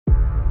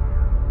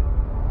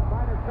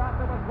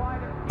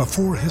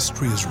Before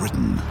history is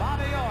written,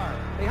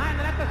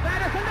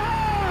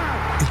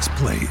 it's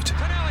played.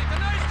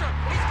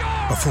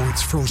 Before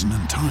it's frozen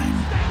in time,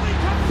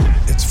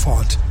 it's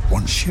fought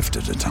one shift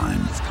at a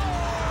time.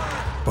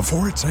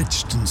 Before it's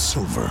etched in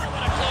silver,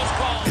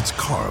 it's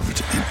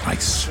carved in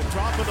ice.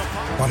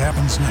 What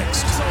happens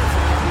next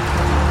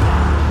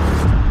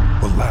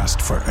will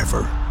last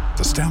forever.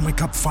 The Stanley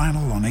Cup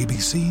Final on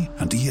ABC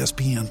and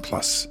ESPN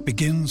Plus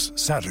begins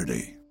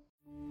Saturday.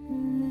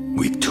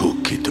 We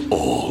took it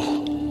all.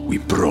 We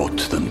brought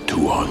them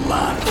to our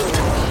land.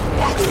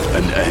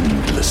 An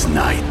endless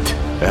night,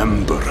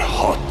 ember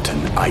hot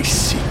and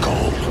icy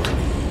cold.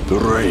 The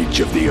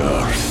rage of the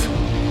earth.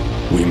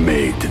 We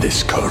made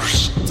this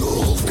curse.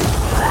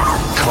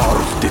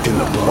 Carved it in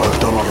the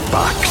blood on our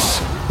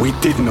backs. We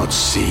did not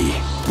see.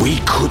 We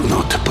could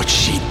not, but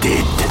she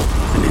did.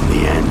 And in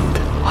the end...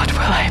 What will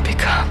I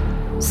become?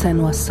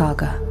 Senua's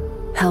Saga.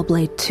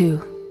 Hellblade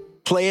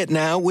 2. Play it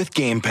now with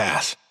Game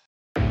Pass.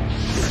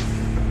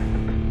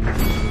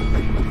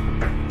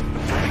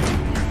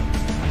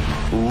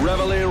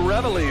 Reveille,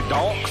 reveille,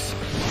 donks.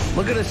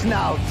 Look at us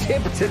now,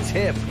 tip to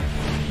tip.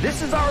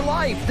 This is our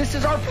life. This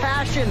is our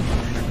passion.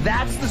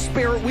 That's the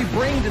spirit we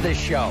bring to this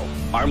show.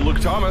 I'm Luke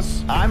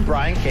Thomas. I'm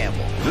Brian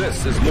Campbell.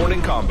 This is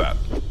Morning Combat.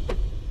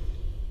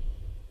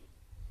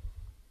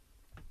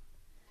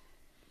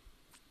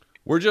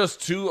 We're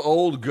just two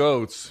old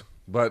goats,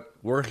 but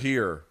we're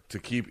here to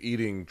keep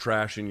eating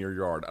trash in your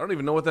yard. I don't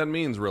even know what that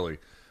means, really.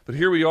 But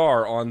here we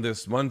are on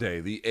this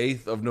Monday, the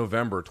 8th of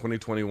November,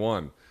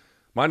 2021.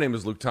 My name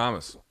is Luke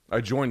Thomas.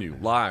 I join you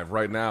live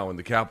right now in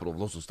the capital of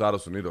Los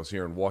Estados Unidos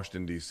here in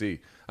Washington, D.C.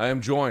 I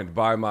am joined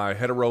by my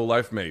hetero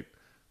life mate,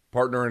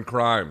 partner in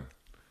crime,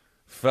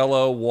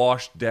 fellow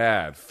washed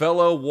dad,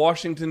 fellow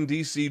Washington,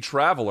 D.C.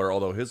 traveler,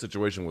 although his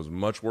situation was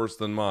much worse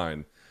than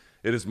mine.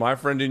 It is my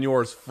friend and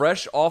yours,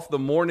 fresh off the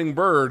morning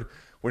bird,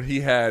 when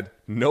he had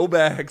no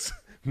bags,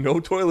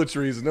 no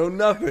toiletries, no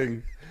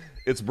nothing.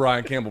 It's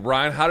Brian Campbell.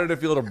 Brian, how did it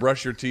feel to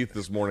brush your teeth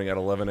this morning at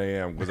 11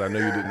 a.m.? Because I know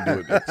you didn't do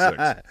it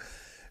at 6.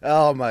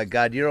 Oh, my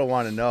God. You don't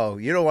want to know.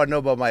 You don't want to know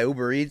about my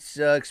Uber Eats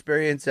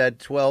experience at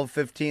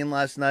 12:15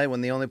 last night when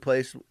the only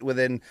place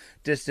within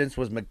distance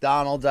was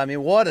McDonald's. I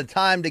mean, what a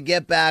time to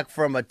get back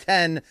from a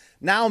 10,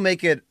 now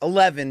make it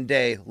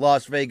 11-day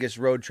Las Vegas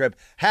road trip.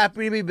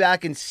 Happy to be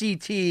back in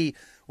CT,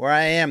 where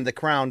I am the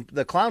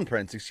clown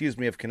prince,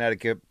 of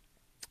Connecticut,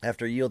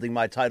 after yielding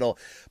my title.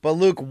 But,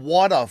 Luke,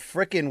 what a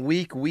frickin'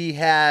 week we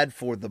had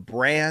for the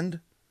brand,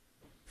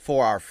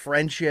 for our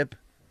friendship,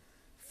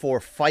 for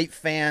fight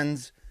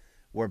fans.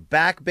 We're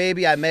back,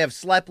 baby. I may have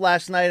slept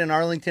last night in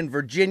Arlington,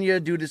 Virginia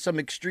due to some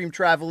extreme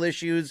travel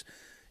issues.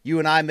 You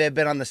and I may have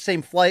been on the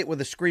same flight with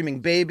a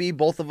screaming baby,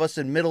 both of us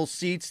in middle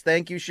seats.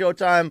 Thank you,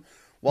 Showtime.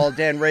 While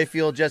Dan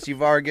Rayfield, Jesse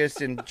Vargas,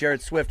 and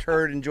Jarrett Swift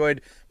Hurd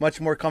enjoyed much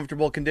more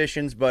comfortable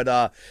conditions.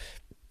 But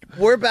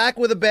we're back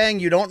with a bang.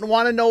 You don't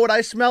want to know what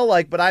I smell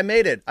like, but I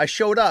made it. I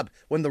showed up.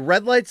 When the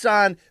red light's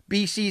on,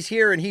 BC's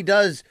here, and he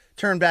does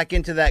turn back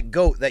into that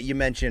goat that you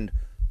mentioned.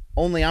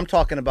 Only I'm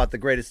talking about the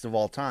greatest of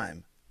all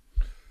time.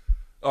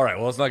 All right,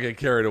 well, let's not get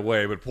carried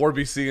away, but poor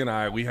BC and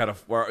I, we had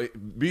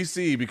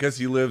BC, because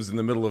he lives in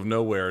the middle of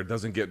nowhere,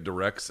 doesn't get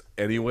directs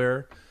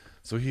anywhere,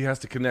 so he has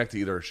to connect to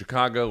either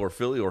Chicago or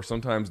Philly or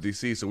sometimes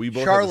DC, so we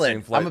both had the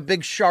same flight. I'm a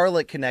big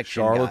Charlotte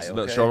connection guy.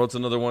 Okay? Charlotte's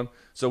another one.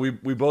 So we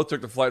both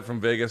took the flight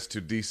from Vegas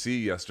to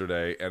DC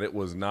yesterday, and it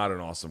was not an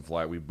awesome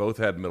flight. We both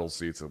had middle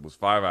seats. It was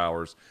 5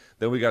 hours.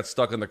 Then we got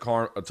stuck in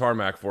the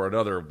tarmac for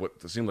another,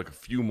 what seemed like a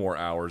few more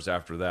hours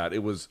after that.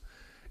 It was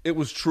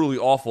truly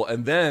awful,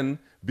 and then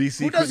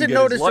BC couldn't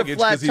get his luggage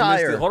because he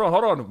missed it. Hold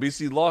on.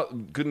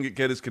 BC couldn't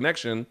get his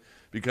connection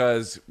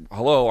because,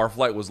 our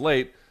flight was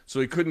late, so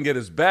he couldn't get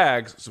his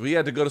bags, so he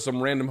had to go to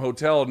some random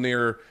hotel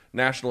near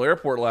National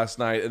Airport last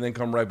night and then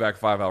come right back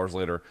 5 hours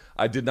later.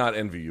 I did not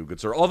envy you, good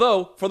sir.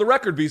 Although, for the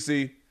record,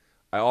 BC,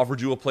 I offered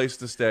you a place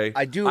to stay.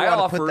 I do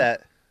want to put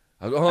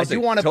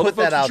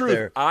that out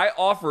there. I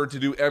offered to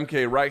do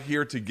MK right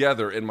here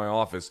together in my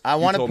office. I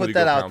want to put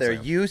that out there.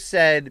 You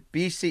said,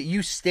 BC,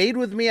 you stayed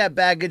with me at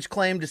baggage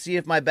claim to see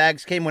if my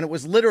bags came when it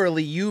was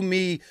literally you,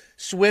 me,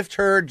 Swift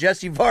Hurd,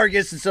 Jesse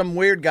Vargas, and some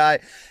weird guy.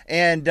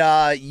 And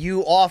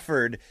you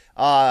offered.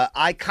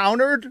 I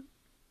countered,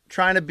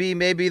 trying to be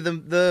maybe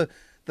the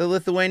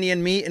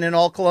Lithuanian meat in an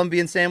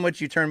all-Colombian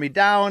sandwich. You turned me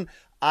down.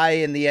 I,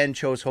 in the end,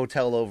 chose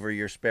hotel over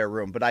your spare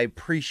room. But I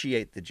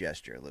appreciate the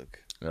gesture,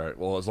 Luke. All right,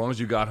 well, as long as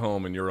you got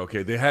home and you're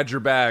okay. They had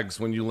your bags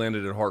when you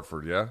landed at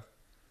Hartford, yeah?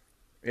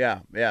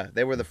 Yeah,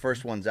 they were the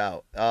first ones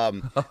out.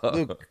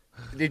 Luke,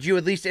 did you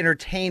at least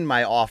entertain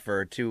my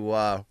offer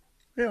to,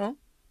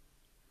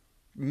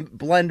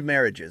 blend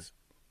marriages?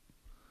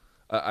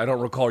 I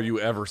don't recall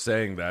you ever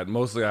saying that.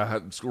 Mostly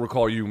I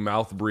recall you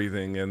mouth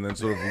breathing and then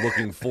sort of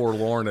looking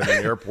forlorn at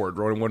an airport,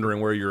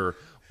 wondering where your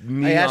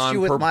I asked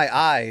you with my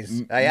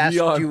eyes.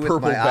 Purple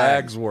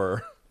bags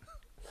were.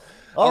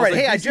 All right,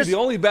 hey, the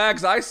only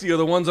bags I see are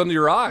the ones under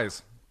your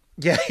eyes.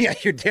 Yeah,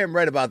 you're damn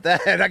right about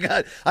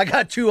that. I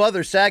got two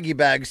other saggy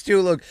bags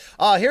too. Look,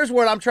 here's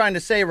what I'm trying to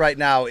say right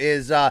now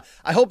is I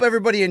hope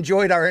everybody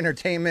enjoyed our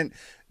entertainment.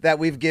 that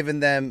we've given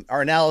them,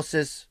 our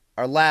analysis,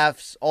 our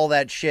laughs, all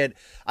that shit.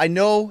 I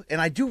know, and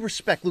I do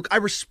respect, Luke, I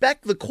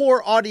respect the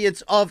core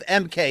audience of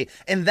MK,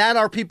 and that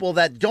are people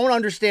that don't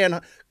understand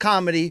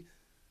comedy,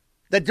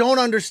 that don't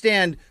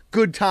understand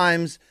good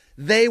times.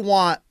 They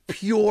want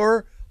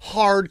pure,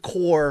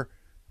 hardcore,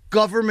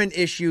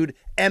 government-issued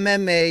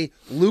MMA,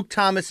 Luke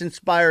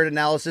Thomas-inspired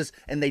analysis,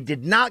 and they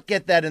did not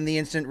get that in the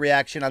instant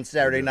reaction on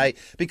Saturday night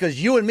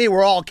because you and me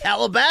were all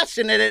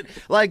calabashing it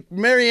like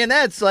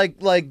marionettes, like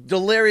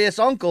delirious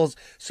uncles.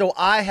 So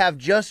I have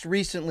just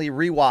recently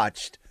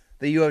rewatched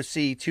the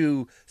UFC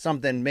 2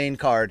 something main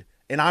card,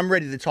 and I'm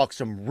ready to talk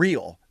some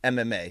real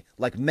MMA,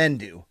 like men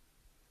do.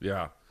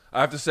 Yeah. I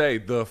have to say,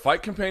 the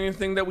fight companion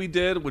thing that we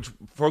did, which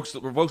folks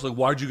like,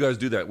 why'd you guys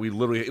do that? We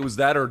literally, it was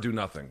that or do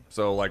nothing.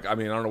 So, like, I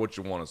mean, I don't know what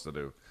you want us to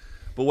do.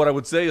 But what I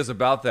would say is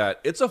about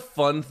that, it's a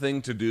fun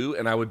thing to do,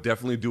 and I would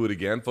definitely do it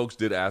again. Folks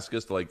did ask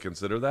us to, like,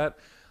 consider that.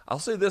 I'll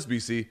say this,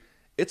 BC.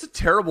 It's a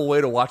terrible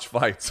way to watch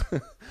fights.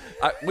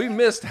 We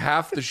missed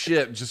half the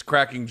shit just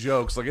cracking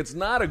jokes. Like, it's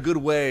not a good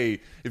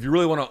way. If you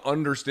really want to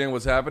understand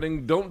what's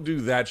happening, don't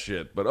do that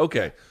shit. But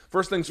okay,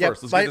 first things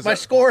first. Let's get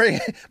this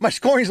my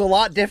scoring's a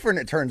lot different,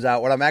 it turns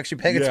out, when I'm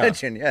actually paying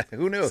attention. Yeah,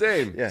 who knew?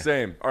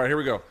 Same. All right, here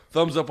we go.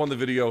 Thumbs up on the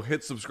video.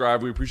 Hit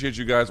subscribe. We appreciate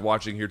you guys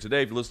watching here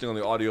today. If you're listening on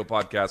the audio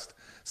podcast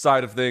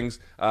side of things,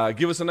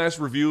 give us a nice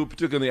review,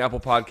 particularly on the Apple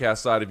Podcast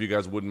side, if you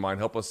guys wouldn't mind.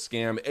 Help us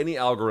scam any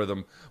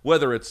algorithm,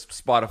 whether it's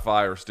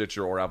Spotify or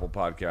Stitcher or Apple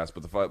Podcasts.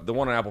 But the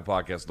one on Apple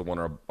Podcasts is the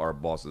one our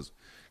bosses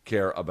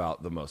care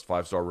about the most.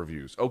 5-star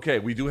reviews. Okay,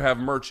 we do have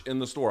merch in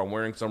the store. I'm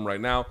wearing some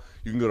right now.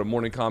 You can go to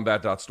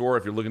morningcombat.store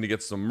if you're looking to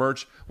get some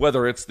merch,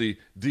 whether it's the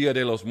Dia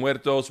de los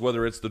Muertos,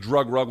 whether it's the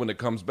drug rug when it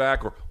comes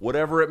back, or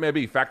whatever it may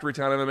be. Factory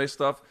Town MMA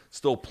stuff,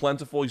 still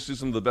plentiful. You see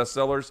some of the best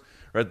sellers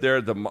right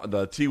there.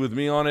 The tea with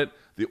me on it.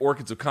 The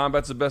Orchids of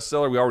Combat's a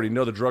bestseller. We already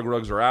know the drug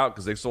rugs are out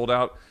because they sold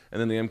out. And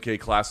then the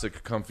MK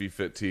Classic Comfy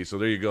Fit tee. So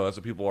there you go. That's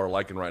what people are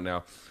liking right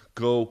now.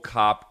 Go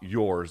cop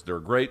yours. They're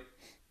great.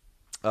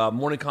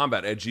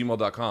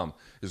 morningcombat@gmail.com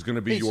is going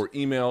to be your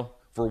email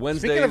for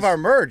Wednesdays. Speaking of our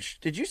merch,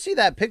 did you see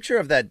that picture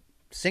of that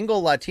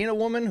single Latina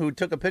woman who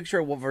took a picture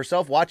of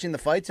herself watching the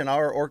fights in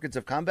our Orchids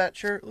of Combat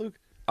shirt, Luke?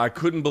 I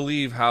couldn't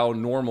believe how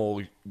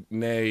normal,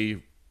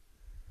 nay,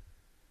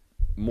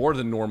 more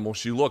than normal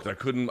she looked.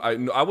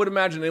 I would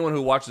imagine anyone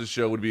who watched this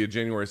show would be a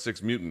January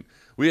 6th mutant.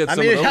 We had some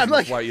of those in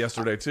the fight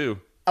yesterday, too.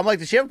 I'm like,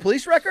 does she have a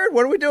police record?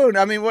 What are we doing?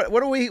 I mean, what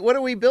are we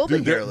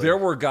building here? There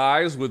were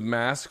guys with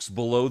masks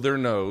below their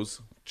nose.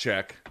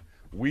 Check.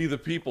 We the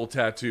People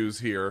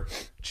tattoos here.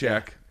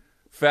 Check.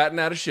 Fat and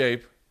out of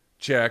shape.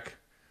 Check.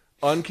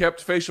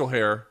 Unkept facial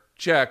hair.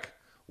 Check.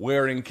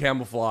 Wearing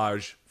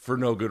camouflage for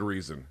no good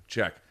reason.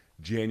 Check.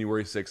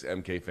 January 6th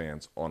MK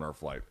fans on our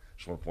flight.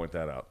 Just want to point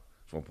that out.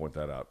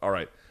 All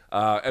right.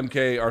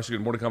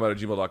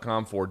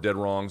 morningcombat@gmail.com for dead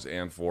wrongs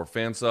and for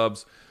fan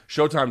subs.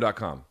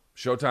 Showtime.com.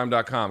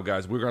 Showtime.com,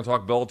 guys. We're going to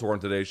talk Bellator on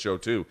today's show,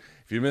 too.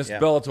 If you missed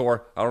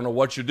Bellator, I don't know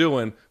what you're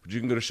doing, but you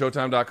can go to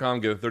Showtime.com,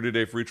 get a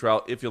 30-day free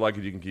trial. If you like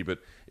it, you can keep it.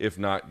 If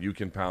not, you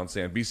can pound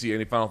sand. BC,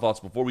 any final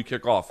thoughts before we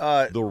kick off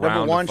the round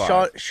number one, of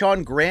 5?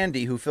 Sean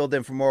Grandy, who filled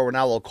in for Mauro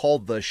Ranallo,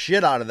 called the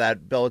shit out of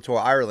that Bellator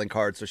Ireland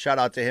card, so shout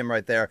out to him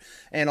right there.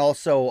 And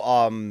also,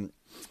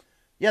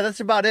 that's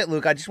about it,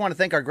 Luke. I just want to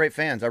thank our great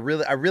fans. I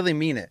really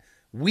mean it.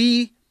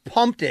 We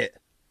pumped it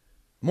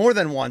more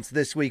than once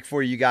this week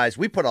for you guys.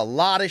 We put a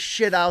lot of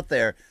shit out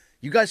there.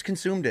 You guys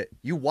consumed it.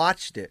 You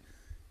watched it.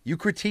 You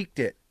critiqued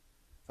it.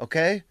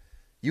 Okay?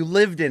 You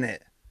lived in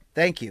it.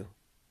 Thank you.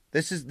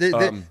 This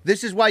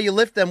is why you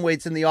lift them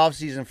weights in the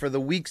offseason for the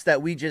weeks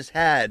that we just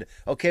had.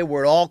 Okay?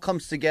 Where it all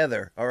comes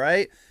together. All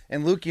right?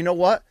 And Luke, you know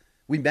what?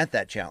 We met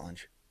that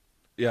challenge.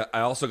 Yeah, I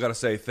also got to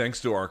say thanks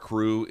to our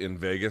crew in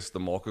Vegas, the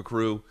Malka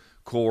crew,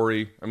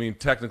 Corey,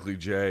 technically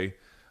Jay.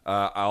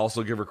 I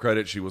also give her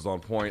credit. She was on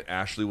point.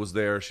 Ashley was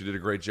there. She did a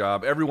great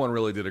job. Everyone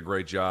really did a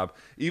great job.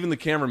 Even the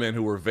cameramen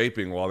who were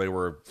vaping while they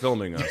were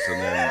filming us and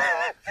then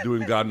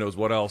doing God knows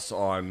what else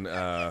on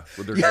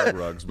with their drug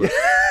rugs. But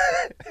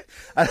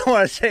I don't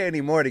want to say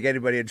any more to get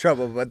anybody in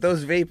trouble, but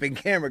those vaping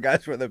camera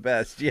guys were the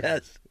best.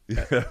 Yes.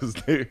 Yes.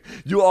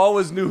 You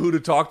always knew who to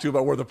talk to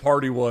about where the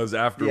party was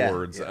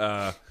afterwards.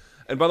 Yeah.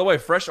 And by the way,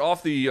 fresh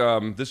off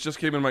the this just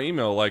came in my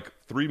email like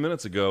 3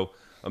 minutes ago.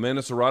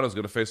 Amanda Serrano is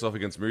going to face off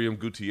against Miriam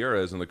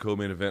Gutierrez in the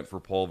co-main event for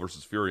Paul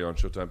versus Fury on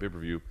Showtime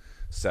pay-per-view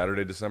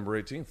Saturday,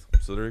 December 18th.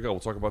 So there you go. We'll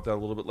talk about that a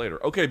little bit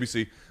later. Okay,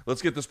 BC,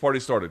 let's get this party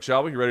started,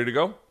 shall we? You ready to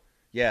go?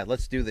 Yeah,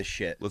 let's do this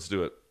shit. Let's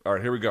do it. All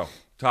right, here we go.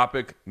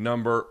 Topic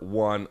number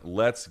 1.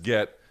 Let's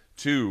get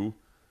to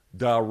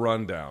the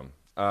rundown.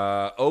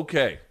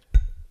 Okay,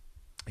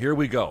 here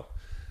we go.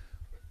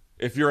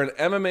 If you're an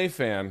MMA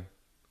fan,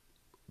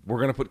 we're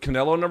going to put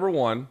Canelo number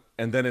 1.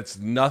 And then it's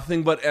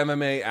nothing but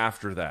MMA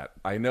after that.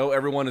 I know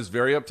everyone is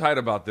very uptight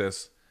about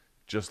this.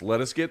 Just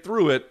let us get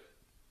through it,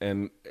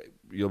 and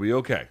you'll be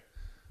okay.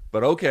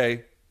 But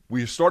okay,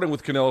 we're starting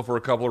with Canelo for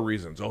a couple of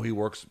reasons. Oh, he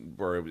works,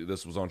 or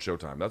this was on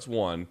Showtime. That's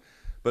one.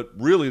 But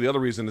really, the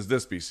other reason is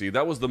this, BC.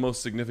 That was the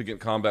most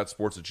significant combat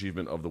sports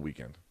achievement of the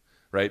weekend.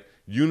 right?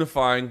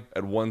 Unifying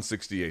at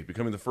 168,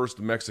 becoming the first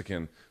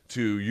Mexican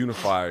to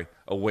unify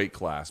a weight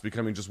class,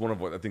 becoming just one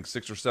of, what, I think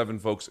 6 or 7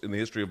 folks in the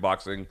history of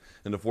boxing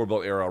in the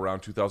 4-belt era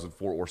around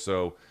 2004 or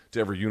so to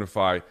ever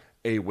unify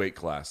a weight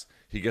class.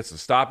 He gets a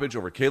stoppage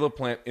over Caleb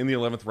Plant in the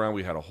 11th round.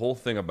 We had a whole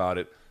thing about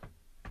it.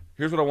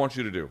 Here's what I want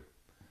you to do.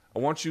 I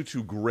want you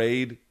to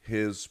grade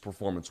his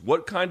performance.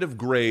 What kind of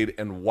grade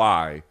and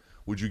why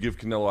would you give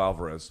Canelo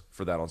Alvarez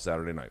for that on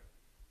Saturday night?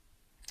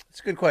 It's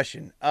a good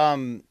question. How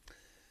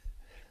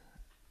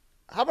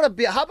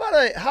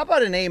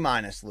about an A-,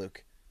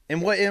 Luke?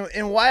 And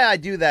why I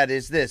do that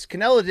is this.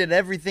 Canelo did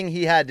everything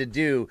he had to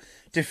do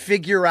to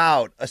figure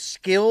out a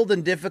skilled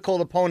and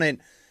difficult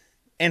opponent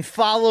and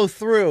follow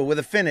through with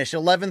a finish.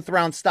 11th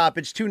round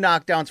stoppage, 2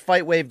 knockdowns,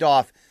 fight waved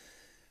off.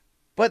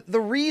 But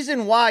the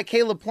reason why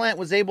Caleb Plant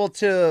was able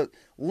to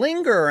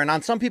linger and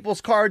on some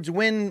people's cards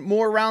win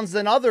more rounds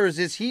than others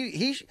is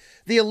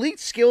the elite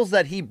skills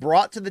that he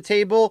brought to the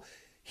table.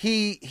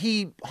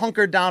 He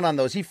hunkered down on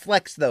those. He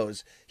flexed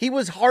those. He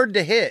was hard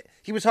to hit.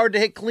 He was hard to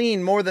hit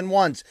clean more than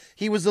once.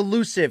 He was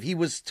elusive. He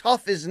was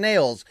tough as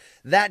nails.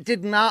 That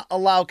did not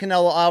allow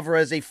Canelo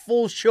Alvarez a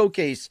full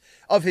showcase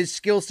of his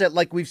skill set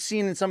like we've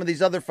seen in some of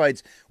these other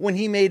fights when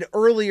he made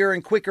earlier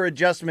and quicker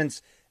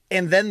adjustments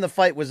and then the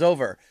fight was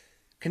over.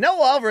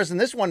 Canelo Alvarez in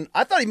this one,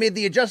 I thought he made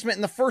the adjustment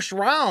in the first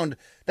round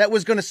that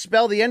was going to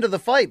spell the end of the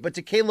fight. But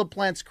to Caleb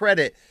Plant's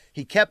credit,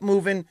 he kept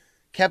moving,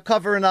 kept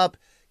covering up,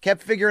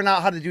 kept figuring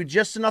out how to do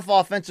just enough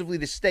offensively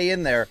to stay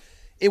in there.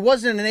 It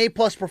wasn't an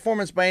A-plus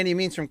performance by any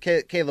means from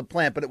Caleb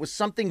Plant, but it was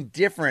something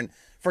different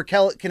for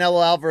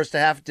Canelo Alvarez to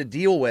have to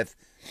deal with.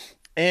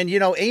 And,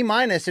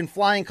 A- in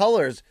flying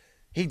colors,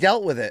 he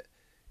dealt with it.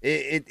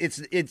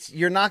 It's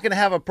you're not going to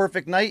have a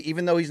perfect night,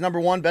 even though he's number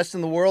 1 best in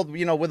the world,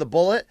 with a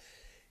bullet.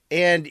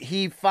 And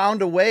he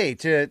found a way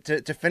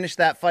to finish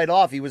that fight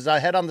off. He was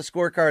ahead on the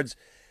scorecards.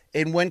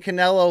 And when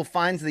Canelo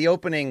finds the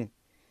opening,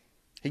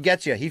 he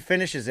gets you. He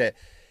finishes it.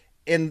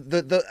 And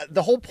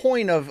the whole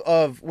point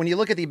of when you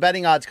look at the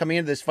betting odds coming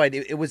into this fight,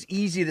 it was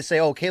easy to say,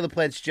 oh, Caleb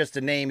Plant's just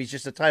a name. He's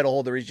just a title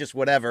holder. He's just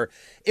whatever.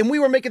 And we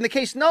were making the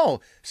case,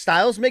 no,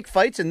 styles make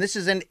fights. And this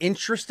is an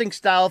interesting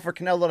style for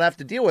Canelo to have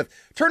to deal with.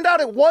 Turned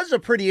out it was a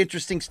pretty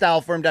interesting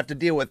style for him to have to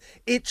deal with.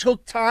 It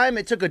took time.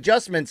 It took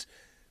adjustments.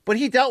 But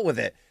he dealt with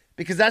it.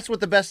 Because that's what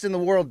the best in the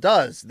world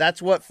does.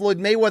 That's what Floyd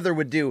Mayweather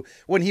would do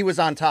when he was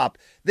on top.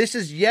 This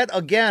is yet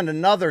again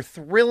another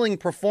thrilling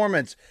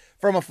performance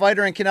from a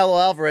fighter in Canelo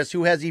Alvarez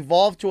who has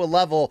evolved to a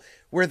level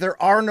where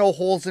there are no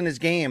holes in his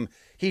game.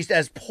 He's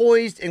as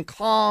poised and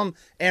calm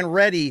and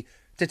ready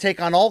to take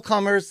on all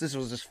comers. This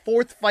was his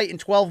 4th fight in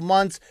 12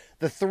 months.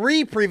 The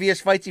 3 previous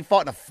fights he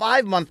fought in a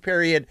 5-month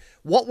period.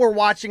 What we're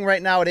watching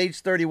right now at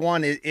age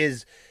 31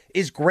 is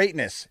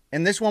greatness.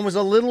 And this one was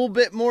a little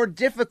bit more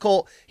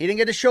difficult. He didn't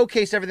get to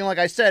showcase everything like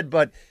I said,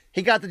 but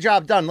he got the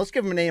job done. Let's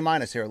give him an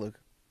A- here, Luke.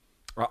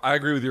 I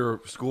agree with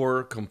your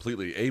score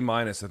completely. A-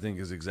 I think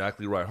is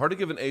exactly right. Hard to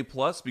give an A+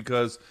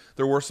 because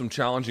there were some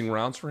challenging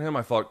rounds for him.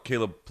 I thought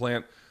Caleb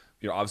Plant,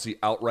 obviously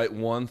outright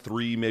won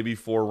 3, maybe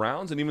 4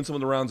 rounds, and even some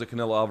of the rounds that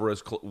Canelo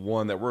Alvarez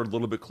won that were a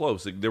little bit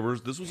close.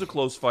 This was a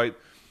close fight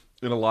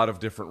in a lot of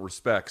different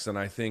respects, and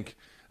I think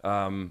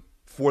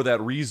for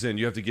that reason,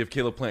 you have to give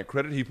Caleb Plant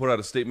credit. He put out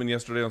a statement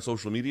yesterday on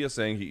social media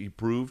saying he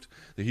proved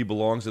that he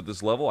belongs at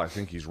this level. I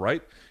think he's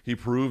right. He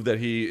proved that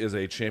he is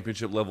a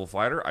championship-level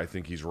fighter. I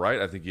think he's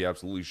right. I think he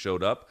absolutely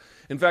showed up.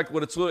 In fact,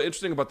 what's so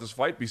interesting about this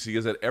fight, BC,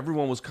 is that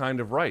everyone was kind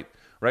of right?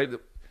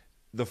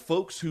 The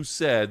folks who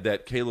said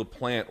that Caleb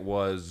Plant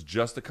was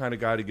just the kind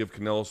of guy to give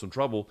Canelo some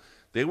trouble,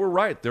 they were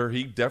right.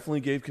 He definitely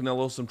gave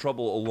Canelo some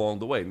trouble along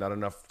the way. Not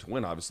enough to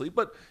win, obviously,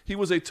 but he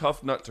was a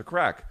tough nut to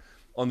crack.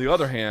 On the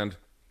other hand,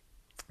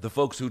 the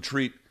folks who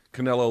treat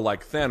Canelo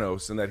like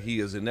Thanos and that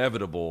he is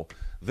inevitable,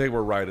 they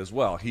were right as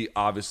well. He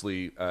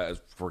obviously, as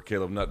for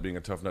Caleb Nutt being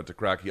a tough nut to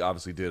crack, he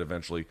obviously did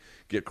eventually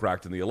get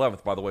cracked in the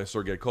 11th. By the way,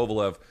 Sergey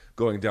Kovalev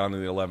going down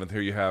in the 11th.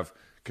 Here you have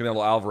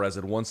Canelo Alvarez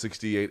at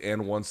 168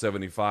 and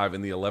 175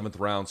 in the 11th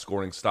round,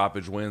 scoring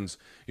stoppage wins.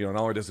 Not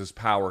only does his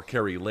power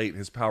carry late,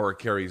 his power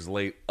carries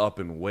late up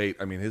in weight.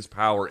 I mean, his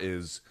power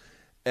is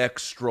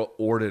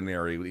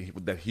extraordinary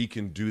that he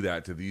can do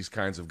that to these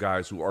kinds of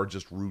guys who are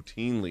just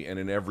routinely and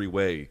in every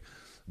way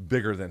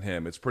bigger than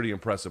him. It's pretty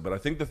impressive. But I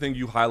think the thing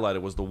you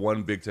highlighted was the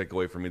one big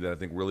takeaway for me that I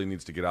think really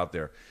needs to get out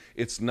there.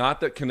 It's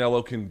not that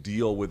Canelo can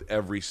deal with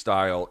every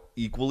style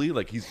equally.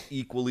 Like, he's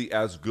equally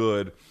as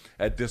good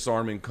at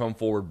disarming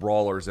come-forward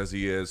brawlers as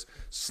he is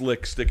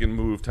slick,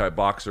 stick-and-move type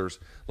boxers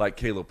like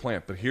Caleb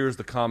Plant. But here's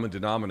the common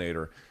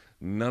denominator.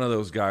 None of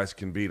those guys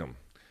can beat him.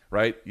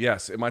 Right?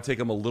 Yes, it might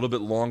take him a little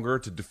bit longer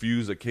to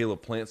diffuse a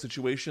Caleb Plant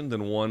situation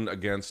than one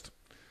against,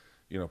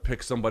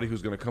 pick somebody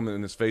who's going to come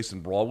in his face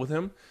and brawl with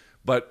him.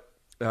 But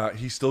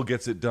he still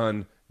gets it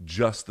done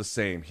just the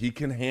same. He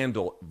can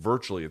handle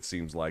virtually, it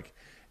seems like,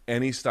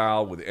 any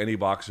style with any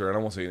boxer, and I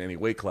won't say in any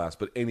weight class,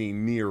 but any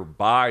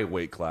nearby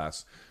weight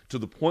class, to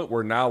the point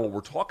where now what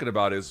we're talking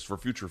about is, for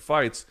future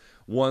fights,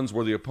 ones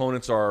where the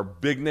opponents are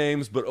big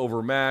names but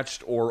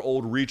overmatched or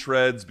old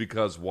retreads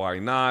because why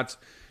not?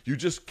 You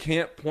just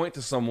can't point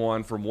to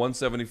someone from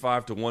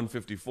 175 to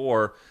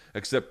 154,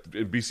 except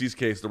in BC's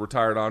case, the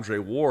retired Andre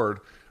Ward,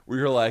 where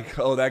you're like,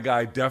 oh, that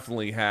guy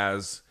definitely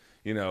has,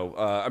 I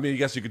mean, I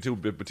guess you could do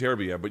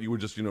Beterbiev, but you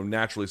would just,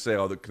 naturally say,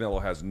 oh, the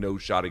Canelo has no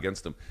shot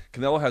against him.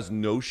 Canelo has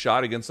no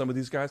shot against some of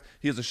these guys.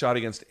 He has a shot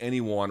against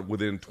anyone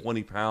within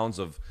 20 pounds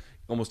of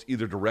almost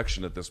either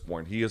direction at this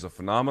point. He is a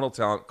phenomenal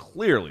talent,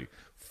 clearly,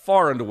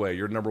 far and away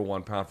your number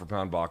one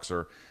pound-for-pound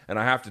boxer. And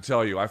I have to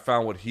tell you, I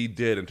found what he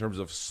did in terms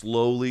of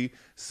slowly,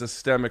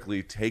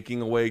 systemically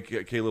taking away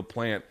Caleb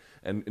Plant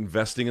and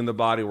investing in the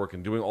body work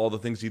and doing all the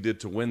things he did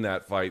to win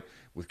that fight,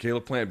 with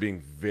Caleb Plant being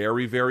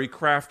very, very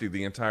crafty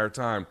the entire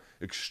time.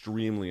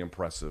 Extremely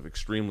impressive.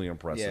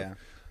 Yeah.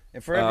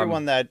 And for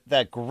everyone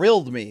that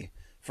grilled me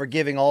for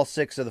giving all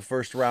 6 of the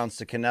first rounds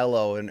to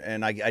Canelo,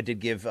 and I did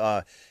give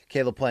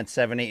Caleb Plant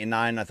 7, 8, and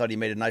 9. I thought he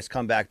made a nice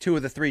comeback. 2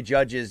 of the 3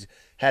 judges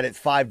had it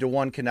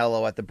 5-1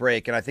 Canelo at the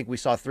break, and I think we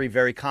saw 3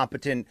 very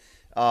competent,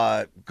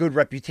 good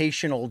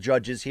reputational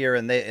judges here,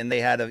 and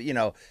they had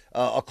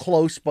a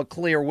close but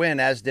clear win,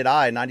 as did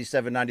I,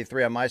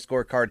 97-93 on my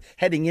scorecard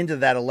heading into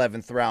that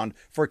 11th round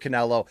for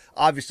Canelo.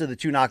 Obviously, the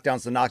 2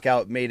 knockdowns, the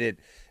knockout made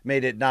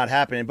it not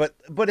happen.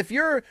 But if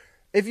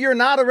you're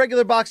not a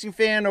regular boxing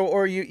fan,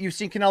 or you've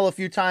seen Canelo a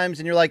few times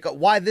and you're like,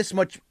 why this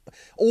much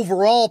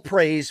overall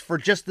praise for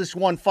just this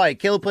one fight?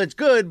 Caleb Plant's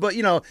good, but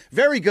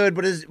very good,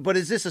 but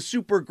is this a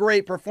super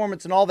great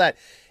performance and all that?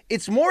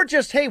 It's more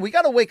just, hey, we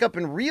got to wake up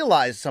and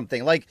realize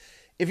something. Like,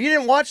 if you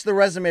didn't watch the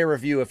resume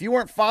review, if you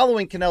weren't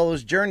following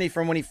Canelo's journey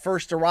from when he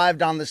first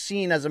arrived on the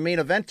scene as a main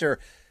eventer,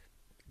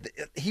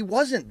 he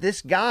wasn't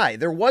this guy.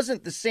 There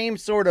wasn't the same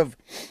sort of,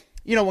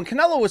 when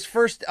Canelo was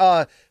first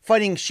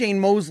fighting Shane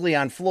Mosley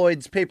on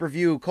Floyd's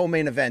pay-per-view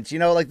co-main events,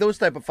 like those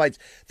type of fights,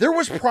 there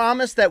was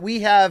promise that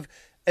we have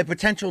a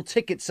potential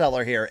ticket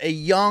seller here, a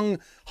young,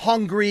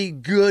 hungry,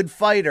 good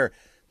fighter.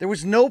 There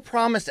was no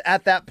promise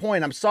at that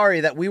point, I'm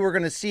sorry, that we were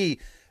going to see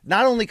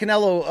not only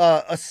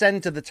Canelo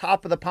ascend to the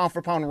top of the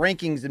pound-for-pound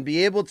rankings and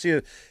be able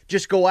to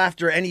just go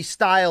after any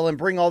style and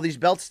bring all these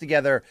belts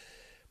together,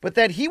 but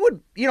that he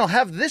would,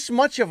 have this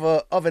much of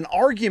an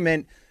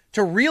argument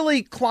to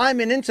really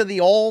climbing into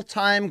the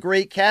all-time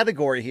great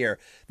category here.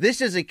 This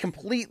is a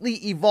completely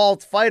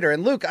evolved fighter.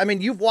 And Luke, I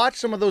mean, you've watched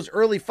some of those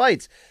early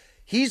fights.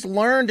 He's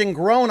learned and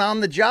grown on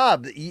the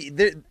job.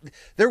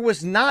 There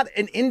was not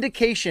an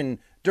indication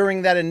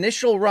during that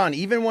initial run,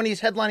 even when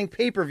he's headlining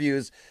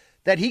pay-per-views,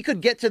 that he could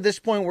get to this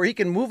point where he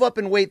can move up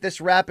in weight this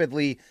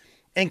rapidly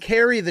and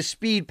carry the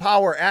speed,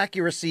 power,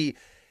 accuracy,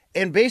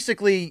 and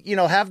basically,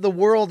 have the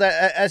world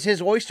as his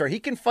oyster.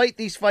 He can fight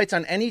these fights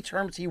on any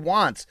terms he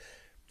wants.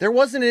 There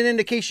wasn't an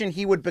indication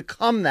he would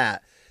become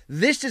that.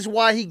 This is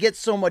why he gets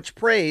so much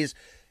praise,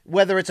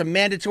 whether it's a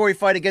mandatory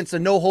fight against a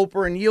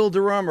no-hoper in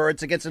Yildirim or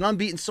it's against an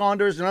unbeaten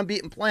Saunders, an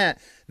unbeaten Plant.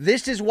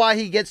 This is why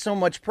he gets so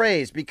much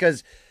praise,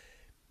 because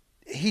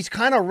he's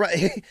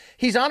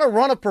he's on a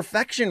run of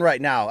perfection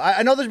right now.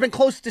 I know there's been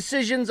close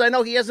decisions. I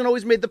know he hasn't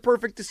always made the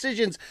perfect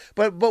decisions,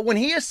 but when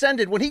he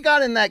ascended, when he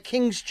got in that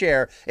king's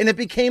chair and it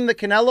became the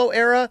Canelo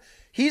era,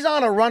 he's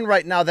on a run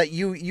right now that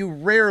you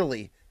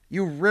rarely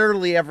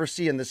ever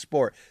see in this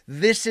sport.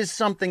 This is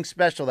something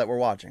special that we're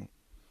watching.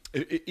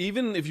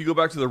 Even if you go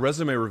back to the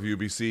resume review,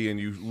 BC, and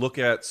you look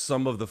at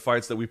some of the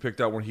fights that we picked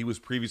out when he was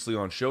previously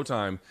on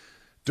Showtime,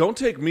 don't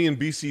take me and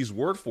BC's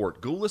word for it.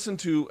 Go listen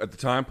to, at the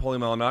time, Paulie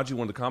Malignaggi,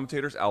 one of the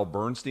commentators, Al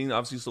Bernstein,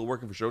 obviously still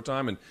working for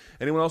Showtime, and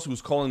anyone else who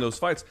was calling those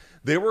fights.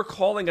 They were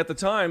calling at the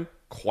time,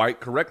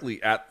 quite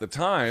correctly at the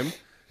time,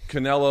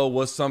 Canelo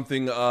was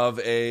something of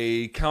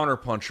a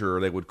counterpuncher,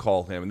 they would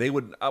call him. And they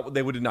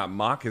would not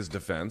mock his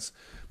defense,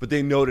 but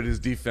they noted his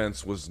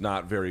defense was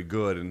not very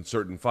good in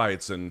certain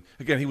fights. And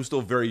again, he was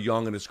still very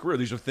young in his career.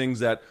 These are things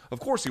that, of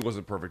course, he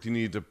wasn't perfect. He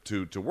needed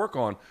to work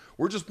on.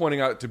 We're just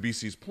pointing out, to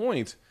BC's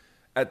point,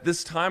 at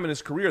this time in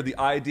his career, the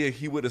idea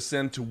he would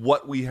ascend to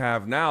what we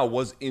have now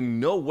was in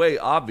no way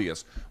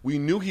obvious. We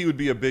knew he would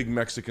be a big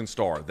Mexican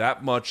star.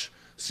 That much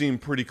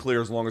seemed pretty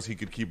clear, as long as he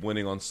could keep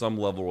winning on some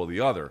level or the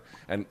other.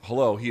 And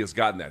hello, he has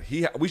gotten that.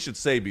 We should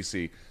say,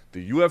 BC,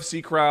 the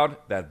UFC crowd,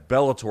 that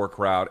Bellator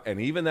crowd,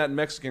 and even that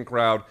Mexican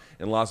crowd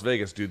in Las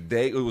Vegas, dude,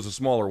 it was a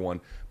smaller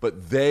one,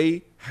 but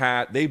they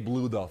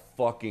blew the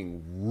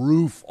fucking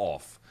roof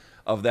off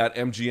of that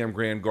MGM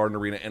Grand Garden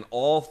Arena. And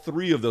all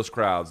 3 of those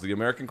crowds, the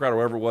American crowd,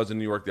 whoever it was in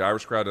New York, the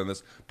Irish crowd, and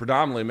this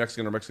predominantly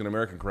Mexican or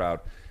Mexican-American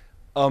crowd,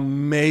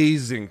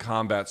 amazing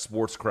combat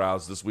sports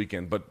crowds this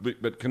weekend. But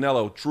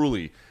Canelo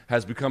truly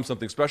has become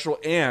something special.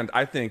 And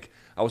I think,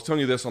 I was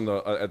telling you this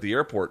at the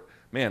airport,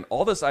 man,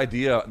 all this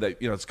idea that,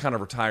 it's kind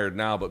of retired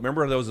now, but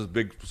remember those as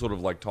big sort of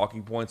like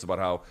talking points about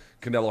how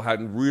Canelo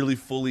hadn't really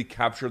fully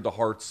captured the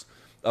hearts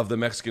of the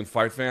Mexican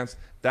fight fans?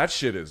 That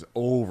shit is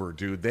over,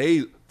 dude.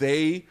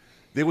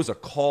 There was a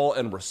call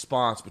and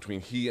response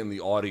between he and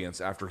the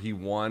audience after he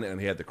won and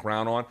he had the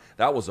crown on.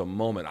 That was a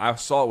moment. I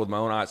saw it with my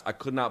own eyes. I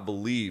could not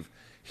believe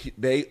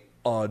they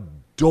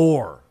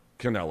adore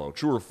Canelo.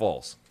 True or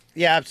false?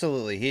 Yeah,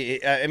 absolutely.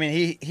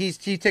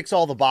 He ticks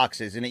all the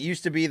boxes, and it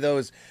used to be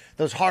those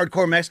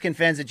hardcore Mexican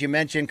fans that you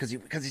mentioned,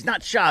 because he's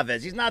not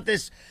Chavez. He's not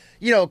this,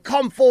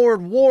 come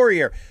forward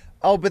warrior.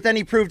 Oh, but then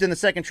he proved in the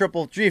second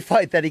Triple G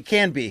fight that he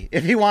can be,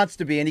 if he wants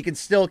to be, and he can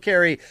still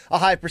carry a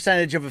high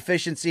percentage of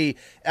efficiency.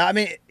 I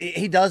mean,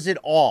 he does it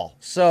all.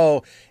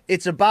 So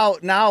it's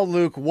about now,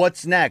 Luke,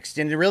 what's next?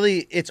 And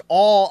really, it's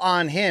all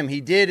on him.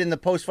 He did in the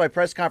post-fight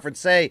press conference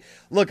say,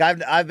 look,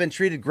 I've been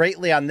treated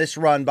greatly on this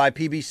run by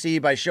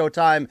PBC, by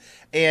Showtime,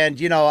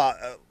 and,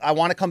 I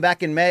want to come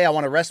back in May. I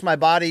want to rest my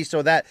body.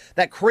 So that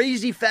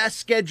crazy fast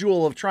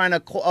schedule of trying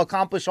to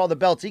accomplish all the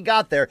belts, he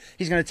got there.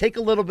 He's going to take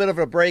a little bit of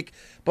a break,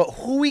 but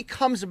who he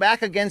comes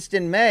back against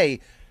in May,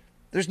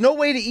 there's no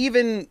way to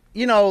even,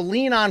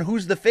 lean on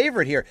who's the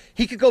favorite here.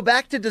 He could go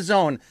back to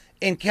DAZN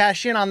and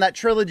cash in on that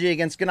trilogy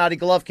against Gennady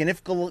Golovkin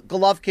if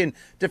Golovkin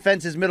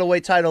defends his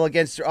middleweight title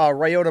against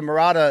Ryota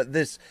Murata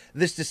this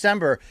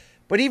December.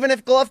 But even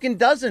if Golovkin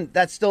doesn't,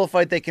 that's still a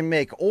fight they can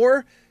make.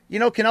 Or,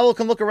 Canelo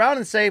can look around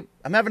and say,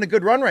 I'm having a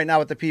good run right now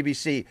with the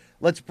PBC.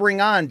 Let's bring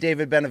on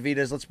David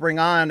Benavidez. Let's bring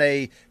on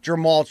a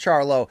Jermall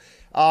Charlo.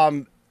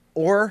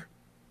 Or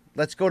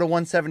let's go to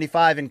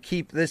 175 and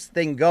keep this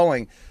thing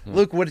going.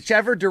 Luke,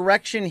 whichever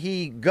direction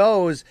he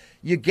goes,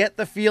 you get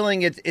the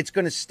feeling it's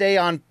going to stay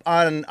on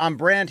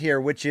brand here,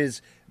 which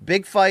is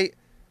big fight,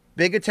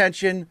 big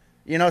attention,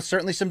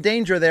 certainly some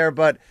danger there.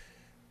 But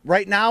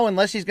right now,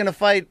 unless he's going to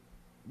fight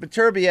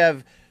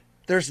Beterbiev,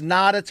 there's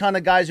not a ton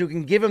of guys who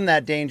can give him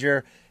that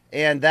danger.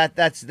 And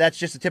that's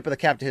just the tip of the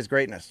cap to his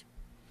greatness.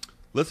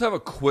 Let's have a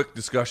quick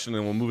discussion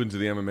and we'll move into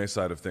the MMA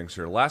side of things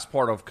here. Last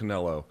part of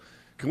Canelo.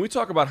 Can we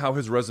talk about how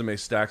his resume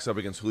stacks up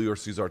against Julio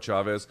Cesar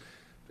Chavez?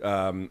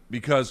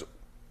 Because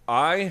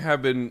I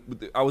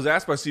was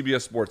asked by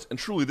CBS Sports, and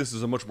truly this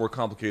is a much more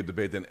complicated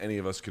debate than any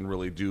of us can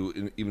really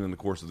do, even in the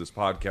course of this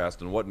podcast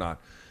and whatnot.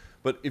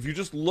 But if you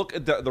just look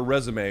at the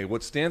resume,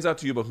 what stands out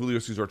to you about Julio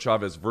Cesar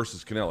Chavez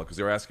versus Canelo? Because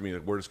they were asking me,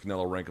 where does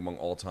Canelo rank among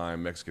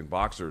all-time Mexican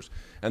boxers?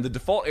 And the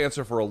default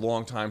answer for a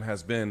long time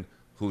has been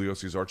Julio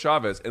Cesar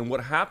Chavez. And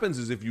what happens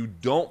is if you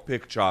don't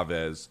pick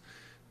Chavez,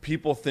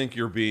 people think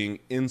you're being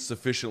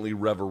insufficiently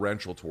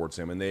reverential towards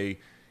him. And they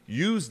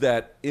use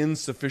that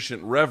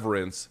insufficient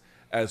reverence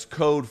as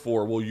code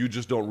for, well, you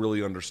just don't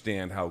really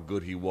understand how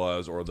good he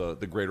was or the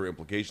greater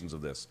implications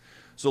of this.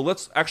 So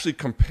let's actually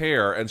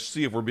compare and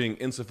see if we're being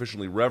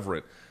insufficiently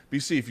reverent.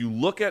 BC, if you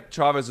look at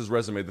Chavez's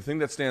resume, the thing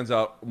that stands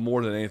out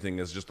more than anything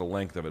is just the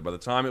length of it. By the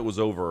time it was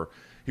over,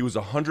 he was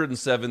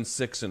 107,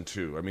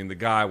 6-2. I mean, the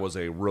guy was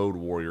a road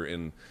warrior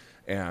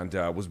and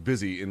was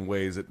busy in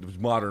ways that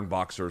modern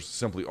boxers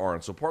simply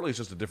aren't. So partly it's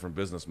just a different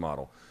business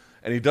model.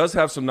 And he does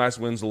have some nice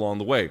wins along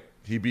the way.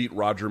 He beat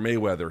Roger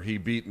Mayweather. He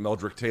beat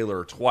Meldrick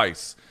Taylor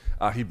twice.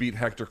 He beat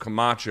Hector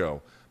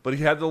Camacho. But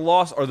he had the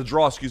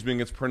draw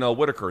against Pernell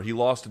Whitaker. He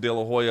lost to De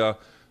La Hoya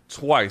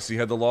twice. He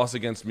had the loss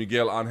against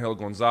Miguel Angel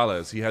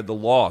Gonzalez. He had the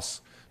loss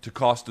to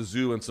Costa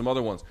Tszyu and some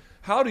other ones.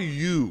 How do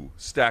you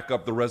stack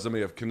up the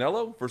resume of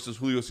Canelo versus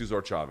Julio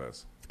Cesar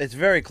Chavez? It's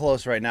very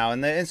close right now.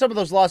 And some of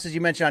those losses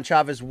you mentioned on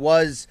Chavez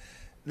was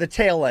the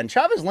tail end.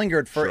 Chavez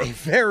lingered for a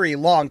very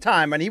long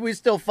time, and he was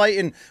still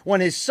fighting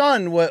when his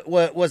son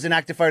was an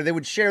active fighter. They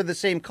would share the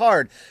same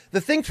card. The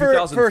thing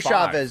for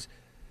Chavez...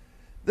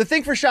 The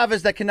thing for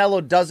Chavez that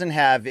Canelo doesn't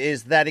have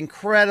is that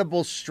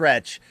incredible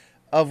stretch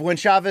of when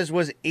Chavez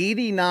was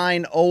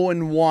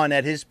 89-0-1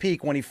 at his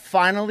peak when he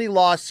finally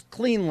lost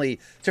cleanly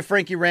to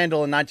Frankie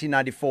Randall in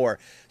 1994.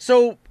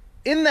 So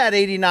in that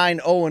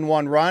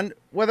 89-0-1 run,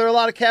 were there a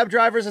lot of cab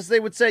drivers, as they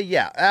would say?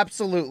 Yeah,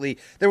 absolutely.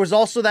 There was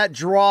also that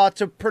draw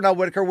to Pernell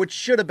Whitaker, which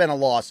should have been a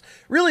loss.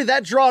 Really,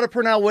 that draw to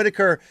Pernell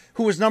Whitaker,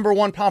 who was number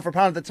one pound for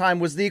pound at the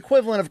time, was the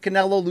equivalent of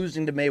Canelo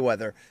losing to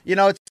Mayweather. It's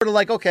sort of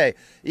like, okay,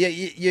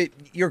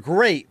 you're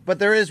great, but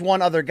there is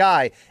one other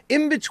guy.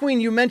 In between,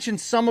 you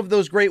mentioned some of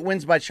those great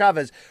wins by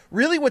Chavez.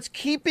 Really, what's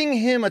keeping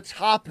him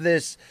atop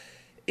this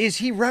is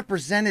he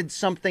represented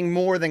something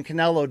more than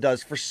Canelo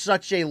does for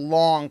such a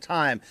long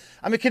time.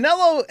 I mean,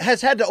 Canelo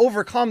has had to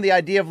overcome the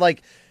idea of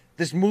like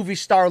this movie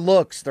star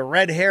looks, the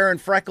red hair and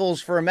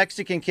freckles for a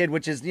Mexican kid,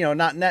 which is,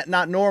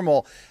 not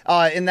normal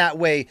in that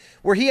way,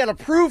 where he had to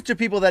prove to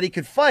people that he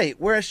could fight.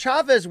 Whereas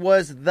Chavez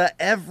was the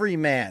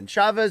everyman.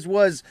 Chavez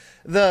was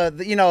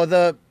he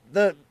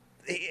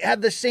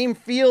had the same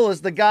feel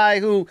as the guy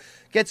who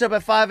gets up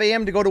at 5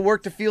 a.m. to go to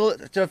work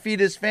to feed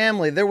his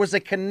family. There was a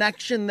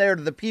connection there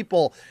to the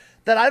people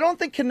that I don't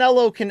think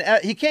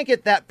Canelo he can't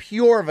get that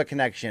pure of a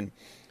connection.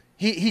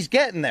 He's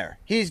getting there.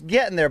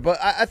 But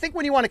I think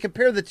when you want to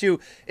compare the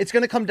two, it's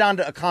going to come down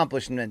to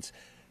accomplishments.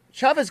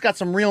 Chavez got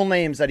some real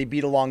names that he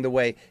beat along the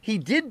way. He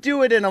did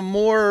do it in a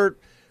more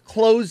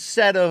closed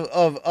set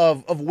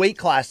of weight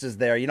classes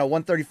there,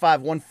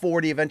 135,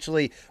 140,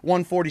 eventually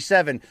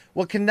 147.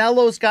 What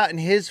Canelo's got in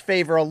his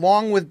favor,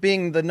 along with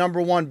being the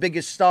number one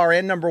biggest star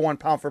and number one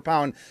pound for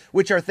pound,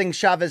 which are things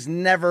Chavez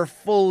never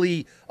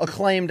fully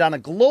acclaimed on a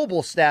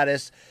global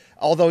status,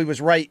 although he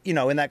was right,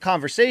 in that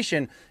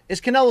conversation, is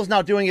Canelo's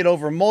now doing it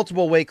over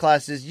multiple weight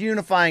classes,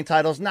 unifying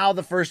titles, now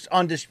the first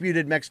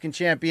undisputed Mexican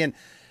champion.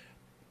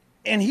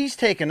 And he's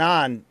taken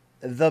on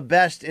the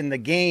best in the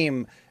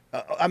game.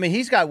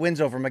 He's got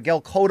wins over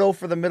Miguel Cotto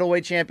for the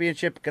middleweight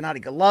championship,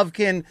 Gennady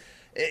Golovkin.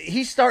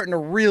 he's starting to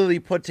really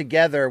put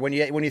together when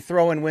you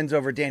throw in wins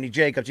over Danny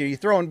Jacobs. You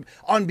throw in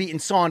unbeaten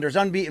Saunders,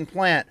 unbeaten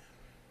Plant.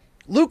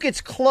 Luke,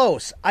 it's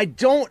close. I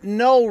don't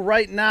know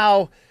right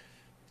now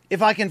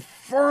if I can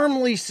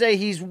firmly say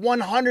he's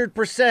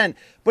 100%,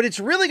 but it's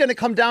really going to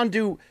come down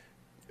to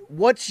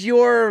what's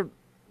your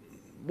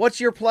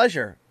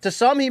pleasure. To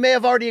some, he may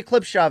have already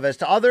eclipsed Chavez.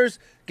 To others,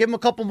 give him a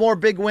couple more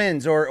big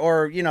wins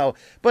or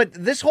But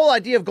this whole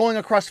idea of going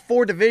across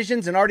 4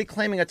 divisions and already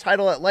claiming a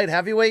title at light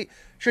heavyweight,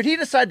 should he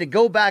decide to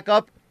go back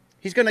up,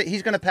 he's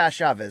gonna pass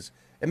Chavez.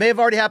 It may have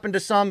already happened to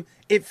some.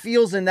 It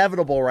feels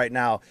inevitable right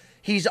now.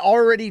 He's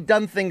already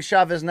done things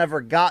Chavez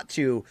never got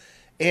to.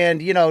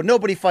 And,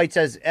 nobody fights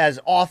as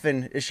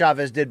often as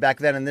Chavez did back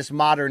then in this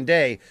modern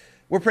day.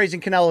 We're praising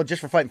Canelo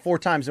just for fighting 4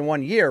 times in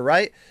 1 year,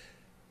 right?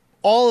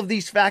 All of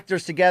these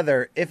factors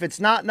together, if it's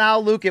not now,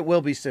 Luke, it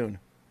will be soon.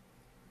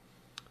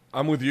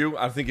 I'm with you.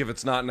 I think if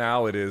it's not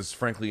now, it is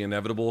frankly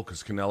inevitable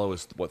because Canelo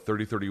is,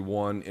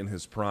 30-31 in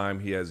his prime.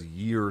 He has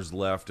years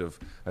left of,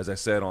 as I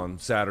said on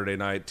Saturday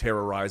night,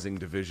 terrorizing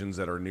divisions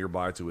that are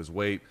nearby to his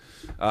weight.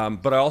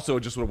 But I also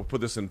just want to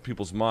put this in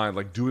people's mind,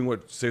 like doing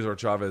what Cesar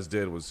Chavez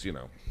did was,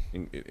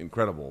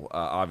 incredible,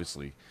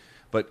 obviously.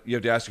 But you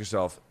have to ask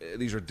yourself,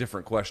 these are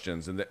different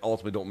questions, and they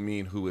ultimately don't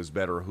mean who is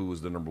better, who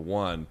is the number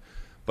one.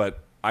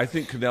 But I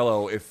think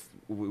Canelo, if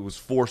it was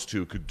forced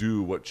to, could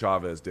do what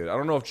Chavez did. I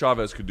don't know if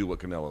Chavez could do what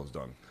Canelo's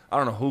done. I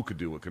don't know who could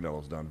do what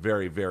Canelo's done.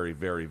 Very, very,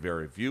 very,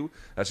 very few.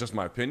 That's just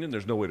my opinion.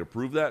 There's no way to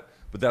prove that.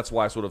 But that's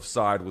why I sort of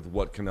side with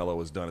what Canelo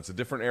has done. It's a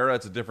different era.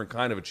 It's a different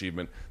kind of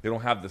achievement. They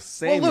don't have the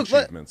same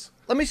achievements.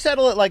 Let me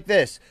settle it like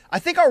this. I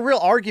think our real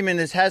argument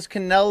is, has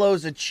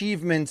Canelo's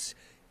achievements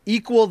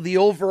equal the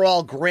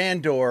overall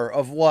grandeur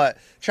of what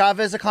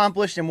Chavez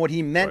accomplished and what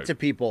he meant to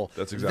people?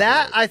 That's exactly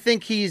that. Right. I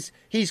think he's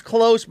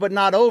close, but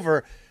not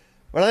over.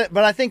 But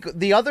I think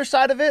the other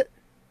side of it,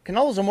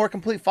 Canelo's a more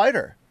complete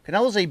fighter.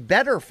 Canelo's a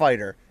better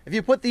fighter. If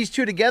you put these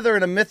two together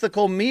in a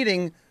mythical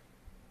meeting,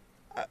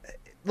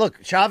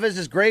 look, Chavez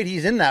is great.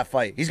 He's in that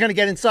fight. He's going to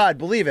get inside,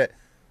 believe it.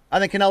 I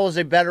think Canelo's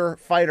a better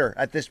fighter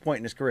at this point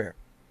in his career.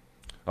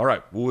 All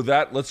right. Well, with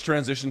that, let's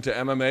transition to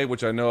MMA,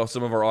 which I know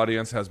some of our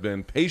audience has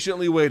been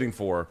patiently waiting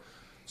for.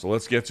 So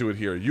let's get to it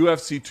here.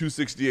 UFC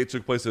 268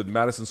 took place at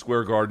Madison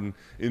Square Garden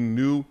in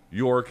New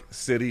York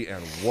City,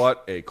 and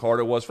what a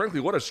card it was. Frankly,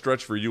 what a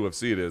stretch for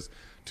UFC it is.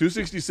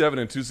 267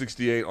 and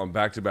 268 on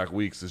back-to-back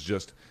weeks is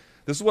just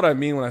 – this is what I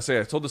mean when I say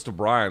 – I told this to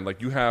Brian.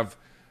 Like, you have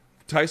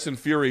Tyson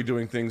Fury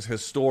doing things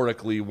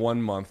historically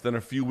 1 month. Then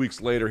a few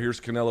weeks later,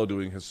 here's Canelo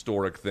doing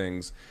historic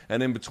things.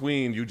 And in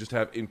between, you just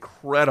have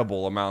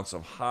incredible amounts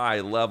of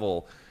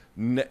high-level,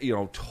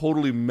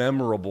 totally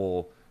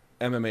memorable –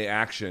 MMA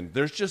action.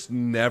 There's just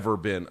never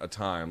been a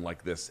time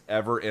like this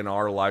ever in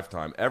our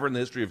lifetime, ever in the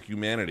history of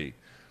humanity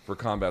for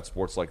combat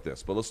sports like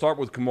this. But let's start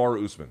with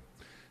Kamaru Usman.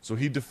 So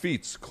he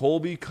defeats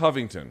Colby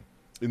Covington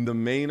in the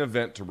main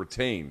event to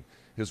retain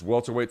his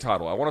welterweight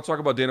title. I want to talk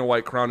about Dana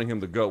White crowning him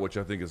the GOAT, which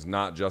I think is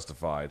not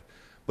justified.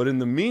 But in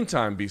the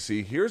meantime,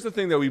 BC, here's the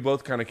thing that we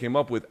both kind of came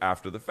up with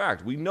after the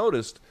fact. We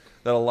noticed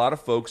that a lot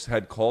of folks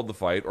had called the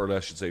fight, or I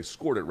should say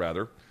scored it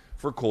rather,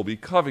 for Colby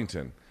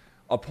Covington.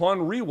 Upon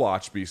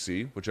rewatch,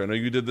 BC, which I know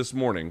you did this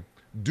morning,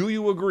 do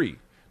you agree?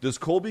 Does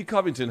Colby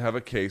Covington have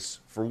a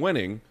case for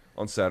winning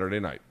on Saturday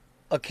night?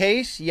 A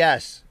case?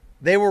 Yes.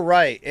 They were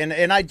right.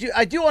 And I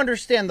do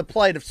understand the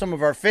plight of some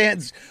of our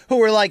fans who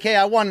were like, hey,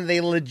 I wanted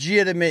a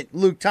legitimate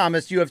Luke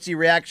Thomas UFC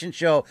reaction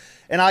show,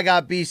 and I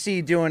got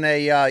BC doing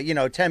a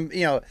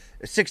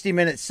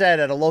 60-minute set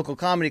at a local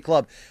comedy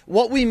club.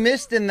 What we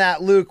missed in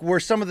that, Luke, were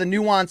some of the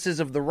nuances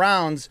of the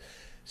rounds.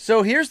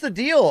 So here's the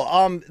deal.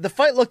 The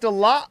fight looked a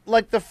lot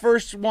like the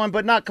first one,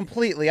 but not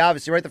completely,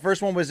 obviously, right? The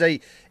first one was a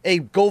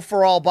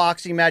go-for-all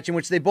boxing match in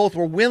which they both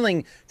were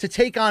willing to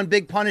take on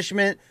big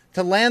punishment,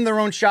 to land their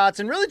own shots,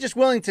 and really just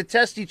willing to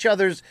test each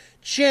other's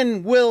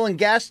chin, will, and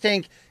gas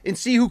tank and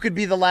see who could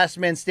be the last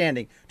man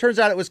standing. Turns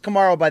out it was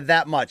Kamaru by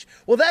that much.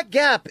 Well, that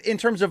gap in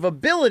terms of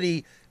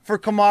ability for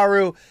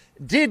Kamaru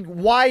did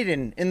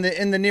widen in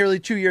the nearly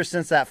 2 years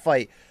since that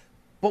fight.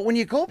 But when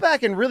you go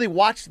back and really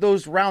watch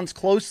those rounds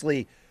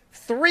closely,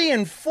 3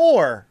 and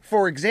 4,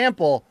 for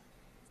example,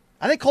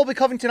 I think Colby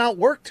Covington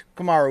outworked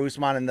Kamaru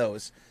Usman in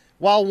those.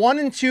 While 1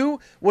 and 2,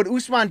 what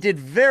Usman did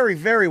very,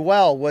 very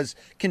well was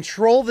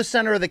control the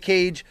center of the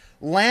cage,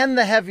 land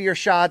the heavier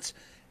shots,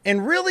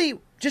 and really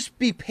just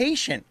be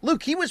patient.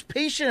 Luke, he was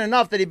patient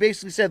enough that he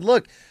basically said,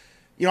 look,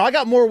 I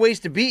got more ways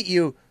to beat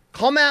you.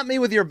 Come at me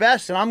with your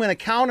best, and I'm going to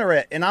counter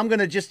it. And I'm going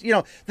to just,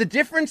 the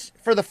difference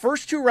for the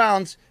first 2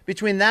 rounds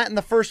between that and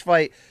the first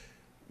fight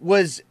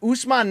was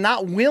Usman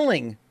not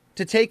willing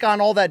to take on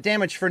all that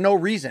damage for no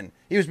reason.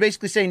 He was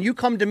basically saying, you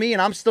come to me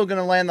and I'm still going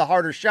to land the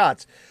harder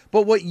shots.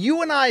 But what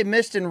you and I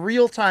missed in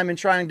real time in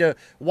trying to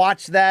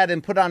watch that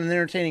and put on an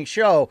entertaining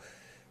show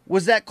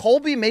was that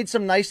Colby made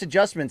some nice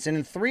adjustments. And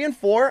in 3 and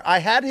 4, I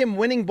had him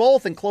winning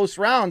both in close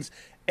rounds.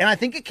 And I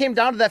think it came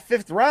down to that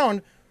 5th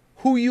round,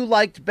 who you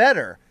liked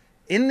better.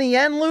 In the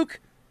end,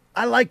 Luke,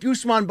 I liked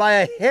Usman by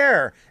a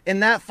hair in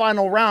that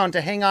final round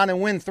to hang on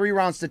and win 3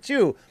 rounds to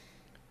 2.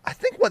 I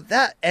think what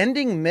that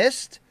ending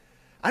missed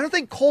I don't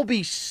think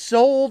Colby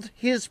sold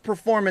his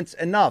performance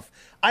enough.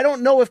 I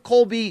don't know if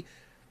Colby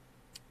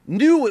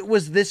knew it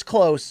was this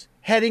close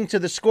heading to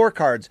the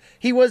scorecards.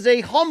 He was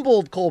a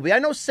humbled Colby. I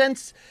know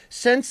since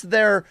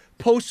their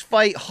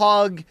post-fight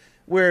hug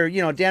where,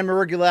 Dan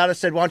Murugulata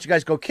said, why don't you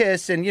guys go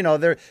kiss? And,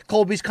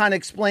 Colby's kind of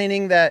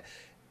explaining that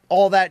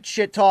all that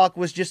shit talk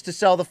was just to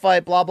sell the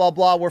fight, blah, blah,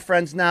 blah. We're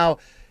friends now.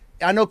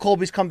 I know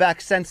Colby's come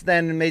back since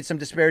then and made some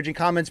disparaging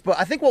comments, but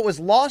I think what was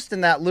lost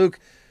in that, Luke,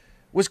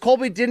 was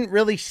Colby didn't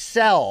really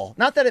sell.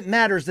 Not that it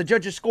matters, the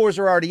judges' scores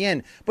are already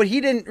in, but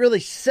he didn't really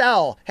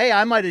sell, hey,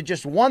 I might have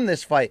just won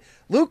this fight.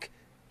 Luke,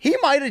 he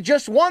might have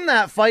just won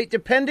that fight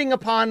depending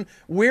upon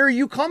where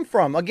you come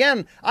from.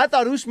 Again, I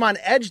thought Usman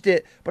edged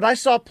it, but I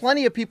saw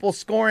plenty of people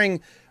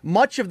scoring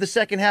much of the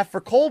second half for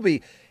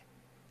Colby.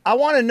 I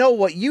want to know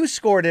what you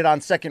scored it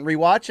on second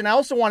rewatch, and I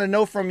also want to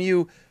know from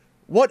you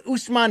what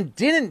Usman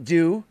didn't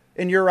do,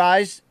 in your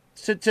eyes,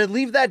 to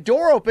leave that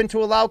door open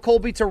to allow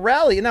Colby to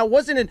rally. And it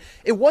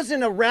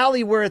wasn't a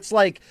rally where it's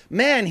like,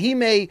 man, he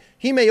may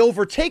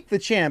overtake the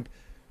champ,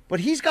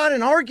 but he's got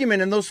an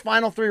argument in those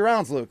final 3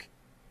 rounds, Luke.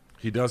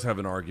 He does have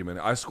an argument.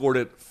 I scored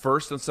it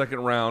first and second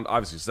round.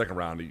 Obviously, second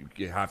round,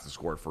 you have to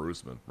score it for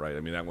Usman, right?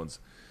 I mean, that one's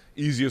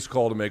easiest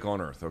call to make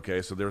on earth,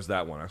 okay? So there's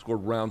that one. I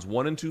scored rounds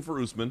 1 and 2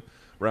 for Usman,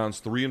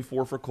 rounds 3 and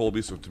 4 for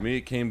Colby. So to me,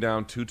 it came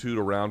down 2-2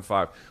 to round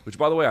 5, which,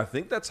 by the way, I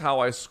think that's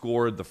how I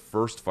scored the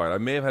first fight. I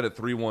may have had it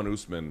 3-1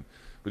 Usman,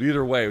 but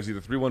either way, it was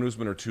either 3-1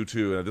 Usman or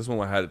 2-2, and this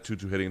one I had it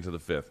 2-2 hitting into the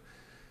 5th.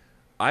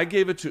 I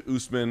gave it to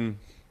Usman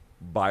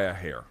by a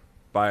hair.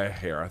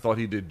 I thought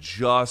he did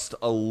just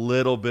a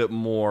little bit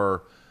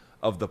more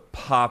of the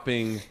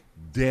popping,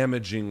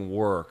 damaging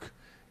work,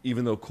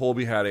 even though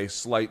Colby had a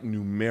slight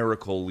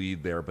numerical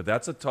lead there. But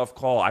that's a tough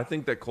call. I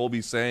think that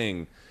Colby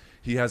saying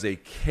he has a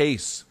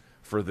case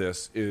for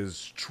this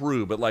is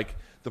true. But,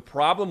 the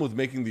problem with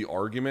making the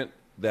argument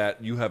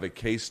that you have a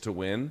case to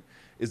win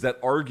is that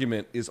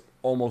argument is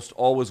almost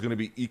always going to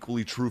be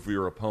equally true for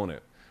your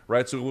opponent,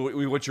 right? So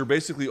what you're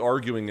basically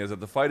arguing is that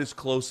the fight is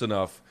close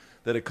enough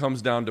that it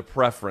comes down to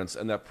preference,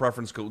 and that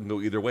preference can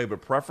go either way,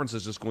 but preference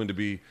is just going to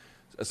be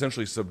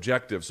essentially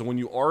subjective. So when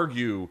you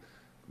argue,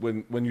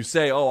 when you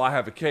say, oh, I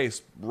have a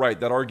case, right,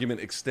 that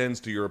argument extends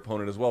to your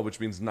opponent as well, which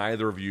means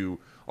neither of you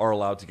are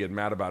allowed to get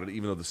mad about it,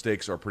 even though the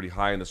stakes are pretty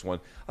high in this one.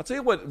 I'll tell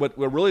you what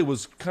really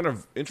was kind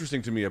of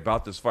interesting to me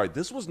about this fight.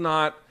 This was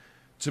not,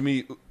 to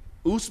me,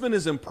 Usman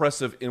is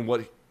impressive in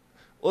what...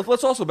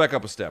 Let's also back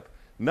up a step.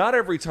 Not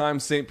every time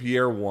St.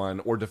 Pierre won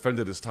or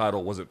defended his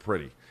title was it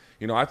pretty.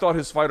 I thought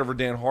his fight over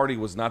Dan Hardy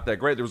was not that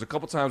great. There was a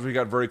couple times where he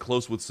got very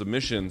close with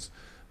submissions,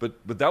 but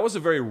that was a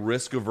very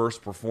risk-averse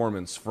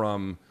performance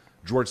from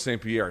George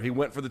St. Pierre. He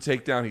went for the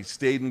takedown. He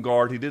stayed in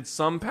guard. He did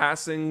some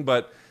passing,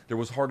 but there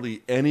was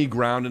hardly any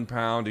ground and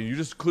pound, and you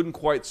just couldn't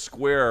quite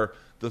square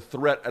the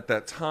threat at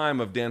that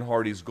time of Dan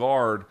Hardy's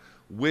guard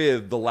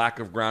with the lack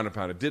of ground and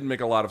pound. It didn't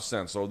make a lot of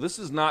sense. So this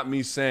is not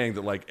me saying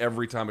that,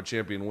 every time a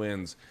champion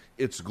wins,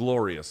 it's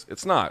glorious.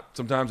 It's not.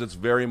 Sometimes it's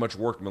very much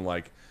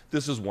workmanlike.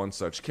 This is one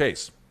such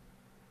case.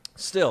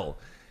 Still,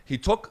 he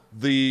took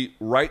the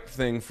right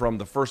thing from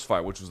the first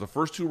fight, which was the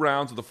first 2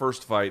 rounds of the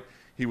first fight.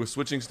 He was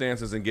switching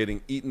stances and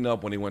getting eaten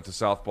up when he went to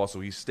southpaw, so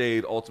he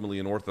stayed ultimately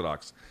in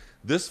orthodox.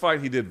 This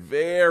fight, he did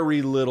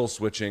very little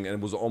switching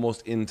and was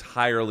almost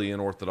entirely in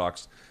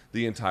orthodox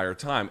the entire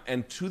time.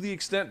 And to the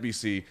extent,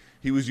 BC,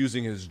 he was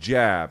using his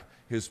jab,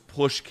 his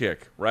push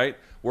kick, right?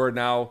 Where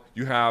now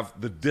you have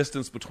the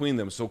distance between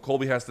them. So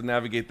Colby has to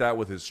navigate that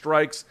with his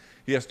strikes.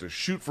 He has to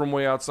shoot from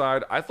way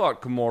outside. I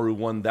thought Kamaru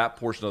won that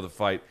portion of the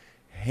fight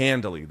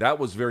handily. That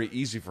was very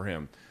easy for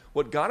him.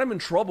 What got him in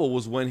trouble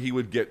was when he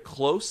would get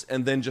close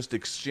and then just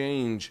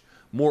exchange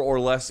more or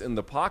less in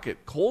the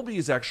pocket. Colby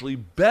is actually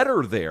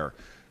better there.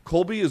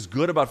 Colby is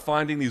good about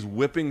finding these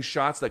whipping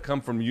shots that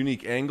come from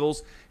unique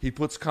angles. He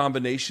puts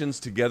combinations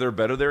together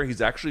better there.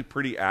 He's actually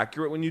pretty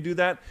accurate when you do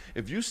that.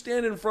 If you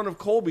stand in front of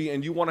Colby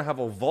and you want to have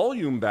a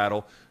volume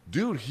battle,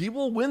 dude, he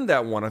will win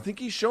that one. I think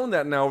he's shown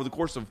that now over the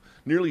course of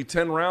nearly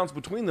 10 rounds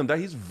between them, that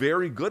he's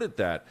very good at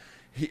that.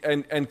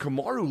 And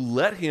Kamaru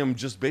let him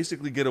just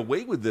basically get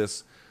away with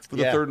this for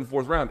the third and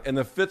fourth round. And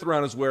the fifth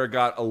round is where it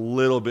got a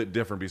little bit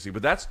different, BC.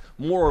 But that's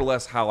more or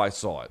less how I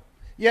saw it.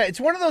 Yeah,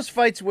 it's one of those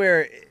fights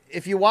where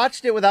if you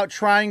watched it without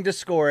trying to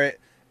score it,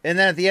 and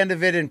then at the end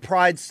of it in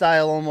pride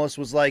style almost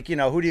was like,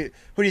 who do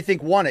you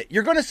think won it?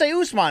 You're going to say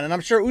Usman, and I'm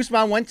sure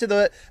Usman went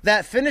to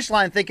that finish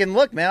line thinking,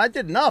 look, man, I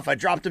did enough. I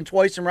dropped him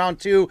twice in round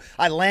 2.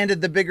 I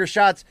landed the bigger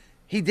shots.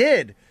 He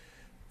did.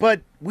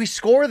 But we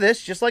score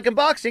this just like in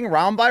boxing,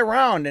 round by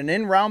round. And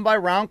in round by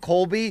round,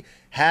 Colby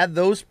had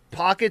those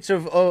pockets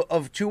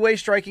of two-way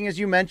striking, as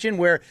you mentioned,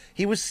 where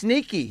he was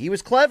sneaky. He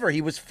was clever.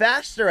 He was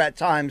faster at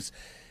times.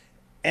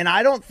 And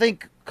I don't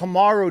think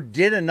Kamaru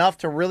did enough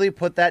to really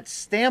put that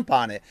stamp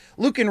on it.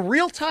 Luke, in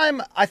real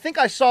time, I think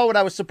I saw what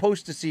I was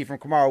supposed to see from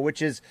Kamaru,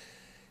 which is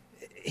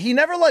he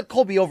never let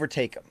Colby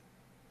overtake him.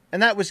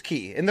 And that was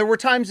key. And there were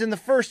times in the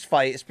first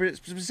fight,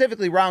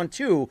 specifically round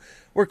 2,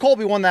 where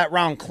Colby won that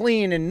round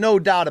clean and no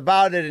doubt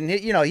about it. And,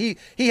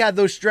 he had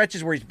those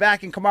stretches where he's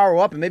backing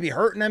Kamaru up and maybe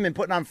hurting him and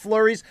putting on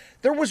flurries.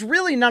 There was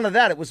really none of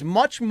that. It was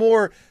much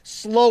more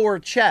slower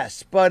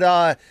chess. But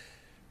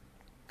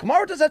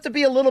Kamaru does have to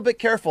be a little bit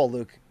careful,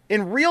 Luke.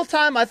 In real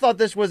time, I thought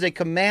this was a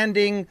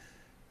commanding,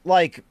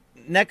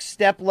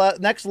 next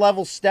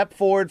level step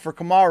forward for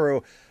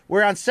Kamaru.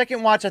 Where on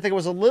second watch, I think it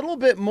was a little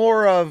bit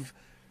more of,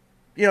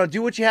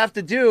 do what you have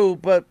to do,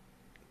 but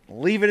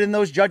leave it in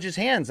those judges'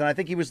 hands. And I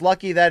think he was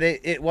lucky that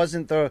it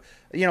wasn't a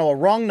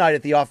wrong night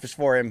at the office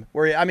for him.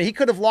 He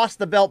could have lost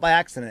the belt by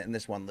accident in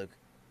this one, Luke.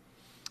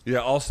 Yeah,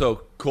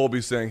 also,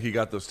 Colby saying he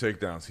got those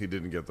takedowns. He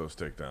didn't get those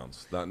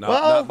takedowns.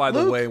 Not by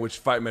Luke, the way in which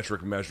Fight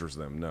Metric measures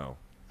them, no.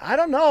 I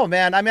don't know,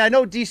 man. I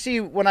know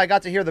DC, when I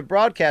got to hear the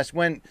broadcast,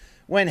 went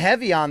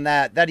heavy on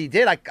that he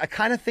did. I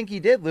kind of think he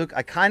did, Luke.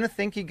 I kind of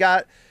think he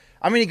got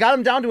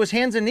him down to his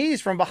hands and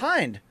knees from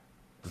behind.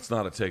 It's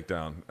not a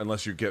takedown.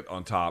 Unless you get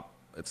on top,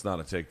 it's not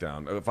a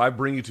takedown. If I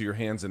bring you to your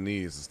hands and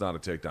knees, it's not a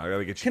takedown. I got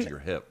to get you to your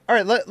hip. All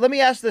right, let me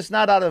ask this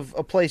not out of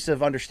a place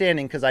of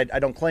understanding, because I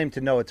don't claim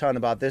to know a ton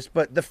about this,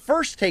 but the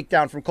first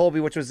takedown from Colby,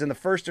 which was in the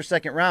first or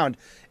second round,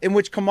 in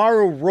which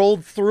Kamaru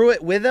rolled through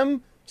it with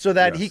him so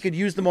that he could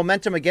use the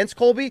momentum against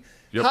Colby,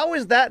 how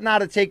is that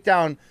not a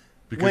takedown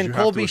when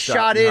Colby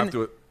shot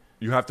in?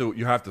 You have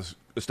to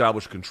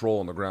establish control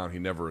on the ground. He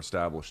never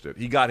established it.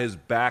 He got his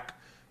back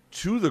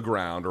to the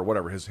ground, or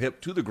whatever, his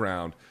hip to the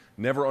ground,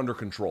 never under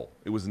control.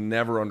 It was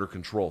never under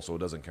control, so it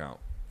doesn't count.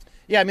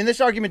 Yeah, this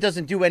argument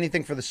doesn't do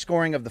anything for the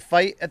scoring of the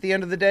fight at the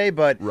end of the day,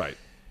 but right.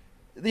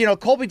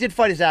 Colby did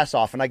fight his ass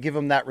off, and I give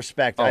him that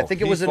respect. I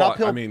think it was an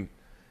uphill.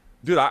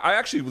 Dude, I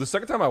actually, the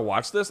second time I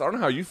watched this, I don't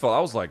know how you felt. I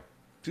was like,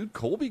 dude,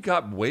 Colby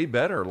got way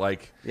better.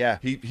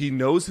 He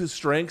knows his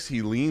strengths.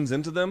 He leans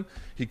into them.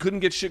 He couldn't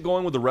get shit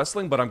going with the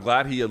wrestling, but I'm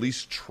glad he at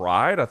least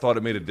tried. I thought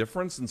it made a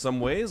difference in some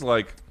ways.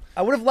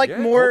 I would have liked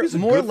more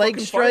leg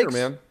strikes. Fighter,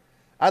 man.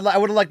 I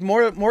would have liked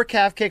more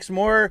calf kicks,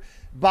 more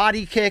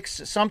body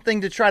kicks,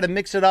 something to try to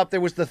mix it up.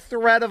 There was the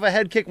threat of a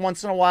head kick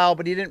once in a while,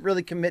 but he didn't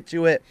really commit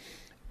to it.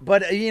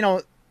 But,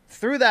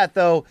 through that,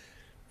 though,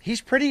 he's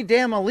pretty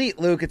damn elite,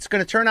 Luke. It's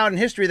going to turn out in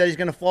history that he's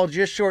going to fall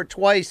just short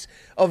twice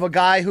of a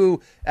guy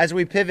who, as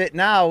we pivot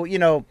now,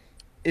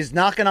 is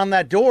knocking on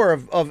that door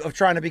of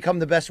trying to become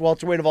the best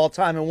welterweight of all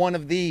time and one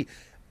of the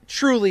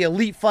truly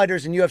elite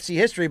fighters in UFC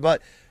history.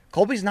 But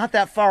Colby's not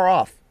that far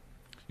off.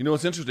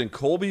 It's interesting.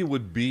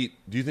 Do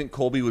you think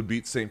Colby would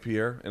beat St.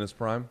 Pierre in his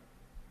prime?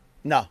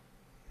 No.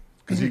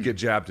 Because he'd get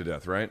jabbed to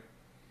death, right?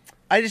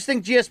 I just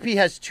think GSP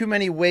has too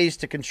many ways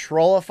to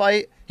control a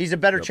fight. He's a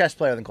better chess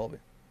player than Colby.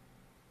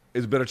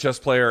 He's a better chess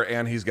player,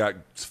 and he's got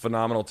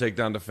phenomenal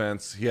takedown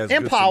defense. He has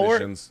good power.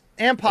 Submissions.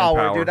 And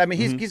power, dude.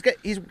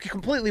 He's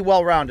completely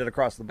well-rounded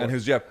across the board. And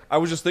his jab. I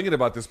was just thinking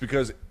about this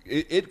because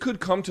it could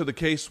come to the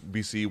case,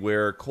 BC,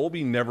 where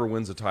Colby never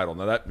wins a title.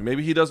 Now, that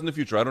maybe he does in the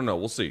future. I don't know.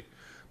 We'll see.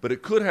 But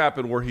it could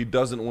happen where he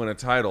doesn't win a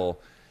title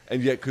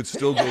and yet could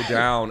still go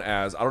down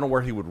as, I don't know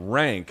where he would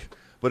rank,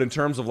 but in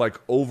terms of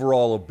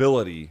overall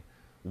ability,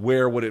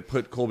 where would it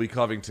put Colby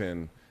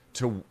Covington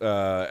to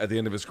at the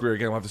end of his career?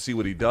 Again, we'll have to see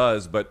what he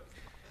does, but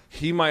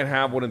he might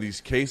have one of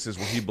these cases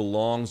where he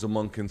belongs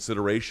among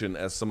consideration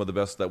as some of the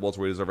best that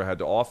welterweight has ever had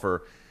to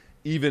offer,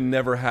 even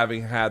never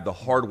having had the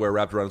hardware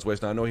wrapped around his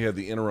waist. Now, I know he had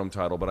the interim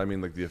title, but I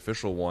mean the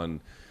official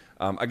one.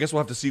 I guess we'll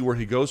have to see where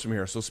he goes from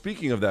here. So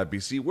speaking of that,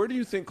 BC, where do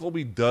you think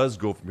Colby does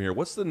go from here?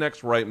 What's the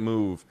next right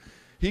move?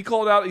 He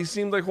called out, he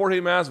seemed like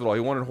Jorge Masvidal. He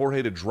wanted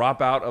Jorge to drop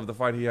out of the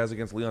fight he has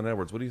against Leon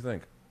Edwards. What do you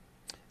think?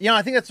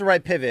 I think that's the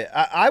right pivot.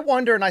 I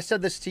wonder, and I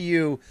said this to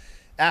you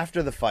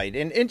after the fight,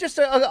 and just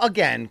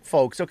again,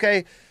 folks,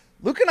 okay?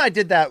 Luke and I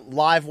did that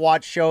live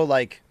watch show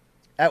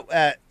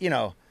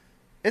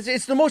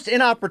it's the most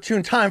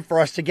inopportune time for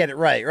us to get it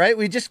right?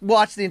 We just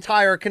watched the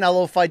entire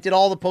Canelo fight, did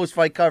all the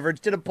post-fight coverage,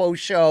 did a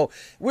post-show.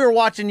 We were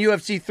watching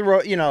UFC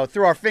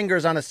through our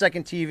fingers on a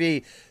second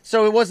TV,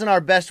 so it wasn't our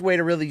best way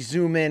to really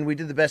zoom in. We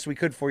did the best we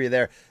could for you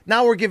there.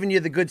 Now we're giving you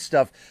the good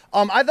stuff.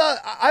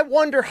 I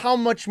wonder how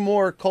much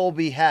more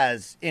Colby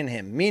has in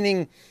him,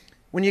 meaning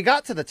when you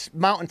got to the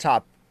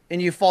mountaintop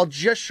and you fall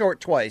just short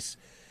twice,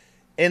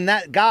 and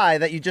that guy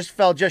that you just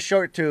fell just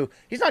short to,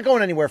 he's not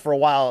going anywhere for a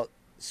while.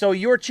 So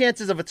your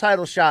chances of a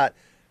title shot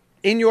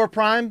in your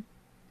prime,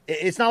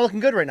 it's not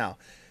looking good right now.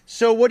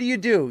 So what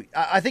do?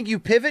 I think you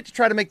pivot to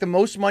try to make the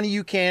most money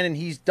you can, and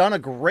he's done a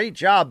great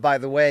job, by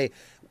the way,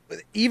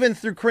 even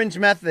through cringe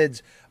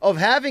methods, of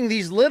having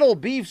these little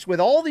beefs with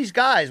all these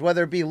guys,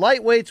 whether it be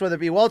lightweights, whether it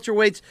be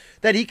welterweights,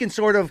 that he can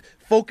sort of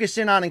focus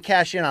in on and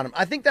cash in on them.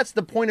 I think that's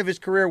the point of his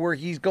career where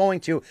he's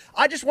going to.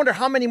 I just wonder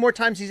how many more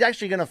times he's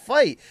actually going to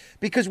fight,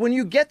 because when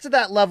you get to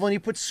that level and you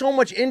put so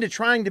much into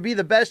trying to be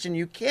the best and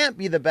you can't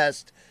be the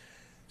best,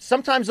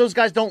 sometimes those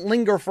guys don't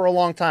linger for a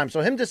long time.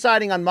 So him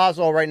deciding on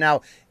Masvidal right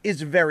now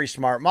is very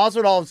smart.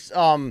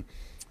 Masvidal's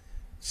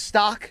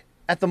stock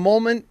at the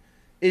moment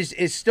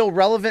is still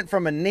relevant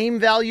from a name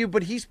value,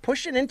 but he's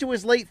pushing into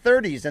his late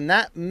 30s, and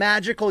that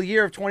magical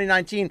year of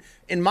 2019,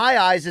 in my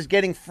eyes, is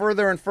getting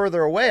further and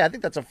further away. I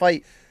think that's a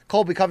fight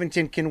Colby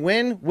Covington can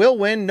win, will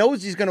win,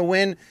 knows he's going to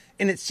win,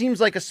 and it seems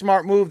like a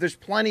smart move. There's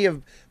plenty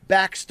of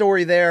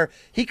backstory there.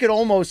 He could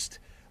almost,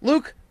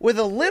 Luke, with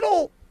a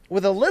little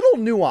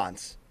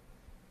nuance,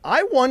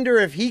 I wonder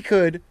if he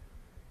could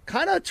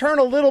kind of turn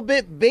a little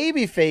bit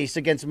babyface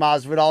against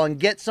Masvidal and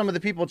get some of the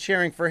people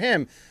cheering for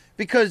him,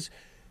 because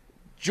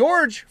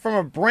George, from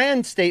a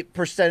brand statement,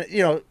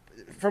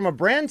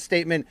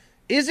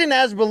 isn't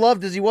as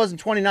beloved as he was in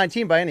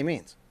 2019 by any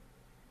means.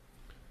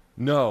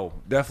 No,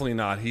 definitely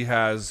not.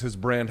 His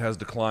brand has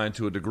declined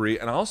to a degree.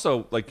 And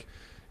also,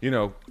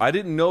 I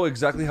didn't know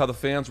exactly how the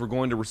fans were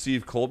going to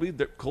receive Colby.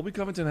 Colby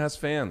Covington has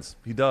fans.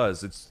 He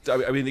does.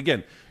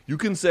 Again, you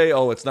can say,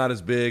 oh, it's not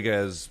as big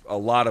as a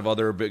lot of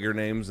other bigger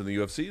names in the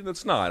UFC.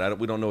 That's not.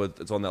 We don't know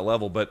it's on that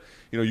level. But,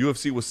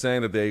 UFC was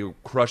saying that they were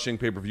crushing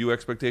pay-per-view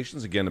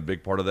expectations. Again, a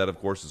big part of that, of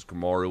course, is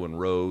Kamaru and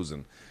Rose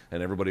and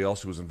everybody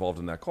else who was involved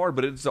in that card.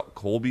 But it's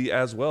Colby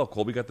as well.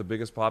 Colby got the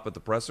biggest pop at the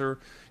presser.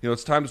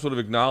 It's time to sort of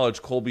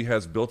acknowledge Colby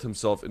has built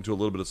himself into a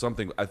little bit of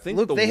something. I think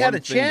Luke, they had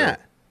a chant.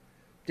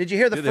 Did you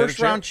hear the first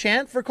round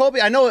chant for Colby?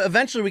 I know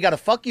eventually we got a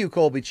 "fuck you,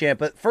 Colby" chant,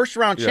 but first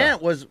round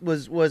chant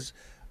was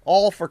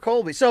all for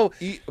Colby. So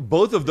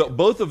both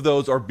of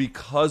those are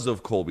because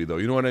of Colby, though.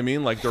 You know what I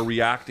mean? Like, they're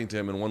reacting to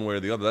him in one way or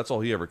the other. That's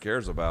all he ever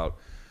cares about.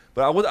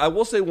 But I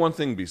will say one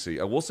thing, BC.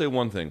 I will say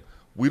one thing.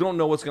 We don't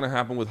know what's going to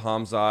happen with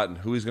Khamzat and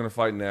who he's going to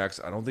fight next.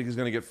 I don't think he's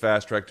going to get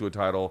fast-tracked to a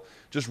title.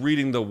 Just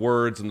reading the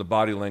words and the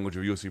body language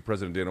of UFC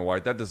President Dana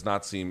White, that does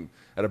not seem,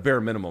 at a bare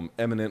minimum,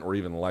 imminent or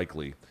even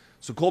likely.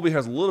 So Colby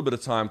has a little bit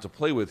of time to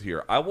play with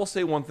here. I will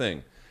say one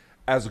thing.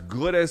 As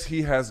good as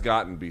he has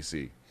gotten,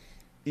 BC,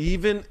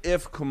 even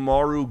if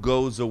Kamaru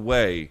goes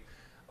away,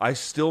 I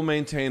still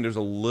maintain there's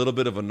a little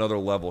bit of another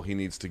level he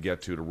needs to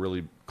get to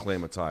really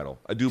claim a title.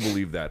 I do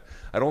believe that.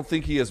 I don't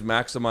think he has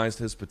maximized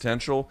his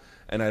potential,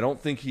 and I don't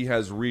think he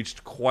has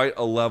reached quite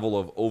a level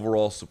of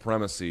overall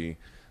supremacy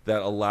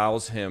that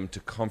allows him to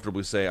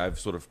comfortably say, I've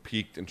sort of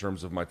peaked in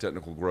terms of my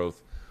technical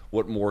growth.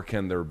 What more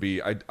can there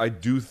be? I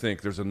do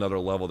think there's another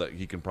level that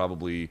he can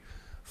probably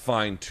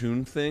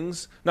fine-tune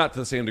things. Not to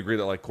the same degree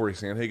that, like, Corey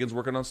Sandhagen's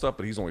working on stuff,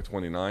 but he's only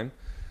 29.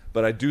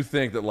 But I do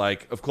think that,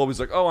 like, if Colby's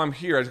like, oh, I'm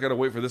here, I just got to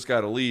wait for this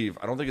guy to leave,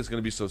 I don't think it's going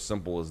to be so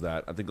simple as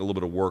that. I think a little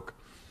bit of work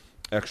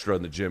extra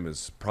in the gym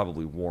is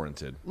probably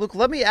warranted. Look,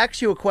 let me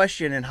ask you a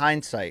question in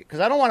hindsight,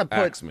 because I don't want to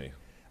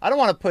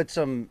put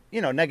some,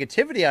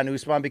 negativity on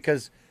Usman,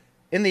 because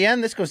in the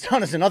end, this goes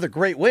down as another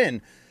great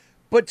win.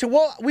 But to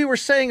what we were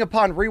saying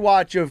upon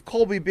rewatch of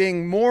Colby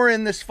being more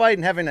in this fight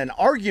and having an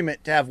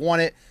argument to have won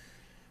it,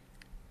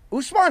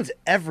 Usman's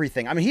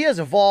everything. I mean, he has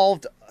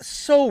evolved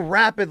so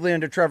rapidly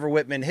under Trevor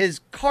Whitman.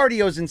 His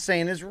cardio's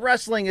insane. His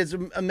wrestling is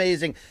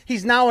amazing.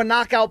 He's now a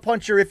knockout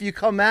puncher if you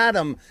come at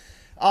him.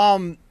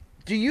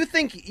 Do you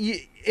think,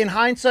 in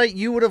hindsight,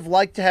 you would have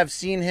liked to have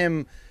seen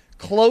him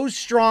close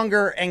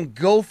stronger and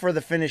go for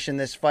the finish in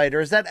this fight? Or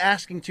is that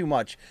asking too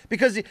much?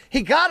 Because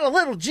he got a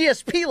little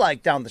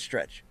GSP-like down the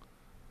stretch.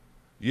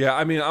 Yeah,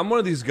 I mean, I'm one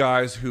of these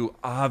guys who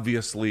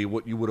obviously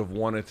what you would have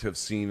wanted to have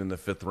seen in the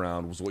fifth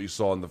round was what you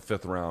saw in the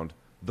fifth round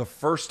the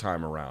first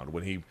time around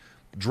when he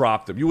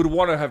dropped him. You would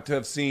want to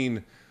have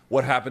seen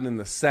what happened in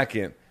the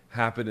second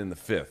happen in the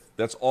fifth.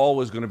 That's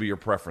always going to be your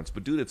preference.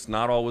 But, dude, it's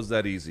not always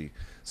that easy.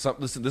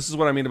 Listen, this is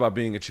what I mean about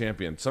being a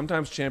champion.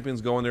 Sometimes champions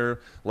go in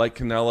there like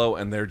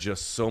Canelo, and they're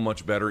just so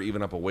much better,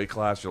 even up a weight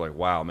class. You're like,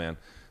 wow, man,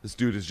 this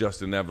dude is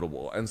just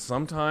inevitable. And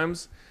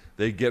sometimes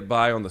they get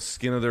by on the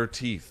skin of their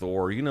teeth,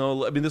 or,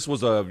 this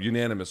was a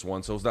unanimous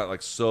one, so it's not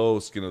like so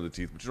skin of the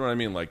teeth. But you know what I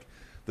mean? Like,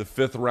 the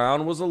fifth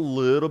round was a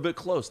little bit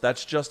close.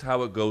 That's just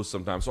how it goes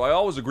sometimes. So I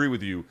always agree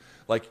with you.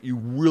 Like, you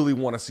really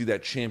want to see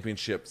that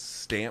championship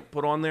stamp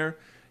put on there.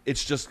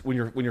 It's just when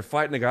you're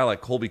fighting a guy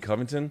like Colby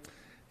Covington,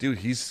 dude,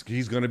 he's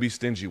going to be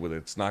stingy with it.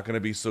 It's not going to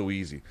be so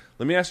easy.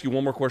 Let me ask you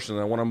one more question,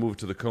 and I want to move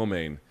to the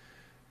co-main.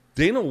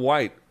 Dana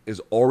White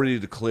is already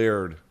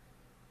declared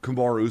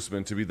Kamaru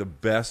Usman to be the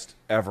best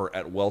ever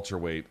at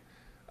welterweight,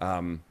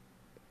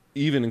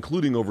 even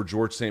including over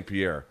George St.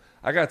 Pierre.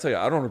 I got to tell you,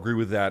 I don't agree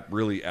with that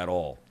really at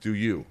all. Do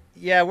you?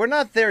 Yeah, we're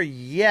not there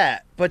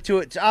yet. But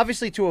to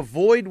obviously to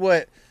avoid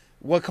what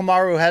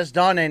Kamaru has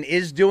done and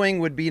is doing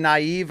would be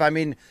naive. I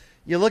mean,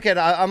 you look at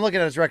I'm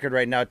looking at his record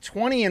right now,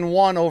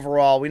 20-1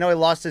 overall. We know he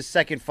lost his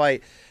second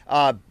fight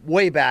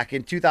way back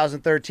in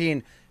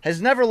 2013.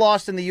 Has never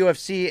lost in the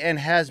UFC and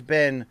has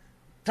been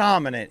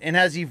dominant and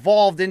has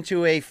evolved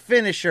into a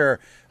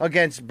finisher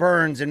against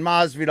Burns and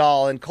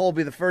Masvidal and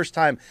Colby the first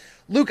time.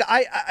 Luke,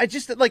 I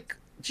just like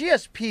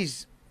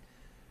GSP's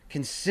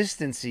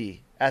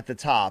consistency at the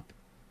top,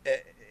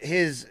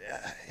 his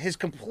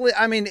complete.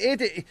 I mean,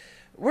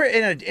 we're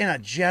in a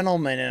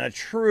gentleman and a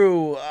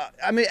true.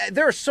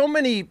 There are so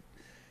many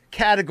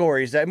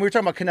categories that, and we were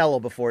talking about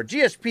Canelo before.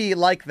 GSP,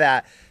 like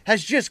that,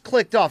 has just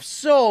clicked off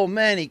so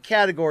many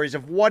categories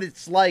of what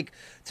it's like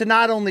to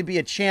not only be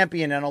a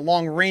champion and a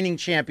long reigning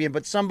champion,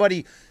 but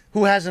somebody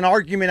who has an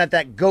argument at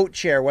that GOAT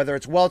chair, whether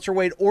it's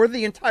welterweight or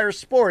the entire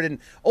sport. And,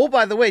 oh,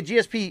 by the way,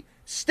 GSP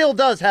still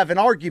does have an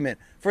argument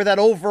for that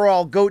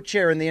overall GOAT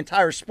chair in the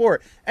entire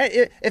sport.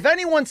 If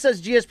anyone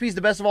says GSP is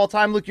the best of all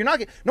time, Luke, no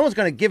one's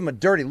going to give him a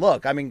dirty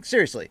look. I mean,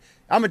 seriously,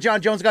 I'm a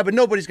John Jones guy, but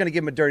nobody's going to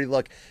give him a dirty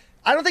look.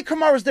 I don't think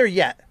Kamaru's there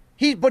yet.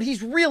 But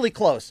he's really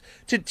close.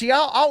 To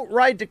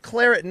outright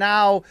declare it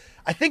now,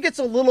 I think it's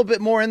a little bit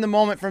more in the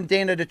moment from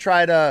Dana to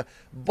try to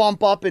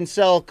bump up and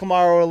sell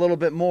Kamaru a little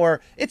bit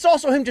more. It's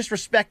also him just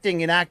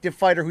respecting an active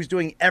fighter who's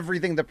doing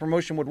everything the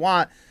promotion would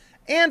want.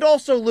 And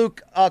also,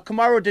 Luke,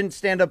 Kamaru didn't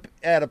stand up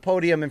at a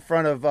podium in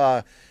front of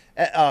a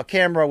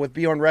camera with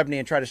Bjorn Rebney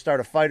and try to start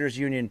a fighters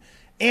union.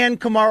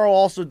 And Kamaru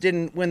also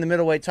didn't win the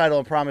middleweight title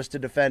and promised to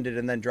defend it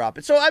and then drop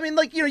it. So, I mean,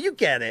 you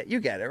get it. You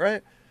get it,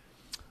 right?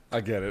 I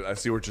get it. I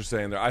see what you're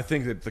saying there. I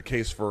think that the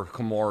case for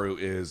Kamaru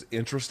is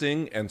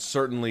interesting, and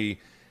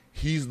certainly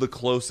he's the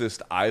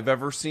closest I've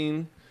ever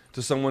seen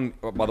to someone.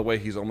 By the way,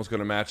 he's almost going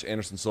to match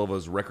Anderson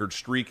Silva's record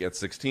streak at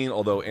 16,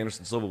 although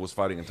Anderson Silva was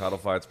fighting in title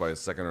fights by his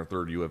second or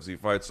third UFC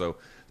fight, so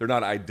they're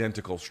not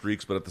identical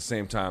streaks, but at the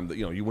same time,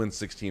 you win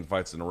 16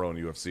 fights in a row in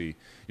UFC,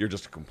 you're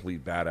just a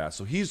complete badass.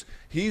 So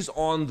he's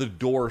on the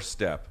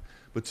doorstep.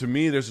 But to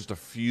me, there's just a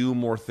few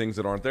more things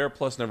that aren't there.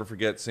 Plus, never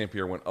forget, St.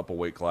 Pierre went up a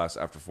weight class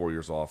after 4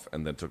 years off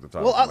and then took the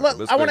title.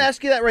 Well, I want to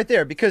ask you that right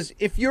there, because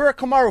if you're a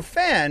Kamaru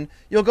fan,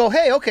 you'll go,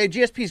 hey, okay,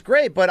 GSP's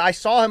great, but I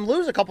saw him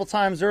lose a couple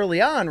times early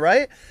on,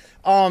 right?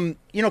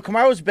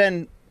 Kamaru's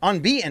been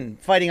unbeaten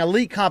fighting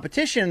elite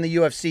competition in the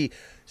UFC.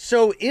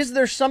 So is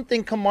there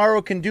something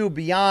Kamaru can do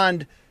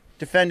beyond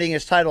defending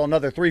his title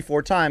another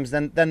 3-4 times?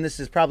 Then this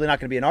is probably not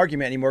going to be an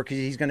argument anymore, because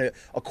he's going to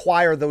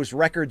acquire those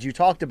records you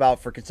talked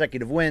about for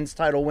consecutive wins,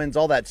 title wins,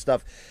 all that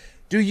stuff.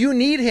 Do you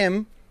need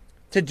him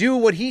to do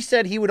what he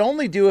said he would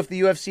only do if the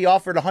UFC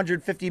offered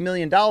 $150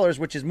 million,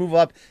 which is move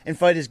up and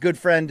fight his good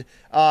friend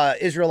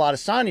Israel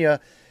Adesanya?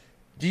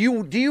 Do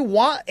you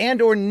want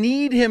and or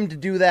need him to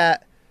do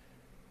that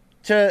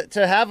to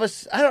have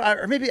us? I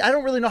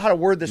don't really know how to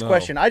word this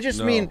question. I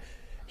just mean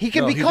he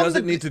can become. He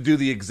doesn't need to do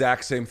the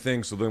exact same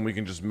thing, so then we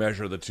can just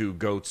measure the two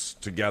GOATs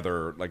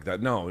together like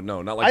that. No,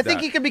 not like that. I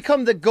think he can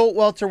become the GOAT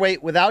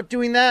welterweight without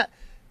doing that.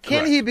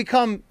 Can he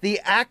become the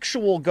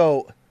actual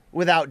GOAT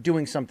without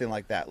doing something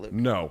like that, Luke?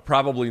 No,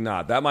 probably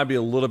not. That might be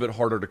a little bit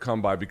harder to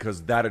come by,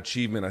 because that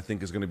achievement, I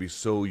think, is going to be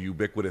so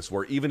ubiquitous,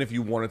 where even if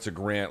you wanted to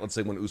grant, let's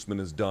say when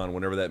Usman is done,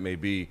 whenever that may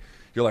be,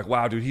 you're like,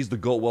 wow, dude, he's the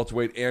GOAT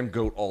welterweight and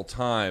GOAT all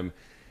time.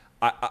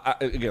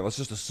 Again, let's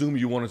just assume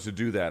you wanted to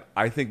do that.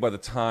 I think by the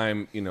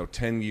time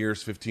 10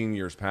 years, 15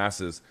 years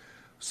passes,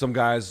 some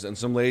guys and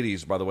some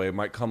ladies, by the way,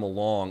 might come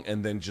along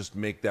and then just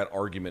make that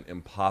argument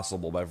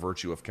impossible by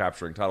virtue of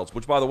capturing titles.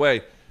 Which, by the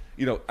way,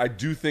 I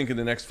do think in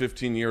the next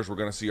 15 years we're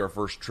going to see our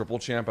first triple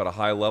champ at a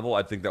high level.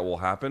 I think that will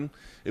happen.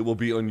 It will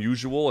be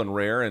unusual and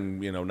rare, and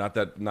not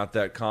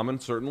that common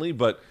certainly,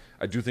 but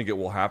I do think it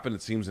will happen.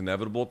 It seems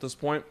inevitable at this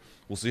point.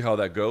 We'll see how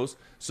that goes.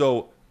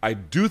 So I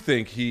do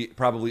think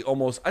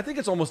I think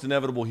it's almost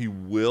inevitable he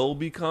will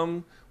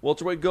become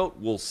welterweight GOAT.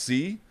 We'll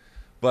see.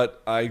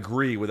 But I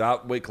agree,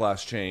 without weight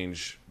class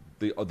change,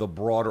 the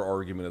broader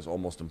argument is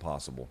almost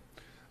impossible.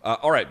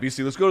 All right,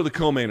 BC, let's go to the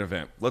co-main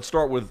event. Let's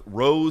start with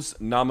Rose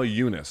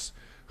Namajunas,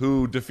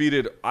 who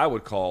defeated, I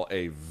would call,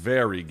 a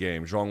very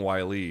game Zhang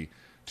Weili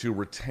to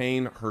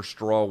retain her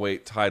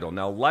strawweight title.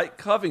 Now, like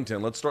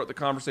Covington, let's start the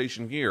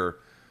conversation here.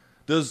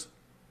 Does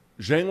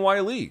Zhang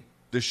Weili,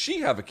 does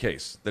she have a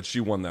case that she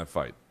won that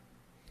fight?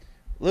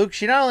 Luke,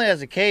 she not only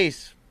has a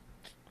case,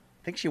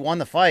 I think she won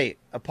the fight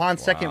upon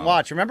second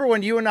watch. Remember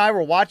when you and I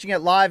were watching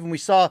it live and we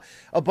saw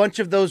a bunch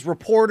of those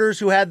reporters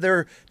who had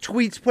their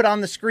tweets put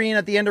on the screen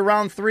at the end of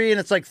round 3, and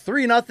it's like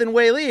 3-0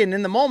 Weili, and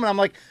in the moment I'm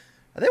like,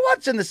 are they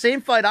watching the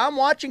same fight I'm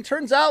watching?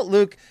 Turns out,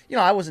 Luke,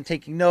 I wasn't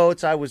taking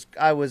notes. I was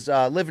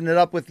living it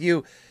up with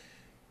you.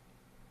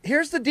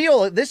 Here's the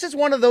deal. This is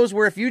one of those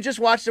where if you just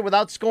watched it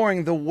without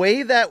scoring, the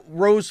way that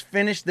Rose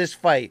finished this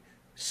fight,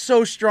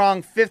 so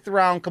strong, 5th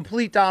round,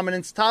 complete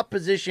dominance, top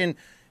position.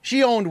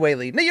 She owned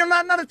Weili.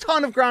 Now, not a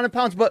ton of ground and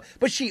pounds,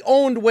 but she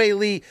owned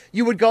Weili.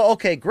 You would go,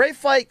 okay, great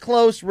fight,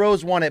 close,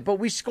 Rose won it. But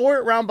we score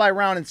it round by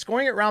round, and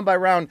scoring it round by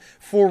round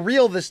for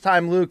real this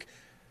time, Luke.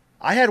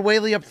 I had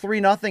Weili up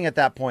 3-0 at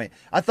that point.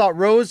 I thought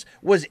Rose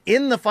was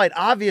in the fight,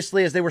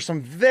 obviously, as they were some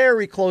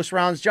very close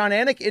rounds. John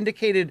Anik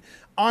indicated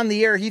on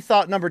the air he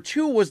thought number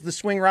 2 was the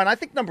swing round. I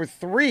think number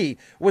 3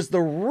 was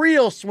the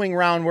real swing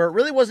round, where it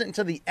really wasn't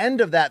until the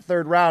end of that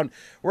 3rd round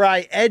where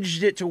I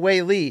edged it to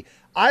Weili.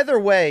 Either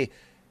way,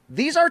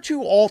 these are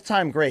 2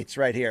 all-time greats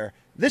right here.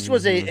 This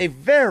was a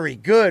very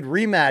good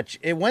rematch.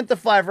 It went to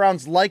 5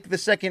 rounds like the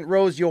second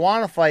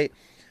Rose-Joanna fight,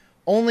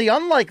 only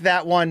unlike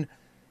that one,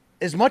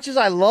 as much as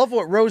I love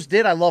what Rose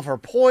did, I love her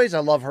poise, I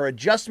love her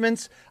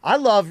adjustments. I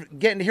love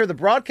getting to hear the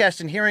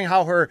broadcast and hearing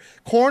how her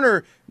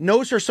corner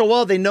knows her so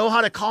well. They know how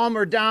to calm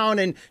her down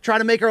and try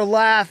to make her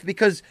laugh,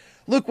 because,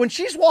 look, when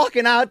she's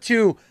walking out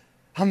to,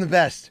 I'm the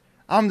best,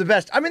 I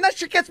mean, that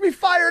shit gets me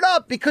fired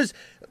up, because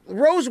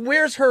Rose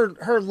wears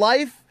her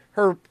life,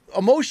 her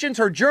emotions,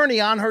 her journey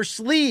on her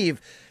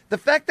sleeve. The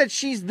fact that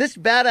she's this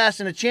badass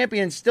and a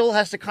champion still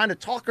has to kind of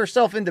talk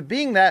herself into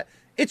being that,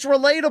 it's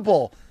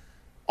relatable.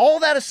 All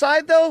that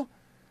aside, though,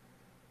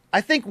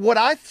 I think what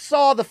I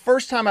saw the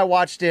first time I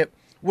watched it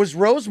was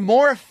Rose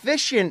more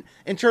efficient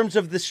in terms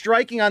of the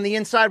striking on the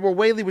inside where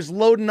Weili was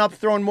loading up,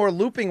 throwing more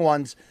looping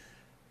ones.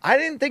 I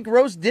didn't think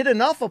Rose did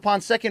enough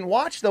upon second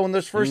watch, though, in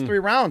those first 3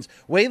 rounds.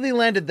 Weili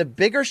landed the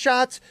bigger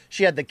shots.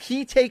 She had the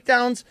key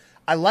takedowns.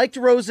 I liked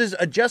Rose's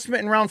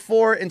adjustment in round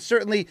 4, and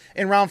certainly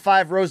in round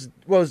 5,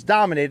 Rose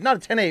dominated. Not a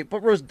 10-8,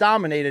 but Rose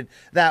dominated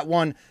that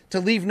one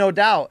to leave no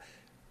doubt.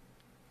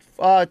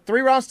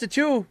 3 rounds to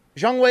 2,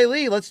 Zhang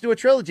Weili. Let's do a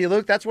trilogy,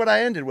 Luke. That's what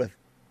I ended with.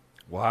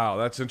 Wow,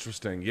 that's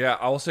interesting. Yeah,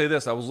 I will say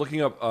this. I was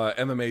looking up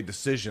MMA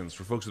decisions.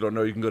 For folks who don't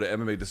know, you can go to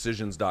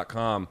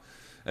MMAdecisions.com,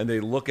 and they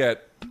look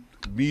at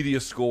media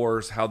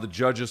scores, how the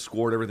judges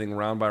scored everything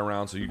round by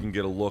round, so you can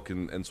get a look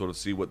and sort of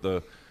see what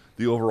the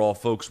overall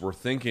folks were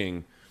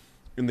thinking.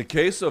 In the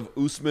case of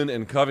Usman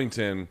and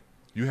Covington,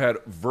 you had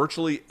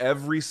virtually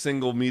every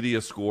single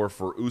media score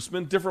for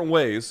Usman, different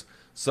ways,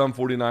 some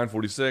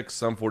 49-46,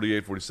 some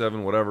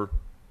 48-47, whatever.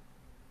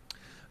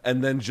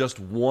 And then just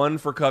 1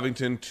 for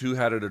Covington, 2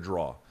 had it a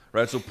draw,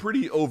 right? So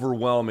pretty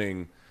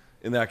overwhelming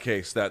in that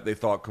case that they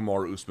thought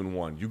Kamaru Usman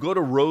won. You go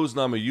to Rose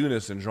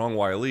Namajunas and Zhang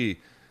Weili,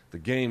 the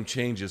game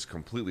changes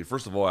completely.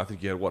 First of all, I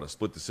think you had, a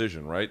split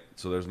decision, right?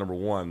 So there's number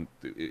 1.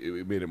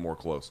 It made it more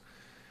close.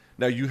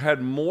 Now, you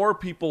had more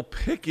people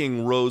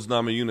picking Rose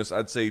Namajunas,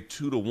 I'd say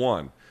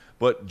 2-1.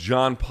 But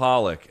John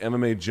Pollock,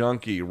 MMA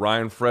Junkie,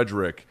 Ryan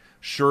Frederick,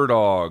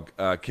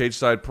 Sherdog, Cage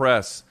Side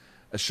Press,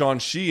 Sean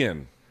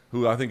Sheehan,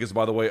 who I think is,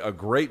 by the way, a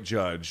great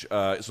judge,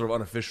 sort of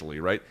unofficially,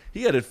 right?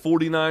 He had it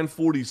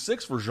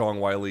 49-46 for Zhang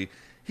Weili.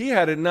 He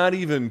had it not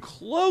even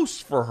close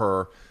for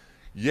her.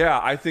 Yeah,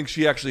 I think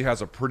she actually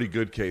has a pretty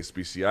good case,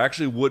 BC. I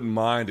actually wouldn't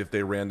mind if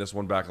they ran this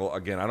one back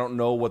again. I don't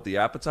know what the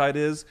appetite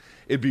is.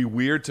 It'd be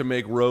weird to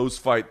make Rose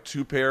fight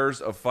 2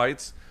 pairs of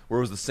fights where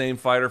it was the same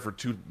fighter for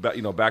 2,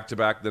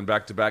 back-to-back, then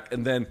back-to-back,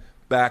 and then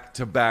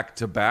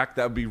back-to-back-to-back.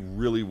 That would be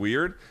really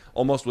weird,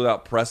 almost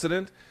without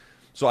precedent.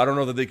 So I don't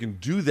know that they can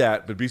do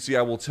that, but BC,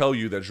 I will tell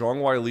you that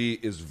Zhang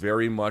Weili is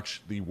very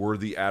much the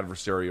worthy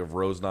adversary of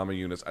Rose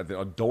Namajunas.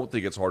 I don't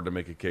think it's hard to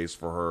make a case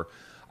for her.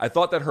 I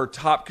thought that her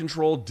top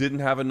control didn't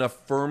have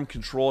enough firm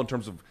control in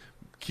terms of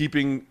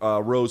keeping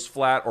Rose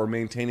flat or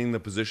maintaining the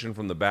position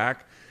from the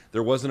back.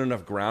 There wasn't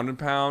enough ground and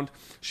pound.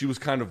 She was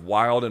kind of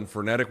wild and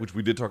frenetic, which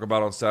we did talk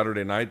about on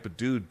Saturday night. But,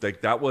 dude,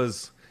 that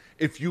was –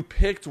 if you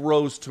picked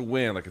Rose to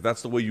win, if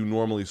that's the way you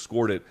normally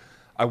scored it,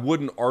 I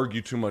wouldn't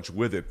argue too much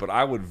with it. But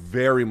I would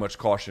very much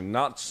caution,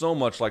 not so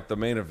much like the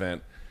main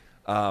event.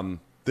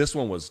 This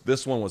one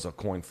was a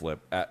coin flip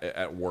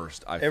at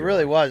worst. It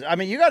really was. I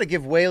mean, you got to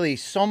give Weili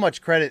so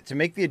much credit to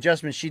make the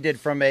adjustments she did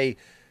from a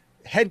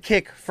head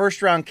kick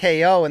first round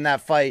KO in that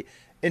fight,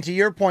 and to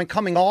your point,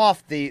 coming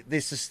off the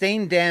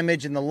sustained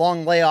damage and the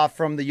long layoff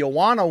from the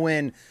Joanna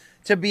win,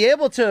 to be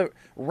able to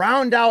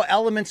round out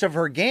elements of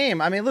her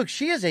game. I mean, look,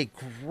 she is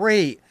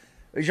Zhang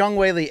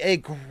Weili, a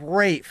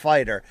great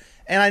fighter,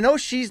 and I know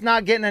she's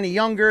not getting any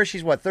younger.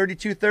 She's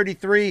 32,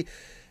 33.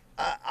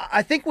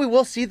 I think we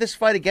will see this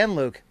fight again,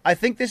 Luke. I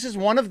think this is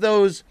one of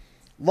those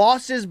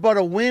losses but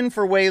a win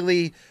for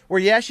Weili where,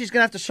 yeah, she's going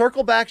to have to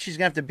circle back. She's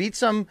going to have to beat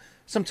some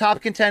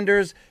top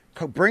contenders,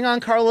 bring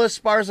on Carla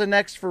Esparza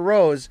next for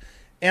Rose.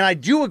 And I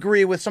do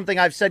agree with something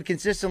I've said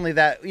consistently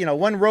that,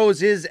 when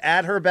Rose is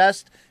at her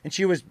best, and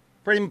she was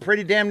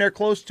pretty damn near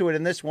close to it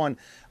in this one,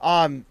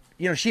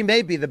 she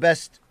may be the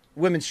best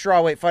women's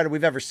strawweight fighter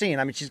we've ever seen.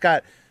 I mean, she's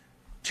got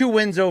 2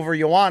 wins over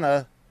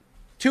Joanna,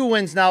 2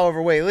 wins now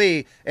over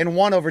Weili, and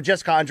 1 over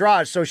Jessica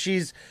Andrade. So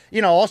she's,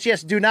 all she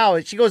has to do now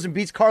is she goes and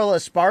beats Carla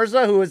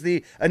Esparza, who is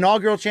the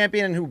inaugural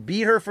champion and who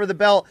beat her for the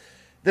belt.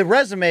 The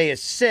resume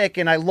is sick,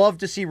 and I love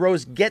to see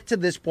Rose get to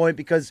this point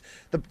because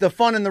the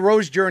fun in the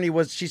Rose journey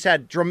was she's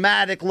had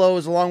dramatic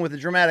lows along with the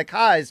dramatic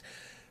highs.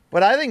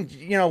 But I think,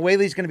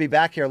 Weili's going to be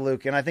back here,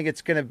 Luke, and I think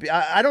it's going to be...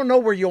 I don't know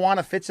where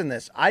Joanna fits in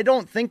this. I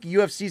don't think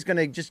UFC is going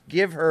to just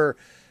give her,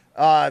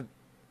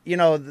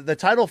 the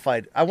title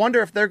fight. I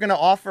wonder if they're going to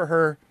offer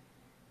her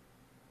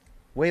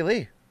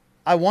Weili.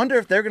 I wonder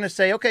if they're going to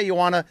say, okay, you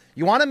want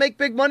to make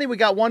big money? We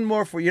got one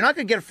more for you. You're not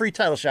going to get a free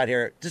title shot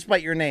here,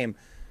 despite your name.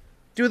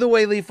 Do the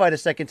Weili fight a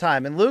second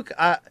time. And Luke,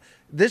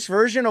 this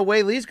version of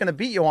Weili is going to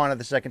beat Joanna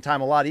the second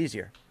time a lot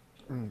easier.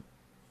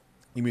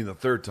 You mean the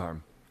third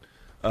time?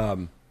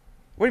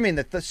 What do you mean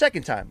the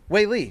second time?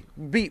 Weili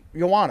beat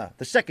Joanna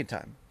the second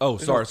time. Oh,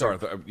 sorry.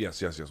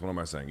 Yes. What am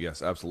I saying?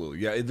 Yes, absolutely.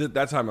 Yeah,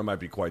 that time it might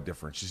be quite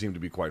different. She seemed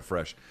to be quite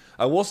fresh.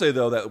 I will say,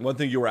 though, that one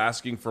thing you were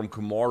asking from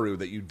Kamaru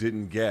that you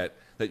didn't get,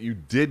 that you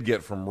did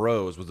get from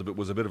Rose, was a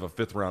bit of a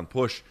 5th round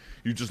push.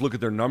 You just look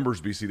at their numbers,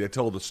 BC. They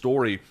tell the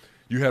story.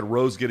 You had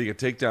Rose getting a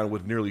takedown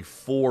with nearly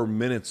 4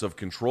 minutes of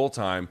control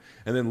time,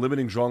 and then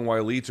limiting Zhang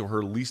Weili to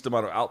her least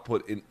amount of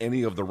output in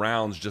any of the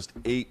rounds, just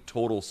 8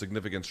 total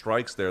significant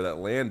strikes there that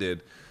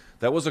landed.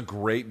 That was a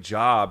great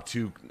job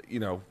to,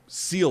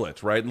 seal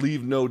it, right?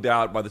 Leave no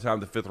doubt by the time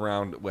the 5th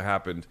round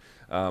happened.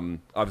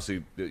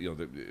 Obviously,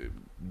 the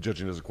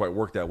judging doesn't quite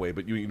work that way,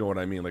 but you know what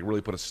I mean. Like,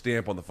 really put a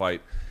stamp on the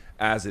fight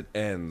as it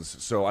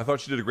ends. So I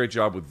thought she did a great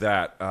job with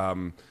that.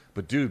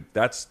 But dude,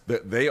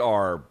 they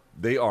are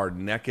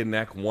neck and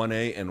neck,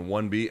 1A and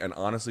 1B. And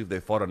honestly, if they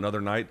fought another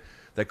night,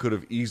 that could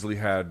have easily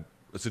had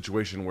a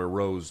situation where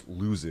Rose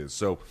loses.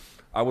 So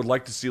I would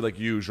like to see, like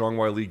you, Zhang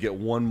Weili get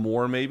one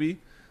more maybe,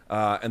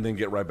 and then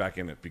get right back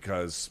in it,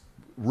 because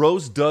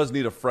Rose does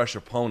need a fresh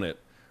opponent,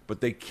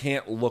 but they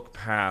can't look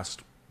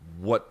past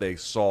what they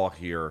saw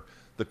here.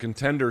 The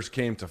contenders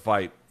came to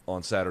fight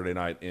on Saturday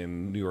night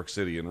in New York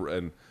City,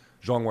 and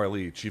Zhang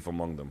Weili chief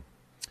among them.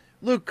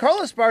 Luke,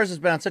 Carla Esparza has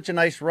been on such a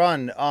nice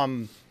run.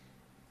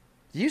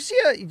 Do you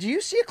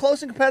see a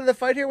close and competitive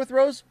fight here with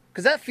Rose?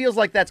 Because that feels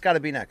like that's got to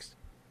be next.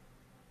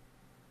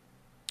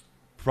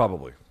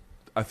 Probably.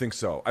 I think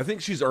so. I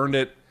think she's earned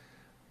it.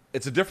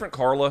 It's a different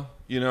Carla,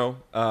 you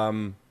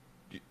know.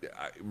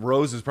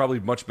 Rose is probably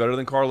much better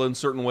than Carla in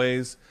certain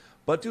ways.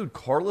 But, dude,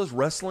 Carla's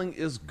wrestling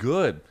is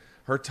good.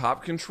 Her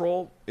top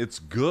control, it's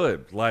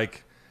good.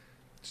 Like,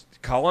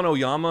 Colin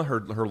Oyama,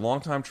 her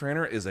longtime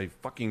trainer, is a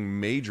fucking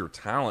major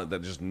talent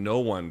that just no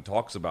one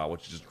talks about,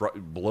 which just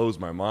blows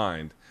my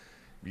mind.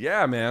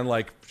 Yeah, man,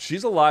 like,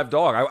 she's a live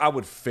dog. I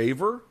would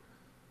favor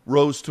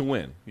Rose to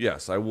win.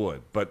 Yes, I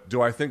would. But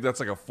do I think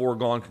that's like a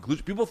foregone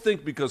conclusion? People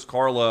think because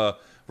Carla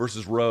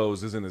versus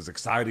Rose isn't as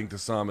exciting to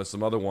some as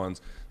some other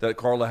ones that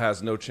Carla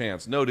has no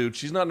chance. No, dude,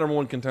 she's not number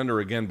one contender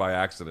again by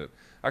accident.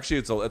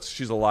 Actually,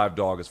 she's a live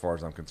dog as far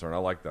as I'm concerned. I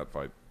like that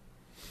fight.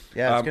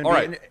 Yeah, it's gonna all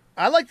be. right.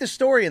 I like the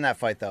story in that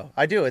fight, though.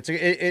 I do. It's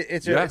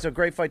a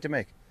great fight to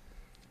make.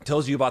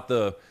 Tells you about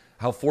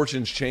how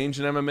fortunes change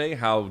in MMA,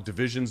 how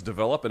divisions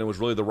develop, and it was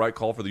really the right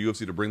call for the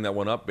UFC to bring that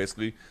one up.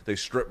 Basically, they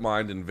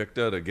strip-mined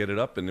Invicta to get it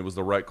up, and it was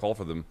the right call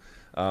for them.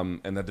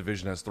 And that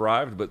division has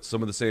thrived, but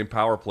some of the same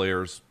power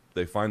players,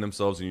 they find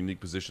themselves in unique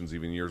positions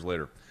even years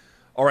later.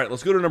 All right,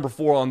 let's go to number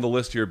 4 on the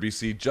list here,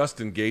 BC.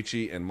 Justin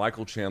Gaethje and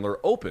Michael Chandler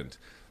opened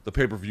the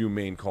pay-per-view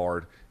main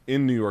card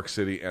in New York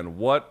City, and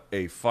what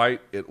a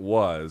fight it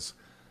was.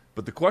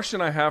 But the question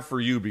I have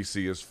for you,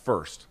 BC, is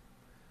first,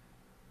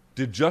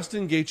 did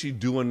Justin Gaethje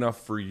do enough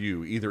for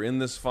you, either in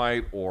this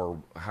fight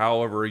or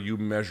however you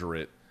measure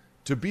it,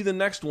 to be the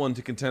next one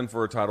to contend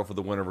for a title for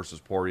the winner versus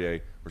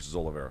Poirier versus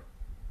Oliveira?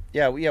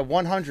 Yeah,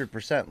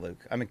 100%,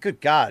 Luke. I mean,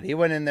 good God. He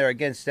went in there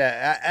against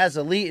as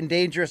elite and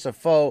dangerous a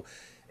foe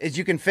as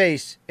you can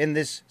face in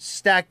this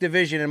stacked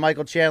division, and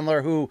Michael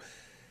Chandler, who,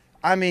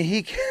 I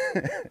mean,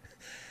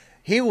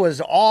 he was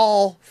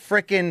all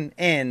freaking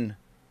in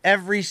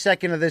every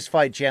second of this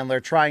fight, Chandler,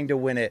 trying to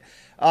win it.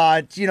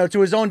 To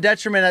his own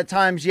detriment at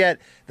times, yet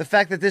the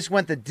fact that this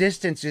went the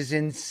distance is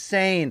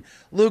insane.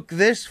 Luke,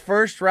 this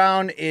first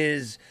round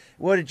is,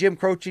 what did Jim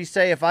Croce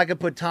say? If I could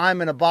put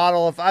time in a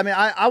bottle,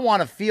 I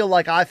want to feel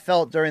like I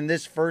felt during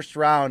this first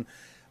round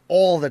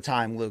all the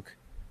time, Luke.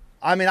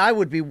 I mean, I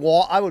would be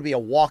a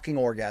walking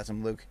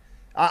orgasm, Luke.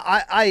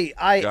 I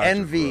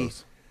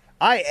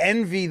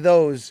envy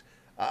those.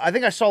 I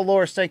think I saw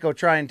Laura Stenko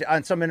trying to,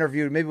 on some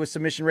interview, maybe with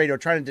Submission Radio,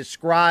 trying to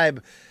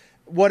describe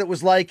what it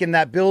was like in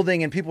that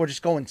building, and people were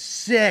just going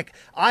sick.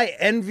 I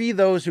envy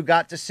those who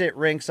got to sit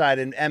ringside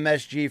in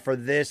MSG for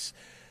this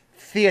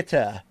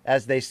theater,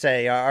 as they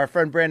say. Our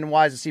friend Brandon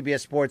Wise of CBS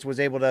Sports was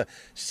able to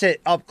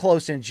sit up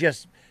close and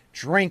just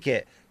drink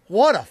it.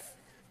 What a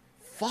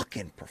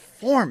fucking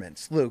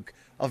performance, Luke,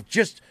 of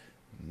just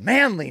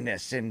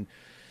manliness and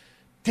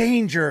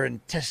danger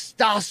and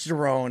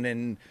testosterone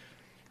and,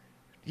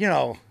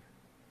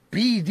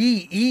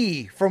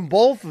 BDE from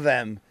both of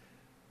them.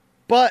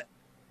 But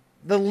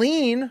the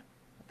lean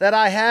that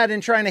I had in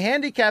trying to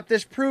handicap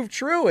this proved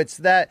true. It's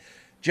that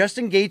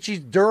Justin Gaethje's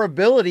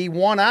durability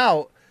won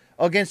out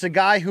against a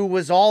guy who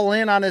was all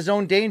in on his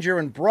own danger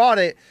and brought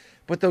it.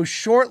 But those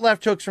short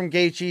left hooks from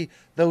Gaethje,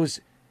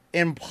 those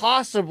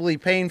impossibly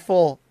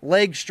painful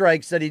leg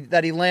strikes that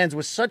he lands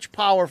with such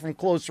power from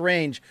close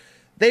range,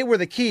 they were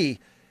the key.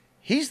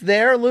 He's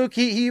there, Luke.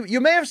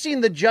 You may have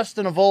seen the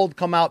Justin of old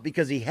come out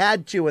because he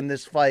had to in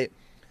this fight.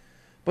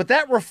 But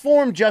that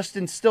reformed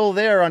Justin's still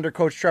there under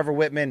Coach Trevor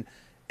Whitman,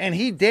 and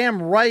he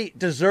damn right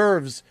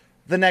deserves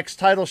the next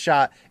title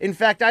shot. In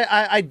fact,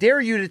 I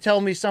dare you to tell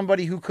me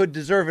somebody who could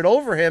deserve it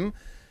over him,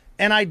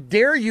 and I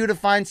dare you to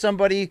find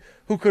somebody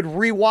who could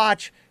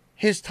rewatch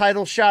his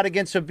title shot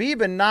against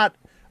Khabib and not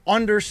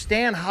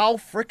understand how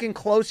freaking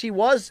close he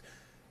was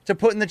to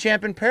putting the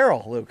champ in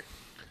peril, Luke.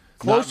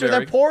 Closer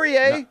than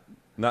Poirier.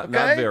 Not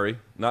very,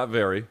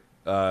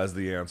 is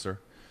the answer.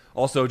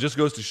 Also, it just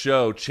goes to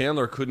show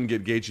Chandler couldn't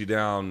get Gaethje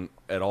down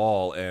at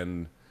all,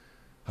 and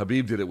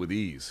Khabib did it with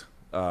ease.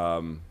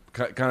 Kind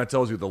of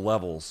tells you the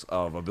levels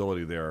of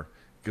ability there,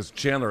 because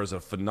Chandler is a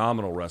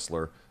phenomenal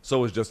wrestler.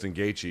 So is Justin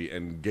Gaethje,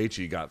 and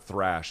Gaethje got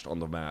thrashed on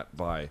the mat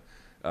by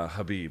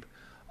Khabib.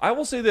 I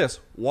will say this.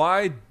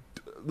 Let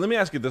me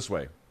ask you this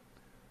way.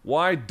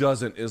 Why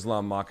doesn't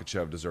Islam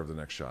Makhachev deserve the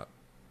next shot?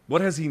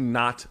 What has he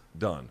not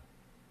done?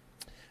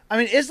 I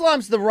mean,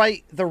 Islam's the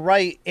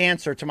right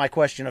answer to my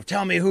question of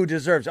tell me who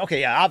deserves. Okay,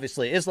 yeah,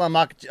 obviously Islam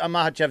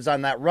Makhachev's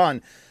on that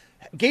run.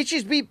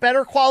 Gaethje's beat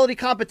better quality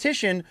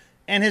competition,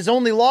 and his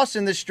only loss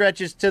in this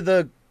stretch is to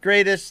the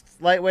greatest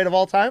lightweight of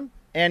all time,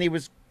 and he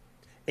was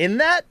in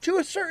that to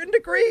a certain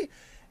degree.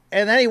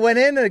 And then he went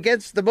in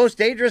against the most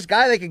dangerous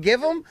guy they could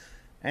give him,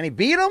 and he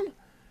beat him.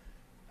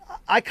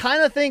 I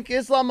kind of think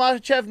Islam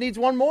Makhachev needs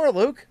one more,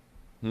 Luke.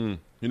 You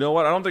know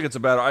what? I don't think it's a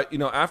bad.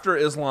 After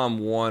Islam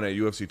won at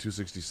UFC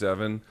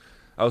 267,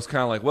 I was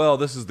kind of like, well,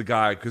 this is the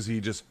guy because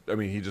he just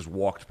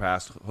walked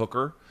past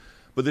Hooker.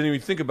 But then when you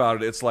think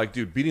about it, it's like,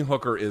 dude, beating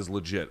Hooker is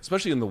legit,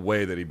 especially in the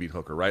way that he beat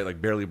Hooker, right?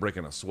 Like barely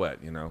breaking a sweat,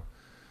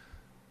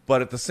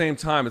 But at the same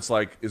time, it's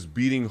like, is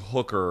beating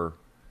Hooker,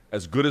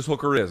 as good as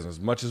Hooker is, and as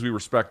much as we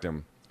respect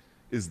him,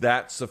 is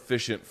that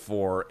sufficient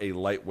for a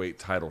lightweight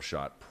title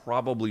shot?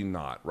 Probably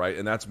not, right?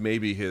 And that's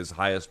maybe his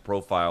highest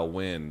profile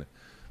win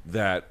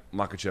that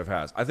Makhachev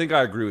has. I think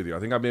I agree with you. I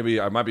think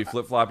I might be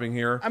flip-flopping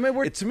here. I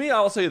mean, to me,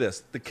 I'll say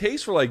this. The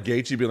case for like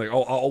Gaethje being like,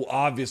 oh,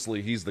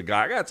 obviously he's the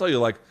guy. I got to tell you,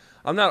 like,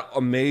 I'm not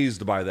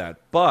amazed by that.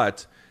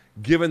 But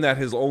given that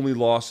his only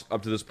loss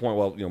up to this point,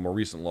 well, more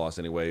recent loss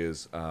anyway,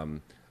 is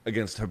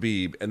against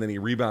Khabib, and then he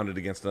rebounded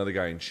against another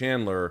guy in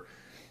Chandler,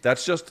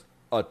 that's just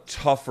a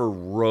tougher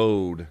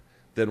road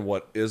than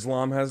what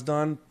Islam has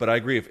done. But I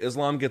agree, if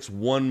Islam gets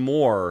one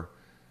more,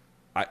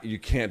 you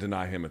can't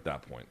deny him at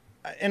that point.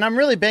 And I'm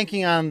really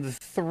banking on the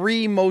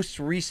three most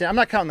recent. I'm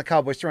not counting the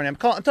Cowboys throwing. I'm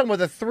talking about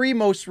the three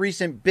most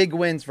recent big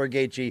wins for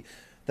Gaethje: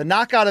 the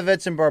knockout of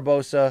Edson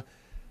Barbosa,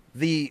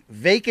 the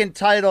vacant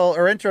title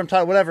or interim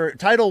title, whatever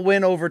title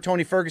win over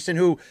Tony Ferguson,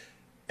 who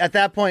at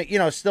that point,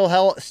 still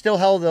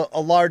held a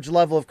large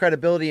level of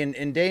credibility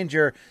and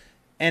danger,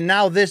 and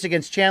now this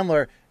against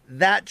Chandler.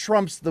 That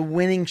trumps the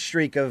winning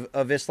streak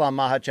of Islam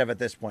Makhachev at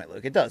this point,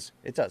 Luke. It does.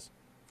 It does.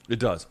 It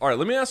does. All right,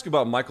 let me ask you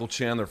about Michael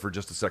Chandler for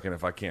just a second,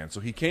 if I can.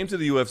 So he came to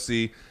the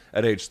UFC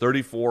at age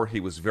 34. He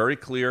was very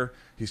clear.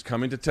 He's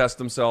coming to test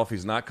himself.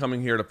 He's not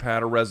coming here to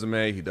pad a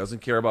resume. He doesn't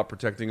care about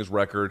protecting his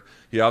record.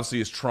 He obviously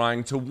is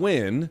trying to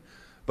win,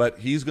 but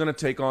he's going to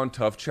take on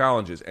tough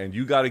challenges, and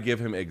you got to give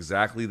him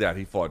exactly that.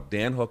 He fought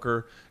Dan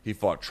Hooker. He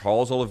fought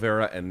Charles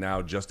Oliveira, and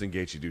now Justin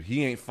Gaethje. Dude,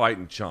 he ain't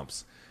fighting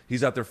chumps.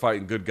 He's out there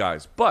fighting good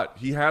guys, but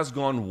he has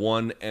gone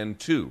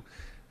 1-2.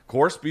 Of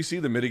course, BC,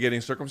 the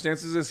mitigating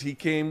circumstances is he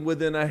came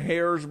within a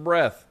hair's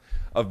breadth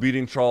of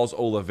beating Charles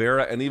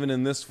Oliveira, and even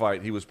in this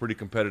fight, he was pretty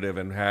competitive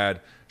and had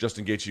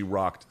Justin Gaethje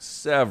rocked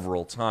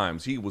several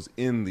times. He was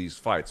in these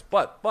fights,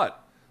 but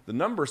the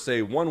numbers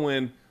say 1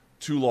 win,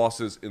 2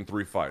 losses in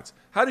 3 fights.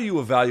 How do you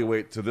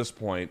evaluate, to this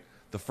point,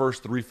 the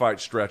first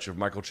 3-fight stretch of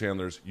Michael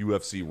Chandler's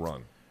UFC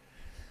run?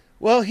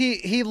 Well, he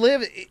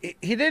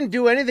didn't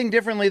do anything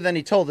differently than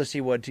he told us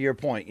he would, to your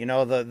point.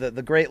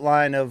 The great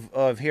line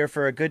of here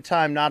for a good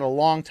time, not a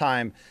long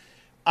time.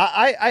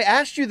 I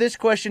asked you this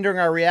question during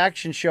our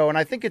reaction show, and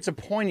I think it's a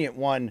poignant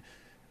one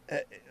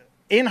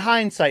in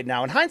hindsight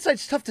now. And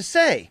hindsight's tough to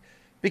say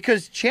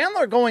because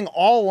Chandler going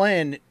all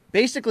in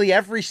basically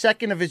every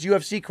second of his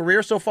UFC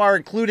career so far,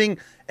 including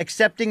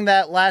accepting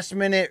that last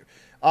minute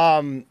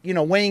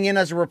weighing in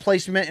as a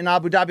replacement in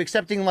Abu Dhabi,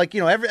 accepting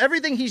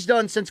everything he's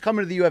done since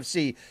coming to the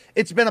UFC.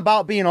 It's been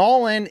about being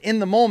all in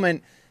the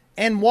moment.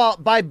 And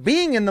by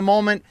being in the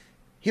moment,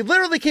 he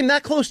literally came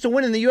that close to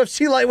winning the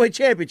UFC lightweight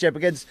championship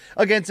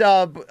against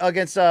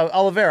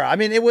Oliveira. I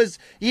mean,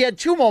 he had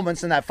 2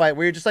 moments in that fight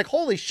where you're just like,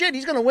 holy shit,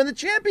 he's going to win the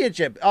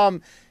championship.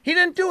 He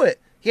didn't do it.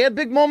 He had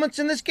big moments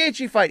in this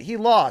Gaethje fight. He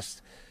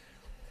lost.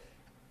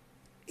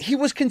 He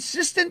was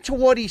consistent to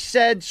what he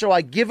said, so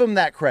I give him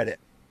that credit.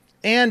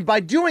 And by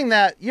doing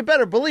that, you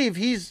better believe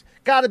he's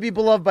got to be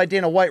beloved by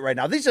Dana White right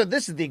now. This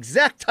is the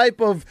exact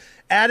type of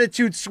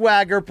attitude,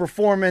 swagger,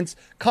 performance,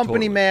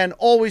 company man,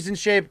 always in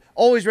shape,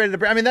 always ready to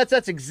bring. I mean,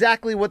 that's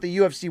exactly what the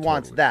UFC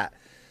wants. That.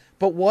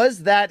 But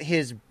was that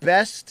his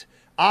best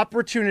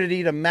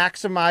opportunity to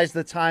maximize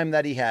the time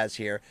that he has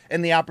here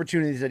and the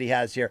opportunities that he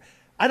has here?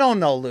 I don't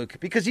know, Luke,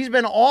 because he's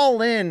been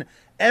all in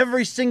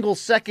every single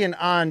second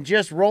on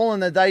just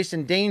rolling the dice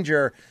in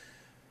danger.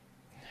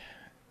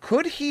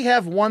 Could he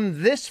have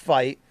won this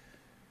fight?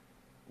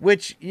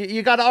 Which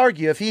you got to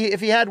argue if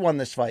he had won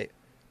this fight,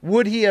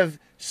 would he have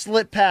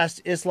slipped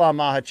past Islam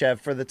Makhachev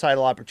for the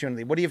title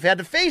opportunity? Would he have had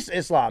to face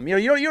Islam? You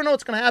don't know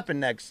what's going to happen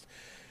next.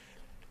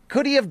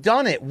 Could he have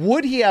done it?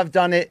 Would he have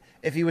done it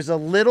if he was a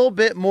little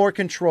bit more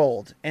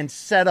controlled and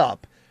set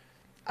up?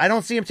 I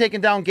don't see him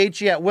taking down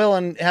Gaethje at will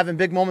and having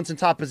big moments in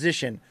top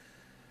position.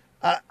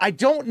 I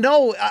don't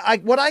know.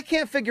 What I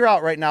can't figure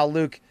out right now,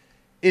 Luke,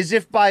 is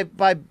if by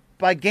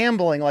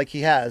gambling like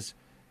he has,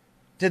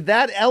 did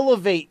that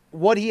elevate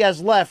what he has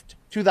left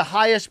to the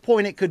highest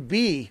point it could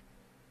be?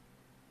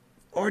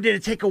 Or did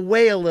it take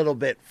away a little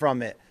bit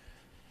from it?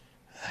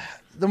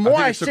 The more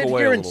I sit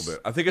here and...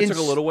 I think it took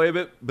a little away a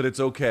bit, but it's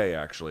okay,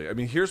 actually. I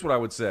mean, here's what I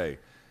would say.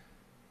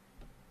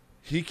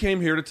 He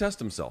came here to test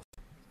himself,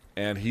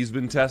 and he's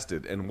been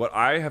tested. And what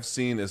I have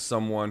seen is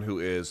someone who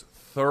is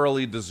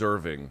thoroughly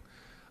deserving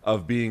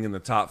of being in the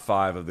top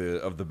 5 of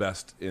the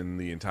best in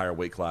the entire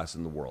weight class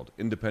in the world,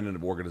 independent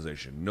of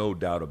organization, no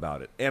doubt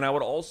about it. And I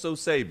would also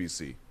say,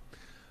 BC,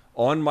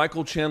 on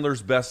Michael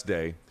Chandler's best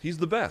day, he's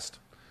the best.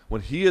 When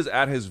he is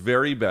at his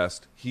very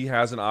best, he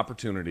has an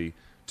opportunity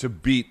to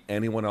beat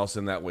anyone else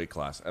in that weight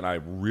class. And I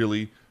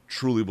really,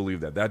 truly believe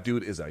that. That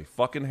dude is a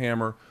fucking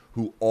hammer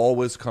who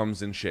always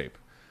comes in shape.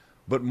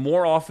 But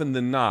more often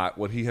than not,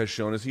 what he has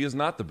shown is he is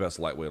not the best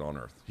lightweight on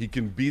earth. He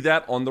can be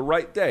that on the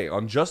right day.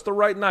 On just the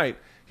right night,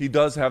 he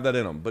does have that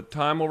in him. But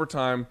time over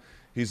time,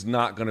 he's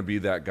not going to be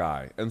that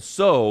guy. And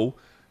so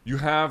you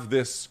have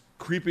this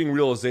creeping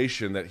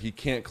realization that he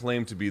can't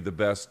claim to be the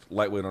best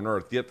lightweight on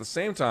earth. Yet at the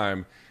same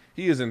time,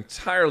 he is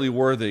entirely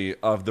worthy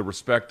of the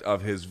respect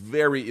of his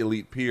very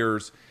elite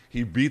peers.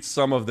 He beats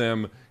some of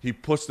them. He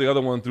puts the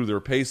other one through their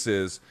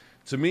paces.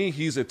 To me,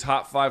 he's a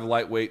top 5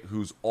 lightweight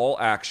who's all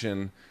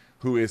action,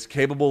 who is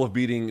capable of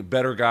beating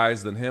better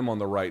guys than him on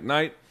the right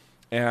night.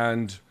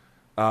 And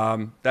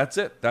that's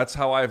it. That's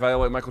how I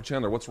evaluate Michael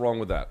Chandler. What's wrong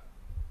with that?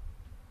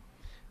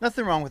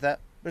 Nothing wrong with that.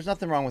 There's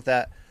nothing wrong with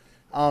that.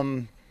 I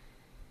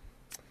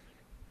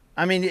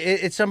mean,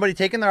 it's somebody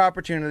taking their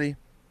opportunity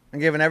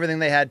and giving everything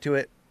they had to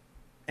it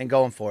and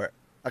going for it.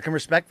 I can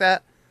respect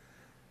that.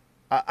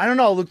 I don't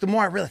know, Luke. The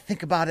more I really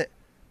think about it,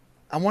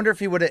 I wonder if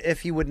he would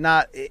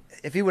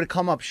have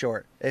come up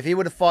short, if he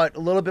would have fought a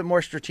little bit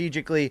more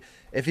strategically,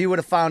 if he would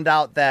have found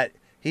out that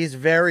he's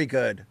very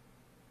good,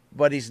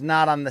 but he's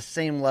not on the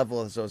same level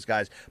as those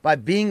guys. By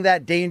being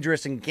that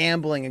dangerous and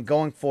gambling and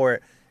going for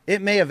it,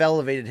 it may have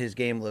elevated his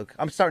game, Luke.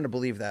 I'm starting to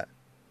believe that.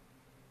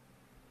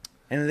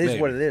 And it is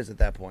what it is at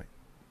that point.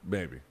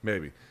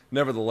 Maybe.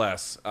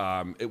 Nevertheless,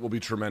 it will be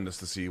tremendous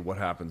to see what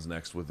happens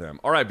next with them.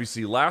 All right,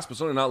 BC, last but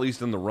certainly not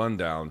least in the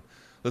rundown,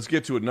 let's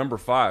get to it. Number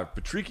 5,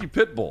 Patricky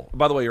Pitbull.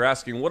 By the way, you're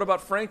asking, what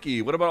about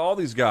Frankie? What about all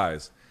these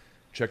guys?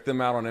 Check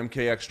them out on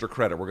MK Extra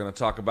Credit. We're going to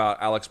talk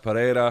about Alex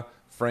Pereira,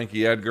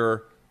 Frankie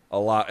Edgar, a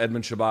lot,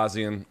 Edmund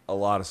Shabazian, a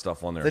lot of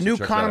stuff on there. The new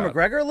Conor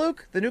McGregor,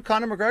 Luke? The new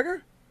Conor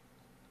McGregor?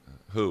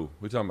 Who? What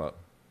are you talking about?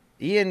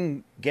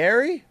 Ian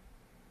Gary?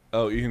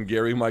 Oh, Ian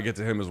Gary. Might get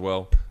to him as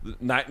well.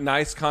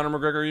 Nice Conor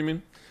McGregor, you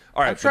mean?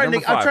 All right,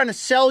 I'm trying to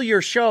sell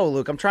your show,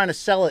 Luke. I'm trying to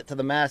sell it to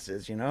the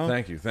masses, you know?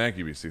 Thank you,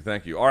 BC.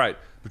 Thank you. All right,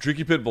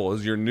 Patricky Pitbull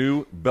is your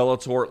new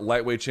Bellator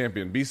lightweight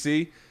champion.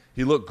 BC,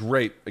 he looked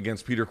great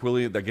against Peter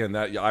Quilley. Again,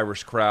 that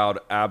Irish crowd,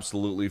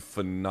 absolutely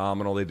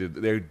phenomenal. I mean,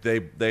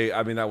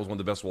 that was one of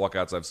the best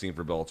walkouts I've seen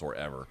for Bellator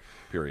ever,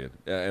 period.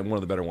 And one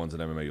of the better ones in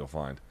MMA you'll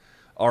find.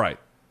 All right,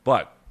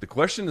 but the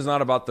question is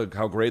not about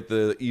how great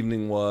the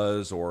evening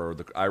was or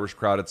the Irish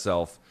crowd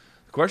itself.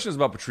 The question is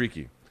about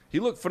Patricky. He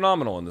looked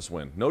phenomenal in this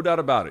win, no doubt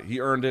about it. He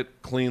earned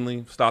it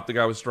cleanly, stopped the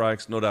guy with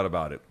strikes, no doubt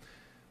about it.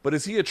 But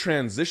is he a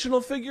transitional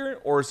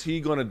figure, or is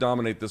he going to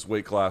dominate this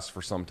weight class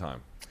for some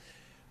time?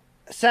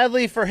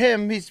 Sadly for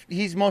him,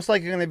 he's most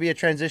likely going to be a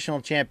transitional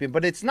champion,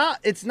 but it's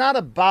not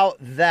about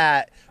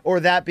that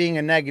or that being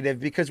a negative,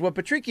 because what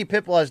Patricky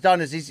Pitbull has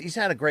done is he's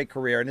had a great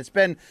career, and it's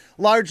been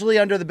largely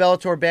under the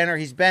Bellator banner.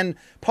 He's been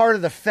part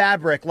of the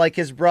fabric, like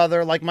his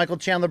brother, like Michael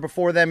Chandler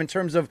before them, in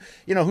terms of,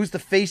 you know, who's the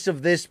face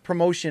of this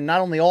promotion,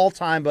 not only all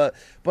time, but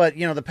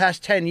you know, the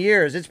past 10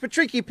 years. It's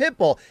Patricky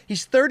Pitbull.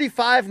 He's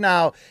 35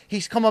 now.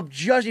 He's come up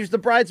he was the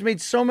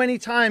bridesmaid so many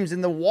times,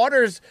 and the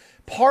waters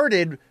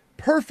parted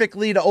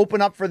perfectly to open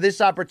up for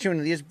this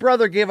opportunity. His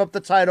brother gave up the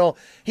title.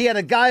 He had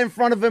a guy in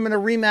front of him in a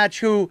rematch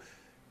who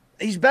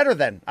he's better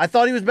than. I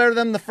thought he was better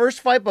than in the first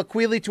fight, but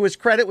Queally, to his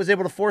credit, was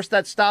able to force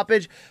that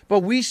stoppage. But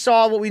we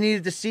saw what we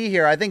needed to see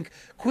here. I think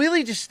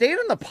Queally just stayed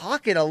in the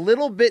pocket a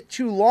little bit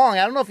too long.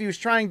 I don't know if he was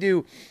trying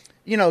to,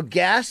 you know,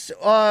 gas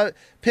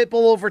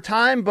Pitbull over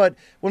time, but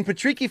when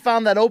Patricky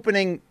found that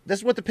opening, this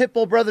is what the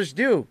Pitbull brothers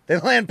do. They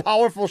land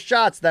powerful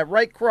shots. That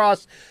right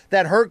cross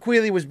that hurt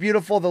Queally was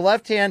beautiful. The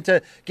left hand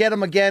to get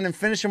him again and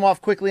finish him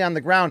off quickly on the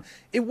ground.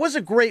 It was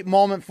a great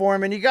moment for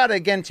him, and you got to,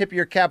 again, tip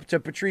your cap to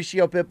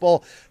Patricio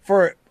Pitbull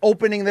for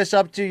opening this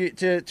up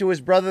to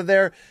his brother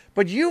there.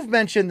 But you've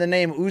mentioned the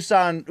name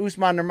Usman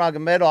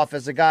Nurmagomedov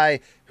as a guy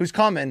who's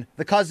coming,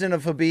 the cousin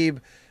of Khabib,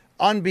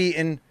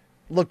 unbeaten,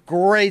 looked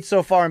great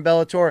so far in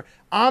Bellator.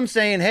 I'm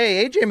saying,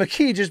 hey, AJ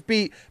McKee just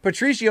beat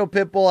Patricio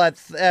Pitbull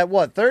at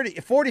what,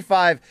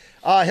 45.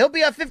 He'll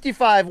be at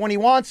 55 when he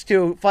wants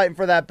to, fighting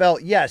for that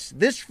belt. Yes,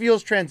 this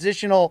feels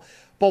transitional,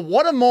 but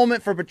what a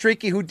moment for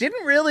Patricky, who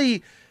didn't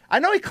really, I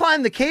know he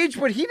climbed the cage,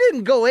 but he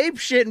didn't go ape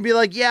shit and be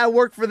like, yeah, I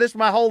worked for this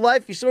my whole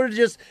life. He sort of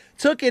just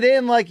took it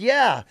in like,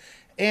 yeah.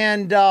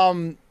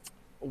 And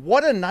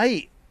what a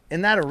night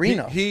in that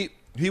arena. He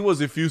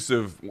was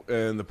effusive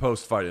in the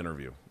post-fight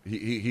interview.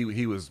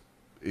 He was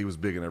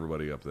bigging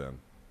everybody up then.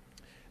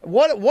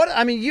 What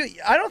I mean,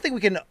 I don't think we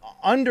can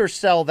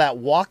undersell that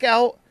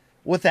walkout,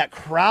 what that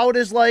crowd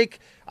is like.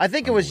 I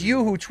think it was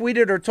you who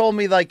tweeted or told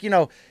me, like, you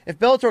know, if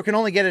Bellator can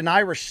only get an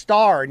Irish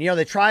star, and, you know,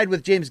 they tried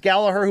with James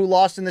Gallagher, who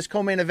lost in this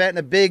co-main event, and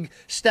a big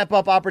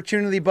step-up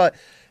opportunity, but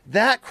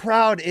that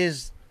crowd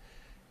is,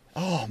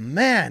 oh,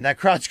 man, that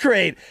crowd's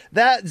great.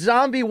 That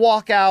zombie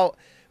walkout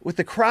with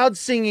the crowd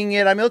singing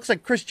it. I mean, it looks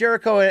like Chris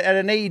Jericho at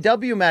an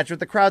AEW match with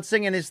the crowd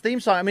singing his theme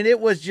song. I mean,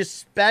 it was just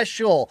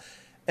special.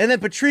 And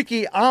then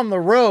Patricky on the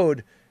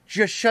road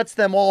just shuts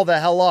them all the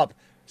hell up.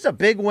 It's a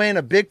big win,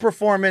 a big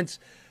performance.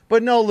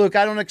 But no, Luke,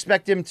 I don't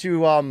expect him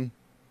to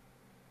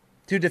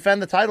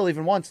defend the title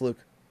even once, Luke.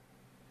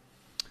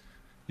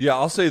 Yeah,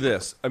 I'll say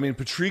this. I mean,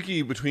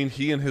 Patricky, between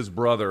he and his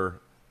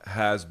brother,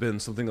 has been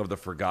something of the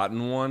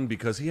forgotten one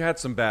because he had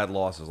some bad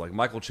losses. Like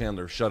Michael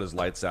Chandler shut his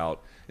lights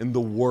out in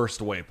the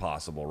worst way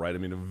possible, right? I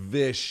mean, a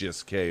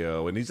vicious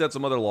KO. And he's had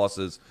some other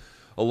losses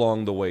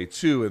along the way,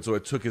 too. And so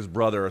it took his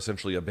brother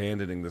essentially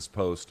abandoning this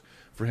post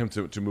for him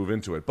to move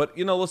into it. But,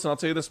 listen, I'll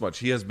tell you this much.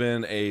 He has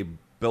been a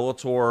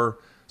Bellator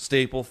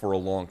staple for a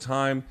long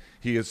time.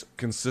 He is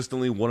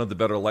consistently one of the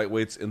better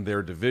lightweights in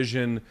their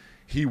division.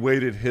 He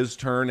waited his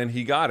turn, and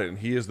he got it, and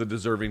he is the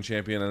deserving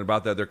champion, and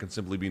about that there can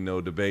simply be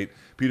no debate.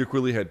 Peter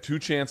Queally had 2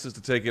 chances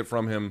to take it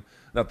from him,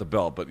 not the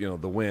belt, but,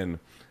 the win,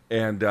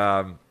 and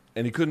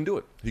he couldn't do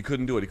it. He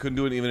couldn't do it. He couldn't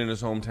do it even in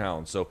his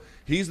hometown, so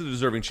he's the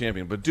deserving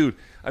champion. But, dude,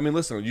 I mean,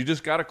 listen, you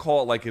just got to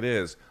call it like it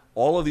is.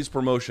 All of these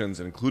promotions,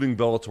 including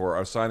Bellator,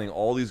 are signing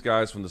all these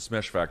guys from the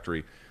Smesh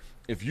Factory.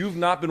 If you've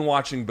not been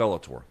watching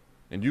Bellator,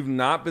 and you've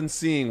not been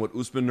seeing what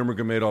Usman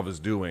Nurmagomedov is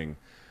doing,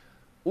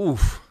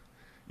 oof,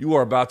 you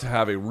are about to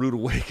have a rude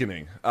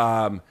awakening.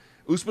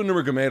 Usman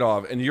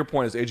Nurmagomedov, and your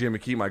point is AJ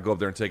McKee might go up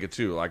there and take it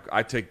too. Like,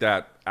 I take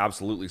that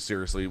absolutely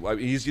seriously.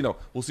 He's,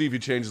 we'll see if he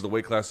changes the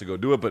weight class to go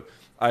do it, but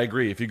I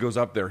agree. If he goes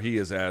up there, he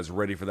is as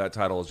ready for that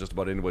title as just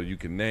about anybody you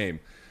can name.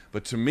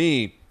 But to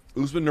me,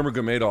 Usman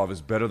Nurmagomedov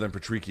is better than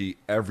Patricky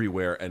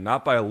everywhere, and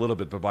not by a little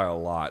bit, but by a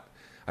lot.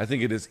 I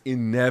think it is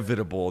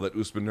inevitable that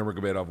Usman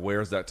Nurmagomedov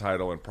wears that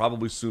title, and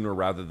probably sooner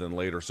rather than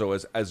later. So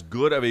as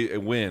good of a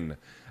win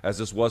as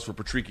this was for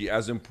Patricky,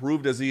 as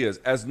improved as he is,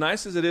 as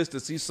nice as it is to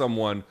see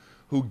someone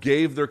who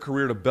gave their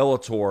career to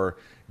Bellator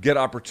get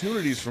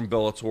opportunities from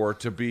Bellator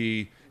to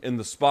be in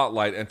the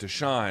spotlight and to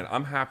shine,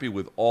 I'm happy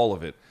with all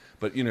of it.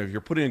 But, if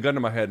you're putting a gun to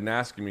my head and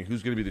asking me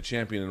who's going to be the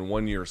champion in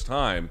 1 year's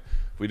time,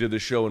 if we did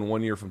this show in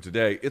 1 year from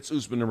today, it's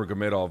Usman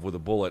Nurmagomedov with a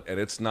bullet, and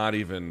it's not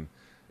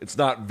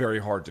very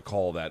hard to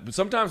call that. But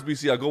sometimes,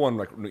 BC, I'll go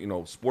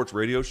on sports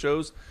radio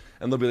shows,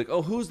 and they'll be like,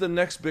 oh, who's the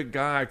next big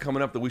guy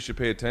coming up that we should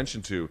pay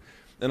attention to?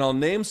 And I'll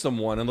name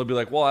someone, and they'll be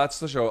like, well, that's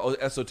such an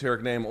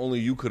esoteric name. Only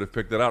you could have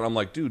picked that out. I'm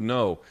like, dude,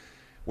 no.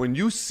 When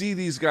you see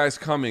these guys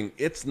coming,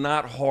 it's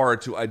not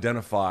hard to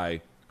identify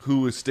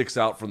who sticks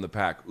out from the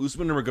pack.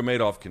 Usman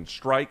Nurmagomedov can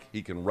strike.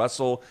 He can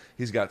wrestle.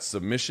 He's got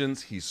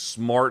submissions. He's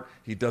smart.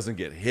 He doesn't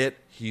get hit.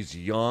 He's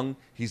young.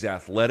 He's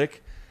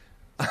athletic.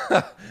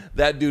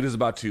 That dude is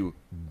about to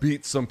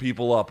beat some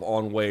people up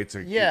on way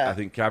to, I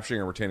think,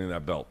 capturing and retaining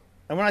that belt.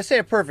 And when I say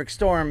a perfect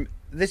storm,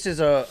 this is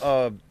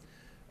a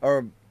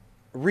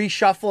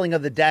reshuffling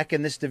of the deck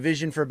in this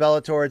division for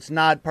Bellator. It's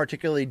not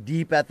particularly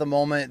deep at the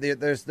moment.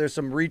 There's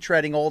some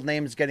retreading old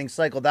names getting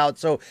cycled out.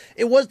 So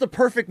it was the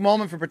perfect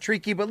moment for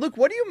Patricky. But Luke,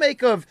 what do you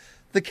make of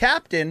the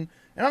captain?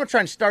 And I'm not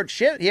trying to start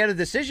shit. He had a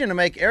decision to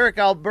make. Eric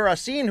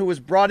Albarracin, who was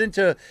brought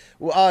into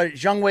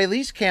Zhang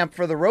Weili's camp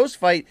for the Rose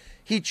fight,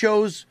 he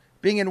chose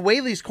being in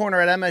Weili's corner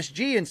at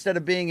MSG instead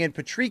of being in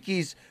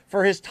Patricky's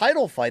for his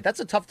title fight. That's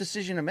a tough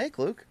decision to make,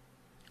 Luke.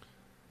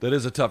 That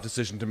is a tough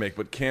decision to make.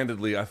 But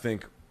candidly, I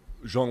think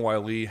Zhang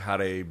Weili had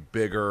a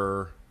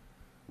bigger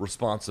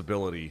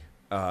responsibility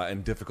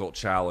and difficult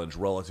challenge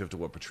relative to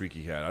what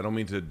Patricky had. I don't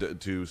mean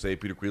to say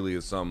Peter Queally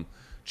is some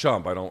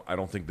chump. I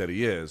don't think that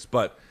he is.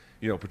 But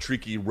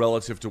Patricky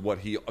relative to what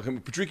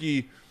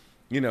Patricky,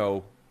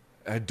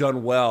 had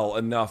done well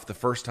enough the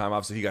first time.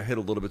 Obviously, he got hit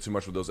a little bit too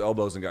much with those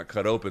elbows and got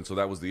cut open, so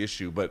that was the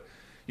issue. But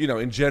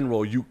in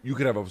general, you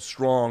could have a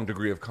strong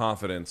degree of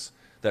confidence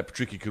that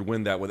Patricky could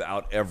win that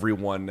without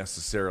everyone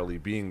necessarily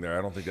being there.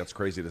 I don't think that's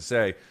crazy to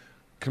say.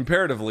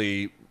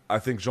 Comparatively, I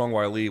think Zhang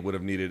Weili would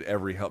have needed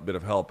every bit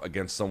of help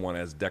against someone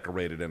as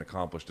decorated and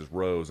accomplished as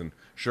Rose. And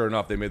sure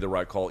enough, they made the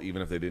right call,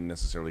 even if they didn't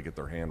necessarily get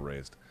their hand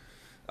raised.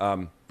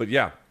 But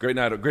yeah, great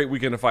night, a great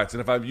weekend of fights.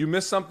 And if you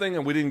missed something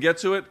and we didn't get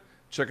to it,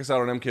 check us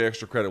out on MK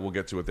Extra Credit. We'll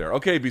get to it there.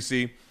 Okay,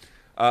 BC.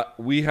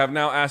 We have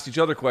now asked each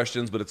other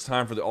questions, but it's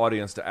time for the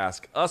audience to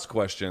ask us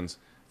questions.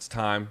 It's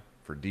time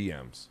for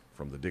DMs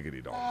from the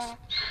Diggity Dogs.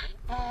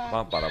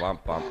 Bum, bada, bum,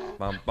 bum,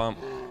 bum, bum.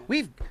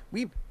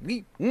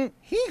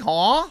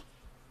 Hee-haw.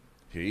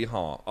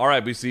 Hee-haw. All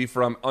right, BC,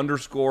 from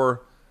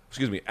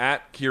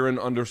at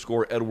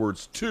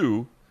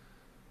Kieran_Edwards2.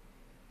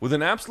 With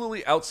an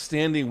absolutely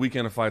outstanding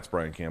weekend of fights,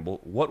 Brian Campbell,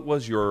 what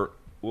was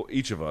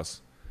each of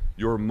us,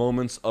 your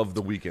moments of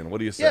the weekend? What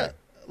do you say? Yeah,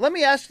 let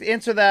me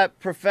answer that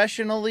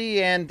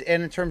professionally and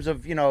in terms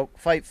of,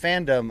 fight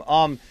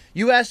fandom.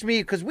 You asked me,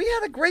 because we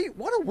had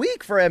what a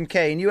week for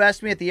MK, and you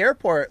asked me at the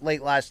airport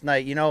late last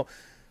night,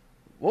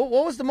 what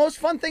was the most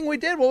fun thing we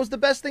did? What was the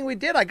best thing we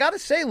did? I got to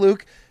say,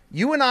 Luke,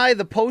 you and I,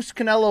 the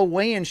post-Canelo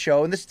weigh-in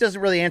show, and this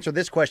doesn't really answer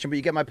this question, but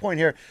you get my point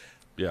here.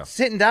 Yeah.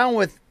 Sitting down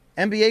with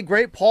NBA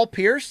great Paul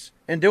Pierce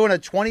and doing a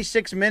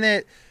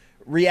 26-minute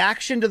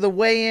reaction to the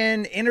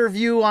weigh-in,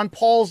 interview on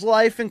Paul's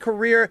life and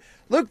career.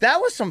 Luke, that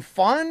was some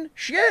fun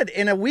shit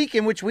in a week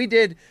in which we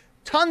did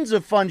tons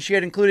of fun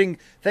shit, including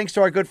thanks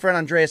to our good friend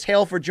Andreas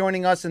Hale for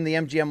joining us in the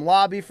MGM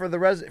lobby for the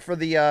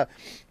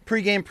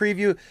pregame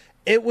preview.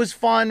 It was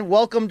fun.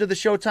 Welcome to the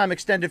Showtime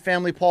extended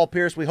family, Paul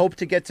Pierce. We hope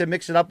to get to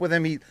mix it up with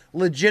him. He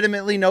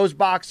legitimately knows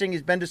boxing.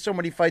 He's been to so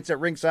many fights at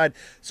ringside.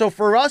 So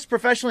for us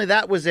professionally,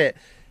 that was it.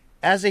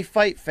 As a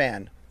fight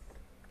fan,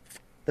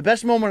 the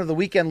best moment of the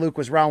weekend, Luke,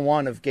 was round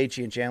one of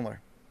Gaethje and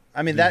Chandler.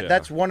 I mean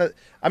that's one of.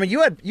 I mean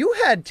you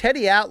had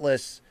Teddy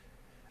Atlas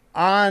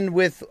on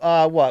with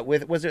what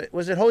with was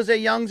it Jose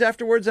Youngs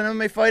afterwards in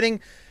MMA Fighting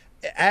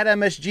at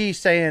MSG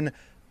saying,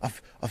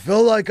 I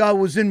felt like I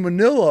was in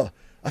Manila.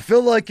 I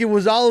feel like it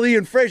was Ali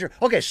and Frazier.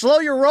 Okay, slow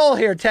your roll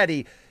here,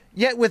 Teddy.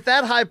 Yet with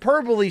that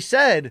hyperbole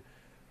said,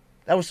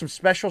 that was some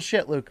special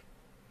shit, Luke.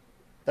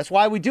 That's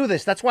why we do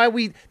this. That's why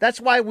we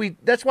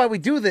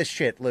do this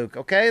shit, Luke,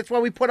 okay? That's why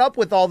we put up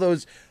with all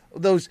those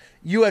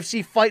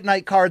UFC Fight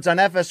Night cards on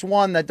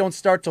FS1 that don't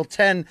start till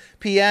 10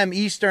 p.m.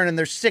 Eastern, and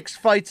there's 6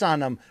 fights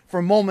on them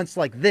for moments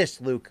like this,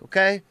 Luke,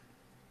 okay?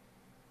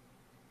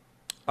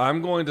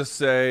 I'm going to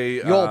say...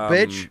 You old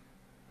bitch.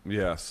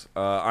 Yes.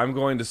 I'm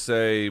going to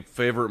say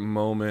favorite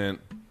moment...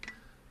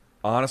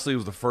 Honestly, it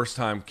was the first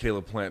time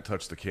Caleb Plant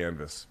touched the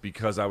canvas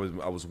because I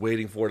was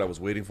waiting for it. I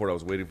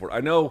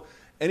know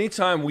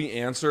anytime we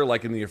answer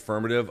like in the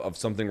affirmative of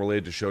something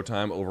related to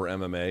Showtime over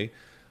MMA,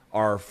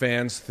 our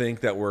fans think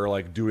that we're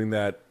like doing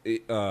that,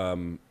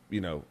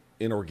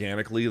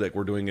 inorganically, like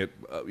we're doing it,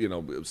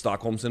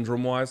 Stockholm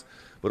Syndrome wise.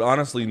 But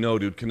honestly, no,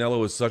 dude,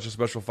 Canelo is such a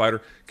special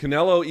fighter.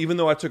 Canelo, even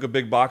though I took a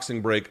big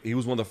boxing break, he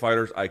was one of the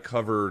fighters I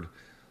covered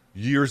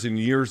years and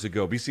years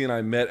ago. BC and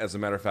I met, as a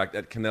matter of fact,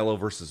 at Canelo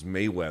versus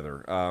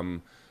Mayweather.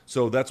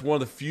 So that's one of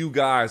the few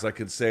guys I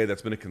could say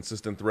that's been a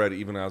consistent thread,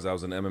 even as I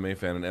was an MMA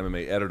fan and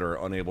MMA editor,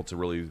 unable to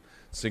really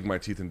sink my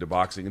teeth into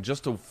boxing. And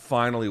just to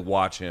finally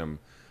watch him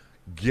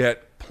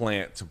get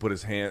Plant to put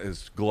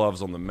his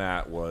gloves on the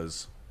mat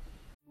was...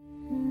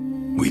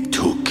 We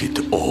took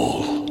it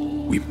all.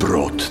 We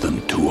brought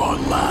them to our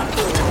land.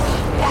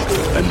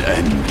 An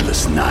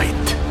endless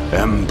night,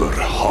 ember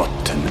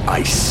hot and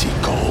icy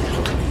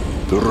cold.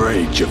 The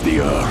rage of the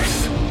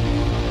earth.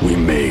 We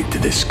made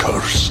this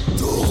curse.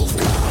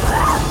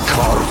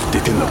 Carved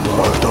it in the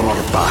blood on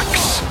our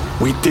backs.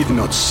 We did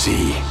not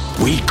see.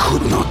 We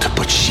could not,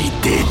 but she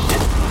did.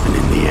 And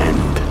in the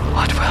end...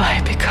 What will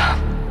I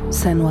become?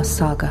 Senua's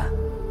Saga.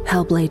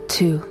 Hellblade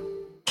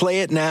 2.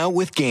 Play it now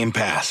with Game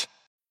Pass.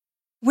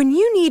 When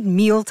you need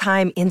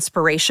mealtime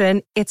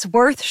inspiration, it's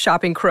worth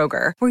shopping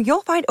Kroger, where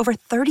you'll find over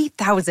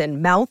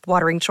 30,000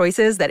 mouth-watering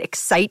choices that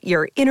excite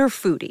your inner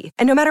foodie.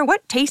 And no matter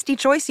what tasty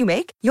choice you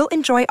make, you'll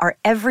enjoy our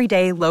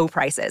everyday low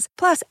prices,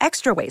 plus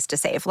extra ways to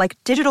save, like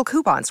digital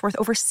coupons worth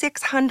over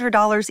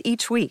 $600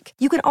 each week.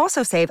 You can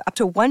also save up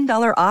to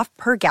 $1 off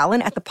per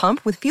gallon at the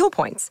pump with fuel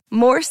points.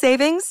 More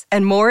savings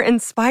and more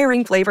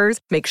inspiring flavors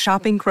make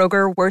shopping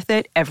Kroger worth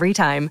it every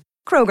time.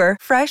 Kroger,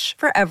 fresh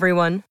for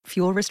everyone.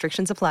 Fuel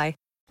restrictions apply.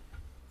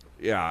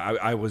 Yeah,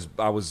 I was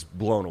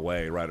blown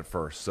away right at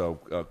first. So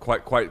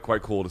quite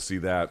cool to see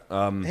that.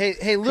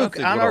 Hey, Luke,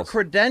 on our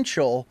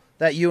credential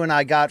that you and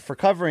I got for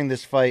covering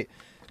this fight,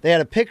 they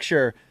had a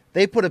picture.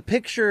 They put a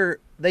picture.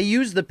 They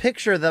used the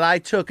picture that I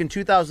took in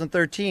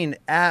 2013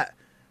 at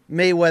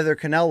Mayweather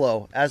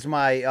Canelo as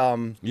my.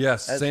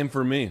 Yes, same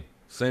for me.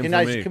 Same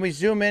for me. Can we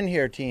zoom in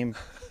here, team?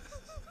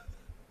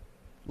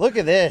 Look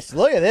at this.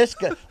 Look at this.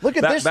 Look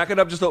at this. Back it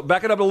up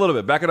a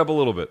little bit.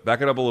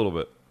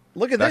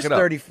 Look at this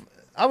 30.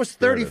 I was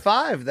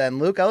 35 then,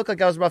 Luke. I look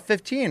like I was about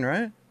 15,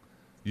 right?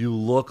 You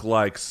look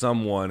like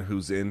someone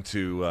who's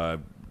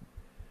into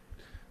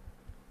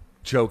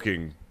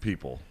choking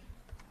people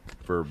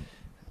for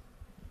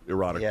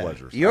erotic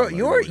pleasures.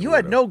 You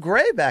had no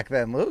gray back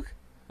then, Luke.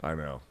 I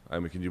know. I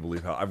mean, can you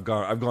believe how I've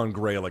gone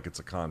gray like it's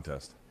a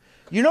contest?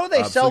 You know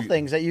they sell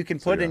things that you can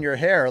put in your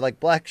hair, like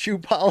black shoe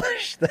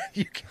polish that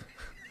you can.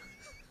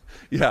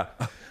 Yeah,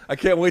 I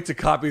can't wait to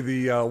copy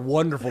the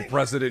wonderful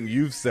precedent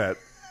you've set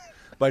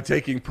by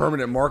taking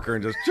permanent marker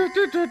and just...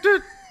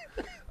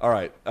 All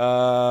right,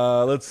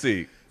 let's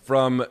see.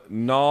 From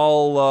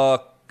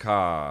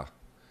Nalaka.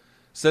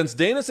 Since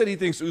Dana said he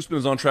thinks Usman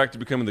is on track to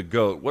becoming the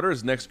GOAT, what are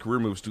his next career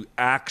moves to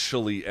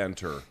actually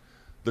enter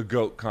the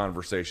GOAT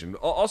conversation?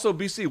 Also,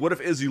 BC, what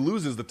if Izzy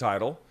loses the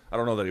title? I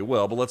don't know that he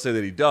will, but let's say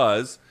that he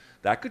does.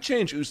 That could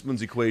change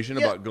Usman's equation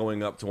about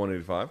going up to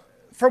 185.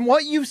 From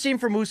what you've seen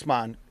from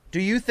Usman,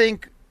 do you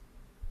think,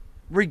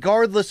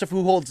 regardless of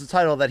who holds the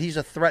title, that he's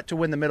a threat to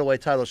win the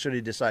middleweight title should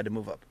he decide to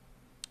move up?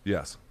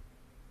 Yes.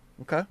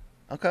 Okay.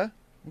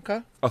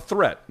 A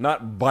threat.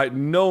 Not by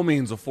no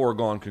means a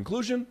foregone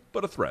conclusion,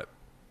 but a threat.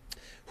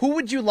 Who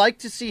would you like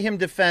to see him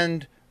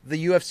defend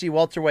the UFC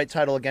welterweight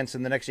title against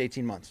in the next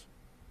 18 months?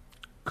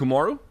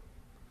 Kamaru?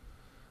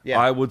 Yeah.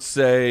 I would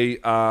say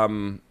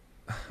I'm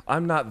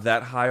not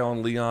that high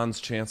on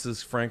Leon's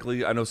chances,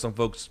 frankly. I know some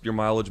folks, your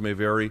mileage may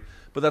vary,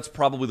 but that's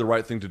probably the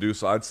right thing to do,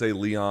 so I'd say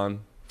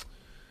Leon.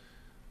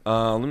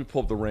 Let me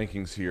pull up the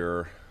rankings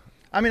here.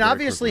 I mean,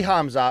 obviously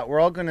Hamzat. We're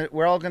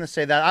all gonna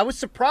say that. I was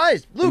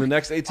surprised, Luke. In the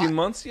next 18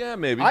 months, yeah,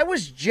 maybe. I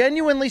was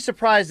genuinely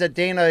surprised that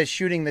Dana is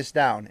shooting this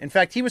down. In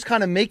fact, he was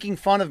kind of making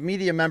fun of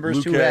media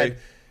members who had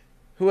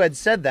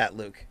said that,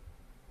 Luke.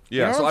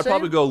 Yeah, you know so I'd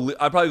probably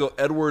go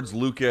Edwards,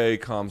 Luque,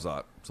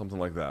 Khamzat, something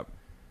like that.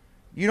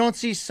 You don't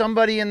see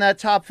somebody in that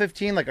top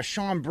 15 like a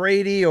Sean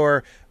Brady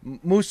or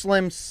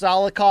Muslim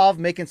Salikov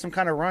making some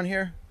kind of run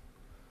here?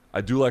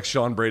 I do like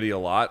Sean Brady a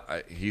lot.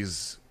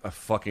 He's a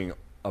fucking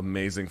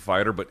amazing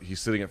fighter, but he's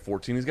sitting at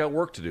 14. He's got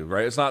work to do,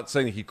 right? It's not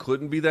saying he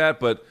couldn't be that,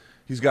 but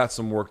he's got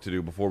some work to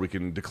do before we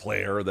can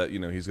declare that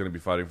he's going to be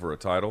fighting for a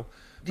title.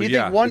 Do you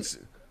think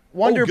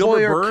Wonder Gilbert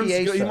Boy or Burns,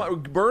 Chiesa?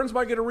 Burns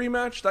might get a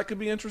rematch. That could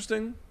be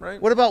interesting,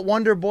 right? What about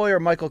Wonder Boy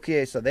or Michael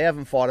Chiesa? They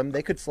haven't fought him.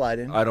 They could slide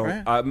in. I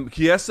don't. Right?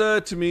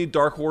 Chiesa, to me,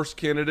 dark horse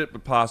candidate,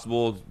 but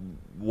possible.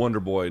 Wonder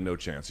Boy, no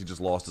chance. He just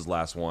lost his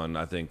last one.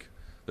 I think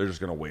they're just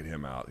going to wait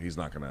him out. He's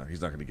not gonna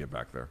get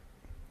back there.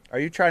 Are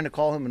you trying to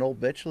call him an old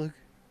bitch, Luke?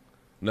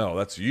 No,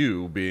 that's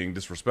you being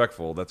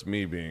disrespectful. That's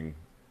me being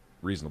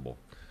reasonable.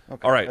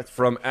 Okay, all right,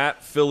 from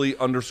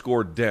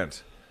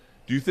 @Philly_Dent.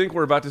 Do you think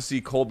we're about to see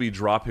Colby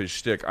drop his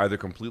shtick either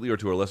completely or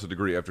to a lesser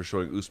degree after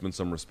showing Usman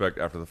some respect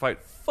after the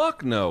fight?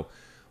 Fuck no.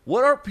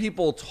 What are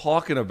people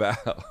talking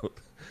about?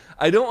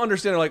 I don't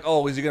understand. Like,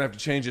 oh, is he going to have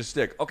to change his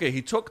stick? Okay,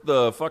 he took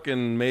the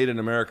fucking Made in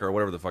America or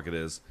whatever the fuck it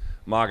is,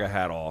 MAGA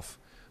hat off.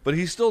 But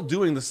he's still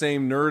doing the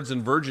same nerds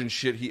and virgin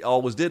shit he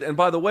always did. And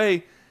by the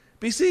way,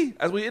 BC,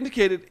 as we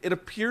indicated, it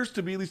appears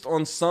to be, at least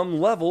on some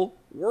level,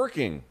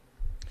 working.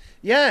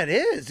 Yeah, it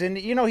is. And,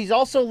 he's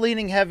also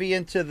leaning heavy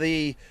into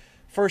the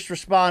first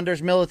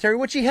responders, military,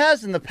 which he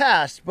has in the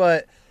past.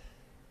 But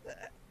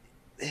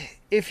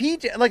if he,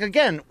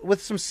 again,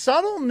 with some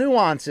subtle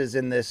nuances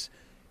in this,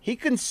 he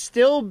can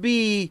still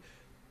be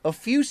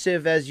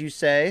effusive, as you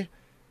say,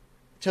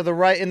 to the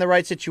right in the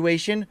right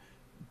situation,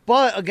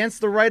 but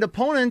against the right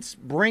opponents,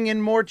 bring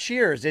in more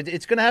cheers.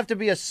 It's going to have to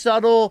be a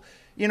subtle,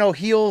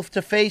 heel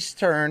to face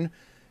turn,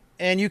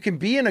 and you can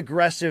be an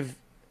aggressive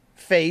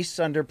face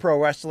under pro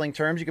wrestling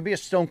terms. You can be a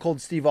Stone Cold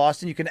Steve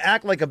Austin. You can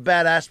act like a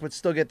badass but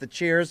still get the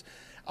cheers.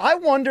 I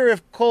wonder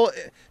if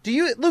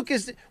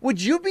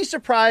would you be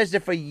surprised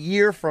if a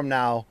year from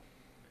now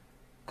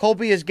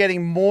Colby is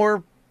getting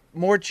more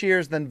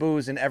cheers than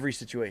boos in every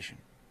situation?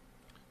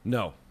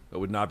 No, I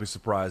would not be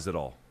surprised at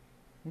all.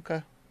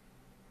 Okay.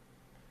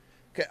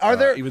 Are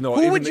there?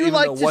 Who would you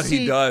like to see? What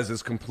he does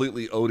is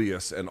completely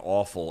odious and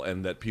awful,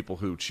 and that people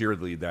who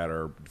cheerlead that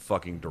are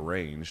fucking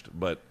deranged.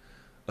 But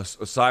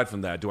aside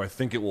from that, do I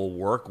think it will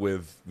work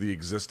with the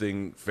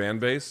existing fan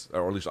base,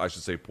 or at least I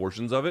should say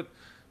portions of it?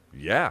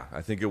 Yeah,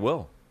 I think it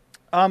will.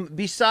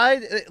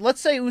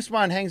 Let's say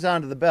Usman hangs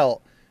on to the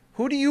belt.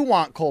 Who do you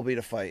want Colby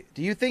to fight?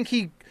 Do you think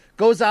he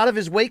goes out of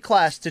his weight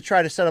class to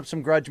try to set up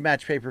some grudge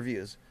match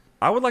pay-per-views?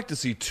 I would like to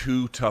see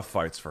 2 tough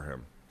fights for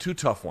him. 2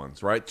 tough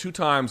ones, right? 2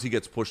 times he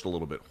gets pushed a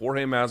little bit.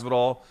 Jorge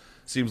Masvidal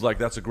seems like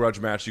that's a grudge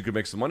match you could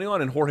make some money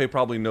on, and Jorge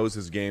probably knows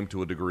his game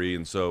to a degree,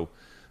 and so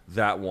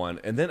that one.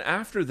 And then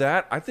after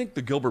that, I think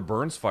the Gilbert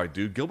Burns fight,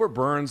 dude. Gilbert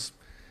Burns,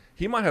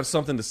 he might have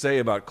something to say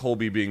about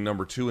Colby being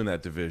number 2 in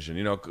that division.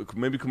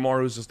 Maybe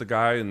Kamaru's just a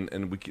guy, and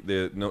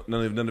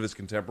none of his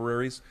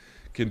contemporaries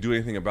can do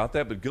anything about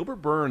that. But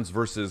Gilbert Burns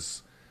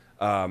versus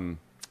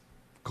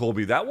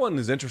Colby, that one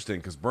is interesting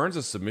because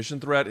Burns' submission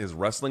threat, his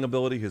wrestling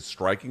ability, his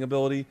striking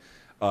ability,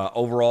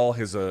 overall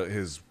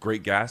his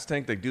great gas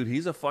tank. Dude,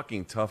 he's a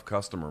fucking tough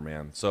customer,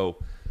 man. So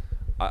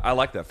I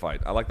like that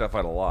fight. I like that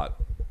fight a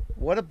lot.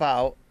 What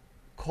about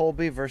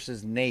Colby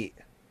versus Nate?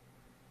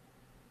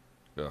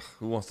 Ugh,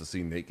 who wants to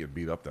see Nate get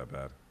beat up that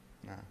bad?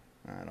 No,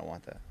 I don't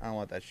want that. I don't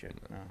want that shit.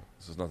 No.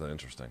 This is not that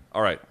interesting.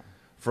 All right.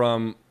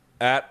 From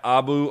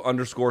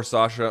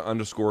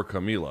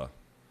 @Abu_Sasha_Camila.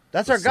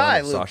 That's our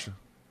guy, Luke. Sasha.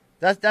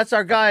 That's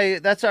our guy.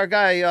 That's our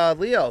guy,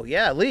 Leo.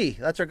 Yeah, Lee.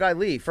 That's our guy,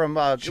 Lee from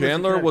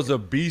Chandler was a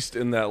beast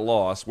in that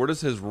loss. Where does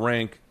his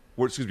rank?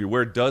 Where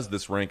does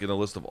this rank in the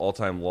list of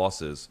all-time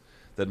losses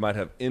that might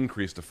have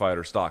increased a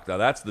fighter stock? Now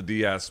that's the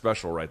Diaz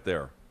special right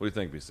there. What do you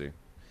think, BC?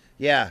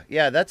 Yeah.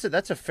 That's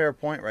a fair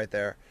point right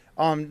there.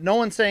 No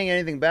one's saying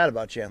anything bad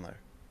about Chandler.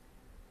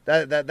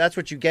 That's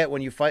what you get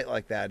when you fight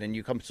like that and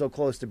you come so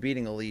close to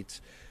beating elites.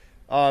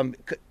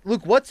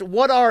 Luke,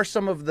 what are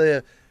some of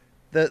the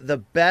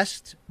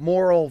best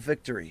moral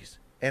victories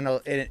in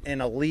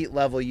elite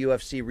level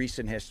UFC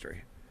recent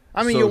history?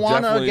 I mean,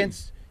 Joanna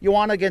against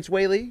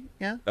Weili,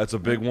 yeah, that's a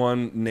big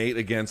one. Nate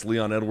against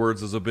Leon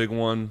Edwards is a big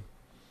one.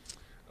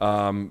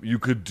 You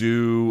could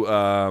do.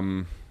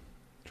 I'm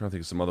trying to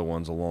think of some other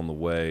ones along the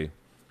way,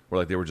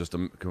 where they were just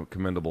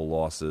commendable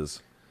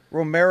losses.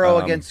 Romero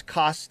against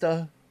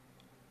Costa.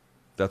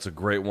 That's a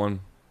great one.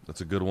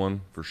 That's a good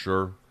one for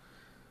sure.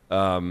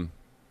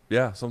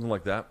 Yeah, something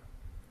like that.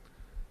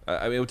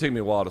 I mean, it would take me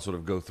a while to sort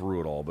of go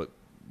through it all, but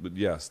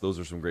yes, those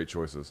are some great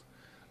choices.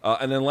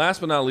 And then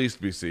last but not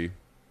least, BC,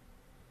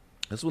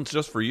 this one's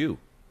just for you.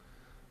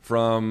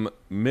 From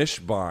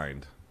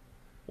Mishbind.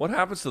 What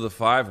happens to the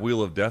 5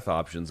 Wheel of Death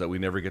options that we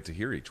never get to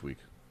hear each week?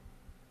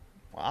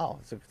 Wow.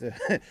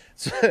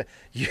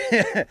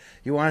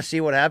 You want to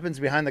see what happens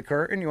behind the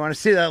curtain? You want to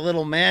see that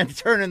little man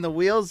turning the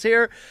wheels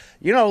here?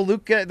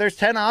 Luke, there's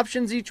 10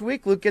 options each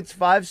week. Luke gets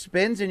 5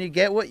 spins, and you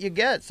get what you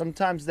get.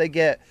 Sometimes they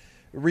get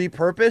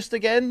repurposed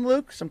again,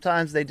 Luke.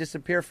 Sometimes they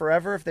disappear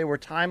forever if they were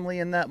timely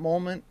in that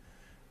moment.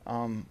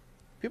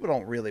 People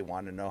don't really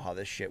want to know how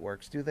this shit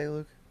works, do they,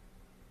 Luke?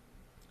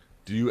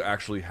 Do you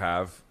actually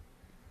have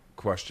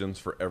questions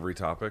for every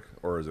topic,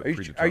 or is it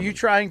predetermined? Are you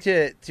trying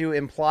to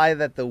imply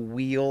that the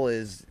wheel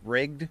is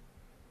rigged?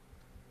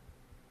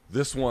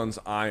 This one's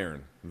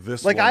iron.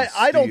 This Like, one's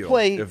I don't steel.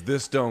 play- If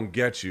this don't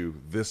get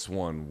you, this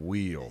one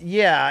will.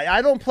 Yeah,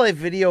 I don't play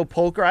video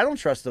poker. I don't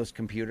trust those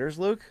computers,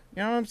 Luke.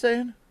 You know what I'm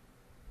saying?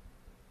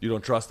 You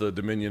don't trust the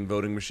Dominion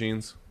voting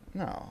machines?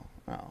 No.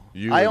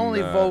 You I and,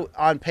 only vote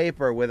on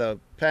paper with a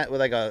pen, with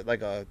like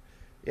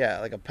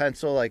a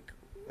pencil, like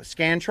a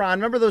Scantron.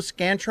 Remember those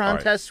Scantron All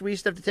right. tests we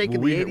used to have to take Well,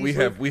 in the 80s?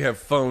 Luke? we have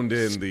phoned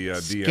in the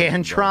DM.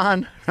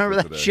 Scantron. Remember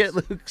that today. shit,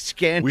 Luke?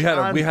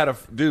 Scantron.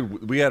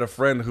 We had a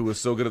friend who was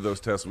so good at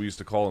those tests. We used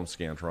to call him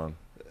Scantron.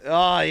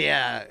 Oh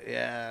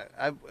yeah.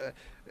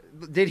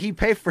 Did he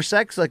pay for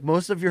sex like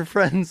most of your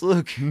friends,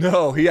 Luke?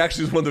 No, he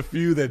actually is one of the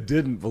few that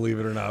didn't, believe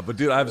it or not. But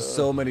dude, I have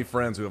so many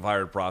friends who have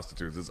hired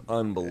prostitutes. It's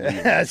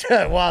unbelievable.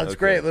 Wow, it's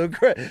great, Luke.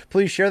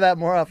 Please share that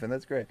more often.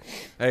 That's great.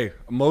 Hey,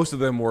 most of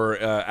them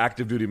were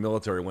active duty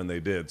military when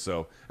they did.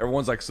 So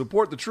everyone's like,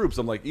 support the troops.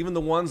 I'm like, even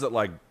the ones that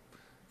like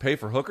pay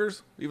for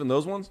hookers, even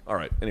those ones. All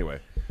right.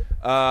 Anyway,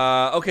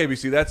 okay,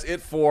 BC, that's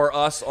it for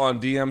us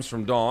on DMs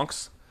from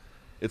Donks.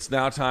 It's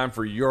now time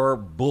for your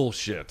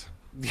bullshit.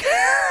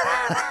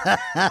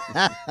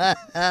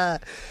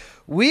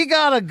 We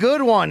got a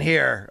good one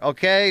here,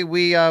 okay?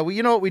 We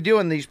you know what we do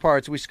in these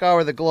parts? We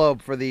scour the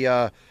globe for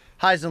the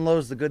highs and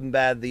lows, the good and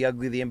bad, the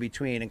ugly, the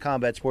in-between, and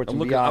combat sports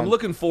and beyond. I'm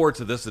looking forward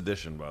to this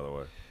edition, by the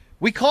way.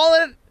 We call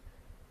it,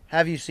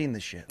 have you seen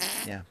this shit?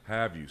 Yeah.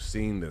 Have you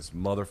seen this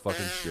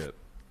motherfucking shit?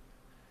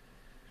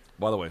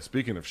 By the way,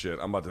 speaking of shit,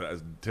 I'm about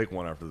to take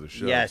one after the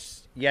show.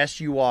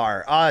 Yes, you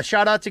are.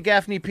 Shout out to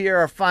Gaffney Pierre,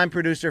 our fine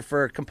producer,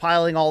 for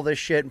compiling all this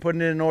shit and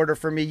putting it in order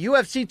for me.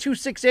 UFC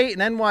 268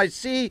 and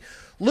NYC.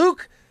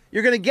 Luke,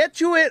 you're going to get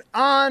to it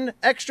on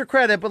extra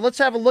credit, but let's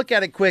have a look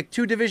at it quick.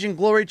 2-division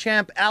glory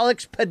champ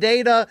Alex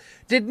Pineda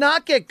did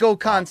not get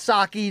Gokhan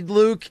Saki,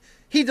 Luke.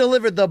 He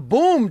delivered the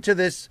boom to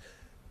this.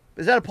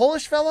 Is that a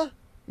Polish fella?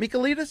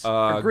 Michailidis?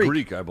 Or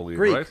Greek, I believe,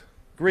 right?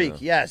 Greek,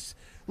 yes.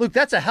 Luke,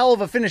 that's a hell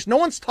of a finish. No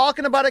one's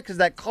talking about it because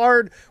that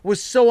card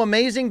was so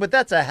amazing, but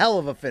that's a hell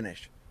of a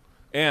finish.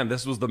 And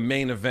this was the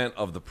main event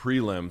of the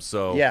prelim,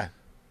 so Yeah.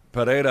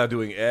 Pereira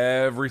doing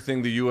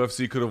everything the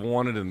UFC could have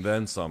wanted and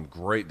then some.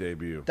 Great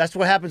debut. That's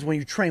what happens when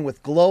you train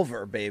with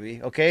Glover,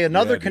 baby. Okay,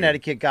 another Yeah, dude.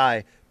 Connecticut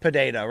guy,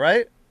 Pineda,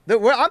 right?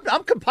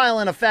 I'm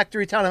compiling a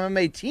Factory Town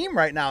MMA team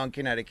right now in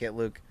Connecticut,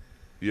 Luke.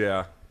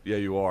 Yeah,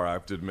 you are. I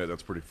have to admit,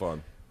 that's pretty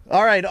fun.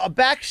 All right,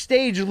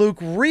 backstage, Luke.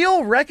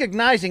 Real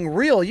recognizing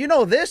real. You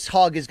know this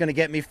hog is going to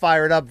get me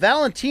fired up.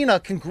 Valentina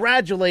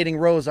congratulating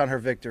Rose on her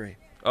victory.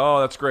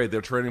 Oh, that's great.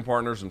 They're training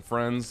partners and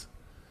friends,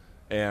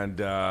 and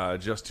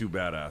just two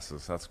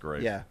badasses. That's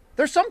great. Yeah.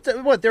 There's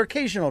they're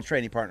occasional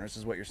training partners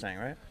is what you're saying,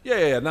 right?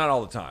 Yeah. Not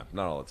all the time.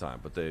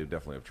 But they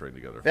definitely have trained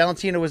together.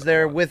 Valentina was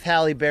there with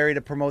Halle Berry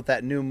to promote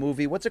that new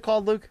movie. What's it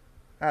called, Luke?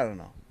 I don't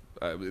know.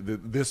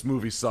 This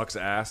movie sucks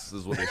ass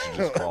is what they should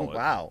just call it.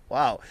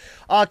 Wow.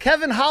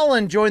 Kevin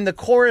Holland joined the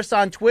chorus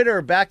on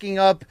Twitter backing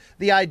up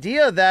the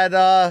idea that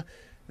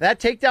that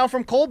takedown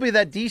from Colby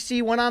that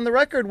DC went on the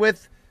record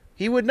with,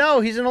 he would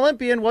know, he's an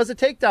Olympian, was a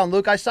takedown,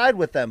 Luke. I side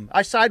with them.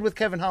 I side with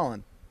Kevin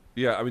Holland.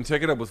 Yeah, I mean,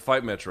 take it up with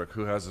Fight Metric,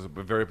 who has a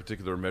very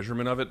particular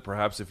measurement of it.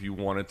 Perhaps if you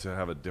wanted to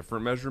have a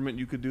different measurement,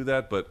 you could do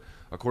that. But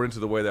according to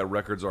the way that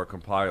records are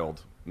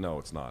compiled, no,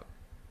 it's not.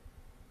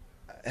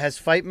 Has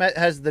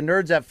the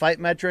nerds at Fight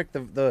Metric,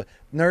 the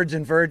nerds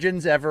and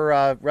virgins,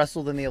 ever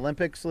wrestled in the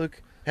Olympics,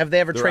 Luke? Have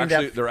they ever trained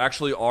at... There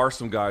actually are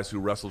some guys who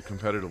wrestled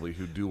competitively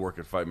who do work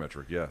at Fight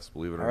Metric, yes,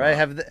 believe it or All right,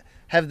 not.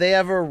 have they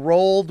ever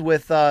rolled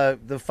with the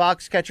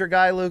Foxcatcher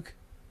guy, Luke?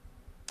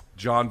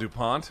 John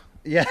DuPont?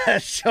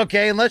 Yes,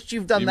 okay, unless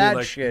you've done You that mean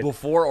like shit.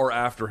 before or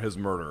after his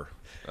murder?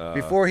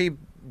 Before he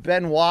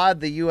Benoit,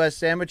 the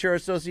U.S. Amateur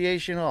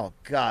Association. Oh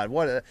God,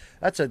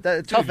 that's a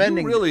tough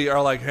ending. You really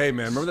are like, hey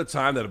man, remember the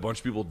time that a bunch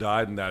of people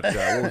died in that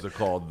what was it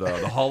called,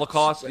 the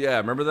Holocaust? Yeah,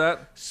 remember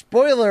that?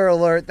 Spoiler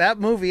alert: that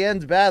movie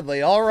ends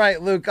badly. All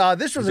right, Luke,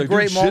 this was a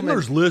great moment.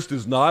 Schindler's List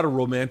is not a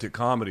romantic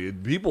comedy.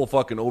 People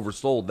fucking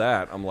oversold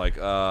that. I'm like,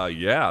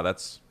 yeah,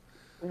 that's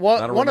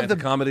not a romantic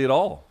comedy at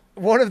all.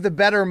 One of the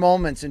better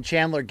moments in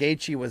Chandler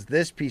Gaethje was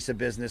this piece of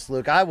business,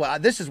 Luke.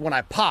 This is when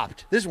I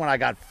popped. This is when I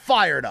got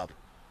fired up.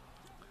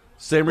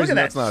 Same reason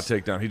that's not a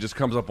takedown. He just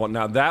comes up on.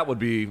 Now that would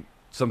be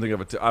something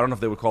of I don't know if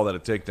they would call that a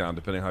takedown,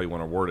 depending how you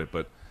want to word it.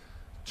 But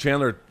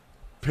Chandler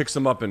picks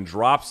him up and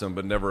drops him,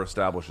 but never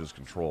establishes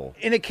control.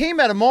 And it came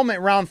at a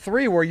moment, round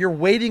 3, where you're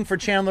waiting for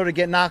Chandler to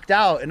get knocked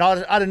out, and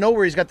out of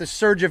nowhere he's got this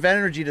surge of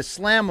energy to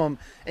slam him,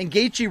 and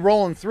Gaethje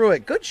rolling through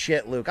it. Good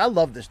shit, Luke. I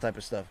love this type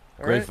of stuff.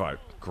 Great fight.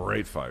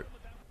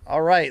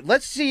 All right,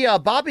 let's see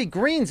Bobby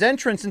Green's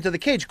entrance into the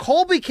cage.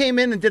 Colby came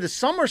in and did a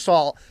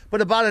somersault,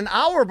 but about an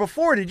hour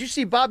before, did you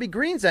see Bobby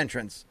Green's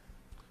entrance?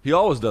 He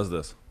always does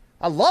this.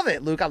 I love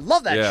it, Luke. I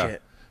love that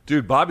shit.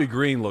 Dude, Bobby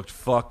Green looked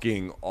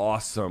fucking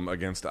awesome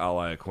against Al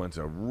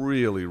Iaquinta.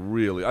 Really,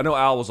 really. I know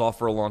Al was off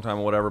for a long time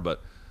or whatever,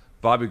 but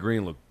Bobby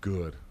Green looked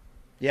good.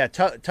 Yeah,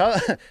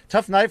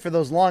 tough night for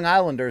those Long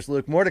Islanders,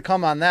 Luke. More to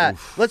come on that.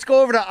 Oof. Let's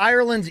go over to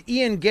Ireland's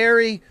Ian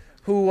Gary,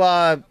 who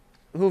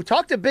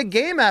talked a big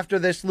game after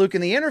this, Luke,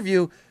 in the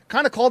interview.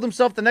 Kind of called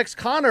himself the next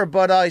Conor,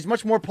 but he's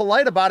much more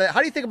polite about it. How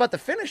do you think about the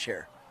finish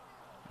here?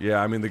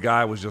 Yeah, I mean, the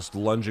guy was just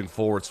lunging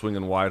forward,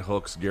 swinging wide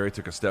hooks. Gary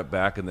took a step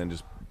back and then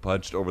just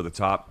punched over the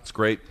top. It's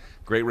great.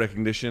 Great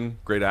recognition,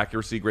 great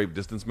accuracy, great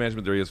distance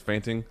management. There he is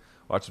feinting.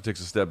 Watch him takes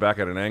a step back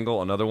at an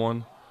angle. Another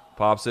one.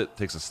 Pops it.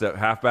 Takes a step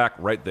half back.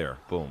 Right there.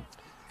 Boom.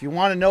 If you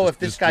want to know if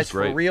this guy's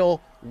for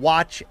real,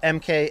 watch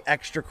MK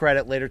Extra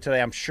Credit later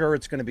today. I'm sure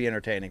it's going to be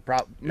entertaining.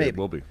 Maybe. It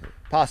will be.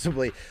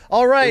 Possibly.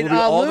 All right, it will be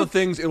all Luke.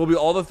 it will be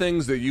all the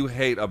things that you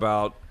hate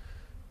about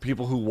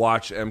people who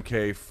watch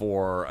MK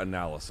for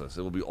analysis.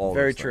 It will be all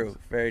Very those true. things.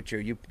 Very true.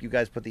 You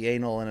guys put the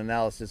anal in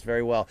analysis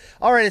very well.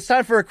 All right, it's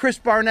time for a Chris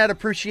Barnett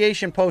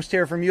appreciation post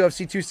here from UFC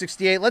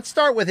 268. Let's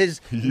start with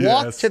his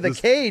walk to the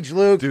cage,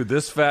 Luke. Dude,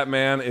 this fat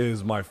man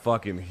is my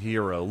fucking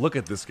hero. Look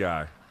at this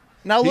guy.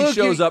 Now, he Luke,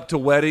 shows up to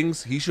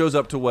weddings. He shows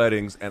up to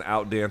weddings and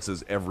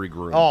outdances every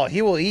groom. Oh,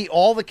 he will eat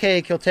all the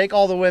cake. He'll take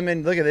all the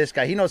women. Look at this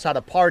guy. He knows how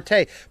to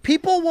partay.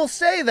 People will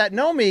say that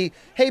know me.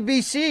 Hey,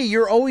 BC,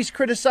 you're always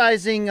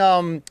criticizing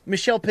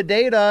Michelle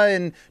Pineda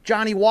and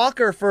Johnny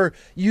Walker for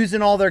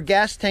using all their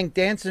gas tank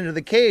dance into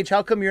the cage.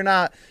 How come you're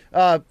not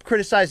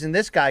criticizing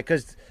this guy?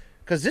 Because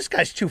this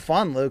guy's too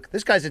fun, Luke.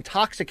 This guy's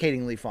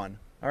intoxicatingly fun.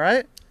 All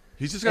right?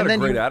 He's just got a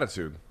great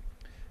attitude.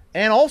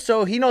 And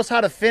also, he knows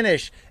how to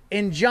finish.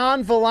 In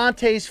John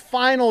Volante's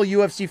final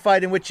UFC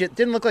fight, in which it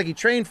didn't look like he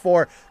trained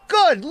for,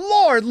 good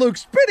Lord, Luke,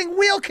 spinning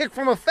wheel kick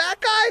from a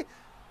fat guy?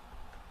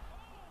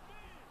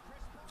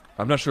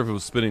 I'm not sure if it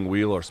was spinning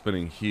wheel or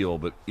spinning heel,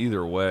 but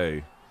either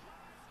way,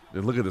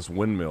 look at this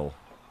windmill.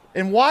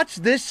 And watch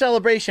this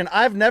celebration.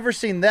 I've never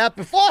seen that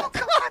before. Oh,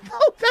 God,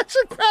 Luke, that's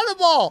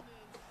incredible.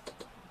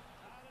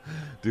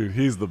 Dude,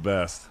 he's the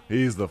best.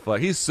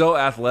 He's so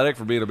athletic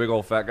for being a big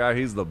old fat guy.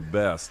 He's the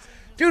best.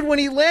 Dude, when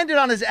he landed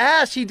on his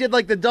ass, he did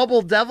like the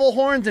double devil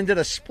horns and did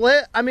a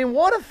split. I mean,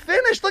 what a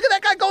finish. Look at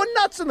that guy going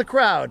nuts in the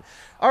crowd.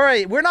 All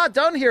right, we're not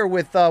done here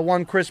with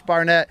one Chris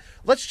Barnett.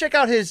 Let's check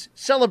out his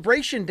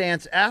celebration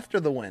dance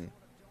after the win.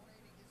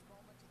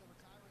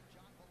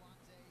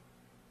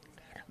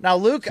 Now,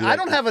 Luke, I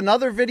don't have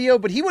another video,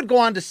 but he would go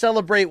on to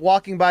celebrate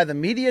walking by the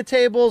media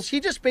tables. He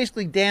just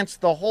basically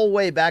danced the whole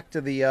way back to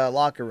the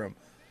locker room.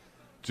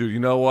 Dude, you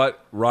know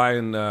what?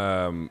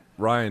 Ryan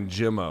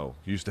Jimmo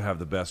used to have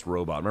the best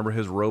robot. Remember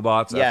his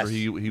robots after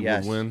he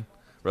would win?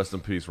 Rest in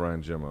peace,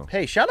 Ryan Jimmo.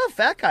 Hey, shout out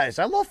fat guys.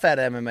 I love fat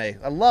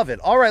MMA. I love it.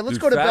 All right, let's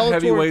go to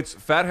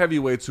Bellator. Fat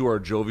heavyweights who are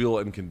jovial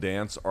and can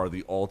dance are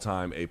the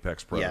all-time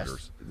apex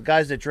predators. Yes. The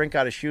guys that drink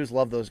out of shoes,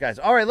 love those guys.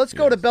 All right, let's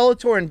go to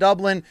Bellator in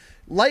Dublin.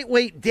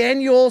 Lightweight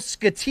Daniel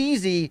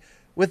Scatizzi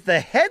with the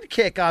head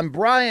kick on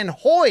Brian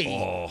Hoy.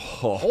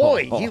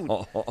 Hoy,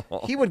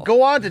 he would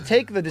go on to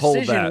take the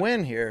decision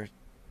win here.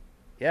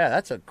 Yeah,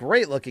 that's a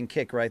great-looking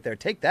kick right there.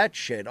 Take that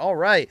shit. All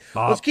right.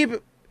 Let's keep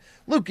it.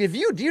 Luke, do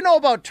you know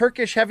about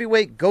Turkish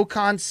heavyweight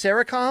Gökhan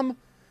Sarıkam?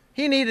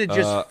 He needed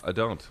just I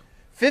don't.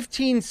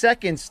 15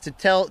 seconds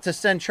to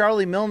send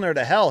Charlie Milner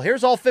to hell.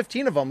 Here's all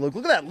 15 of them, Luke.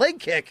 Look at that leg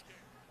kick.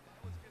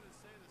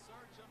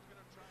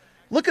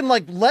 Looking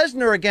like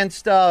Lesnar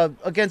against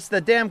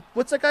the damn,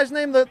 what's that guy's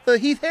name? The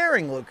Heath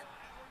Herring, Luke.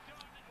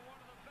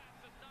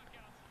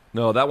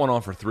 No, that went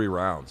on for 3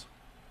 rounds.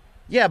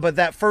 Yeah, but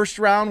that first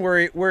round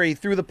where he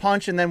threw the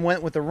punch and then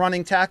went with the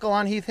running tackle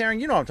on Heath Herring,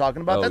 you know what I'm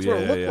talking about. That's what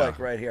it looked like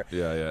right here.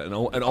 Yeah. And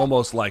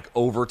almost like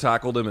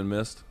over-tackled him and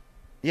missed.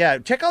 Yeah,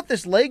 check out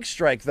this leg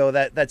strike, though,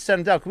 that sent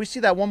him down. Can we see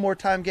that one more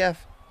time,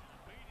 Gaff?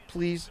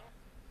 Please?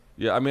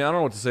 Yeah, I mean, I don't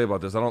know what to say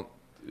about this. I don't...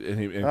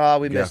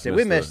 we missed it.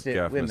 We missed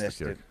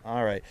it.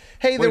 All right.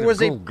 Hey, there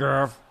was a...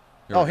 Gaff.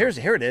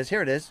 Here it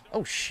is.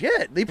 Oh,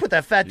 shit. He put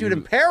that fat dude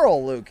in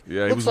peril, Luke.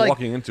 Yeah, he was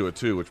walking into it,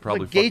 too, which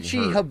probably fucking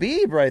Gaethje hurt.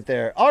 Habib right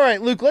there. All right,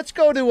 Luke, let's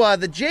go to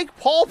the Jake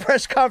Paul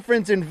press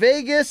conference in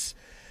Vegas.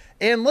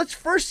 And let's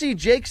first see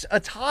Jake's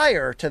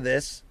attire to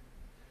this.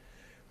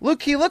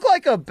 Luke, he looked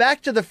like a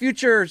Back to the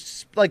Future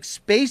like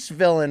space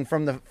villain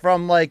from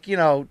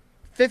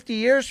 50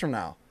 years from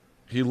now.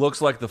 He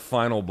looks like the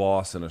final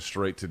boss in a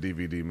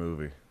straight-to-DVD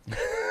movie.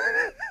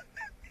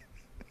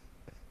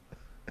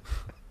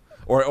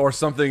 Or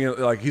something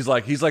like he's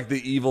like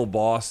the evil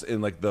boss in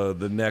like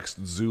the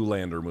next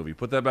Zoolander movie.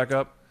 Put that back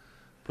up.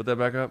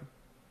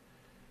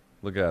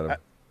 Look at him.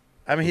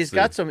 I mean, he's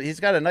got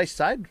a nice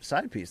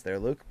side piece there,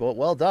 Luke.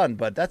 Well done,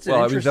 but that's an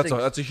interesting. I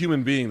mean, that's a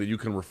human being that you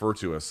can refer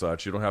to as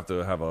such. You don't have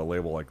to have a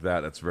label like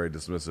that. That's very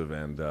dismissive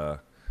and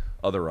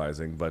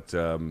otherizing. But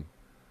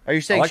are you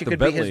saying she could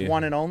be his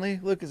one and only,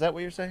 Luke? Is that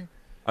what you're saying?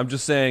 I'm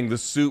just saying the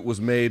suit was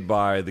made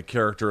by the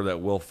character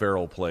that Will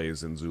Ferrell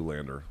plays in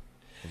Zoolander.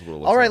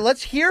 All right,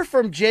 let's hear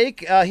from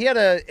Jake. He had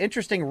an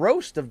interesting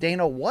roast of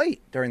Dana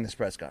White during this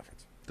press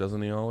conference. Doesn't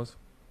he always?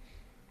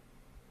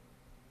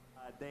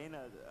 Dana,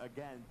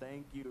 again,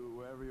 thank you,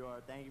 wherever you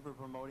are. Thank you for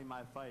promoting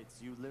my fights.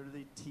 You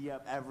literally tee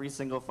up every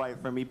single fight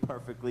for me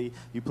perfectly.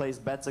 You place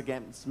bets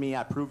against me.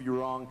 I prove you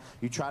wrong.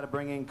 You try to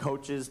bring in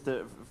coaches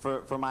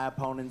for my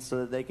opponents so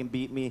that they can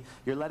beat me.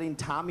 You're letting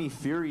Tommy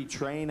Fury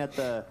train at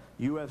the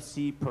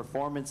UFC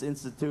Performance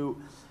Institute.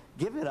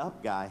 Give it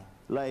up, guy.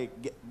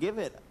 Like, give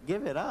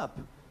it up.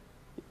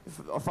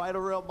 Fight a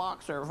real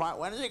boxer.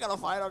 When is he going to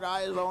fight a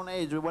guy his own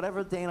age?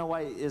 Whatever Dana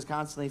White is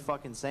constantly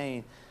fucking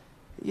saying.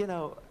 You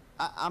know,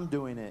 I'm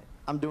doing it.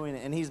 I'm doing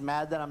it. And he's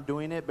mad that I'm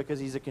doing it because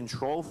he's a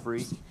control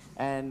freak.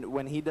 And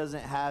when he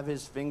doesn't have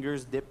his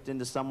fingers dipped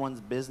into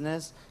someone's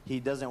business, he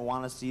doesn't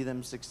want to see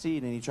them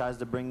succeed, and he tries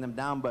to bring them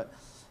down. But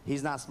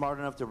he's not smart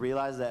enough to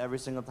realize that every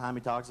single time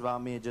he talks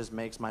about me, it just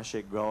makes my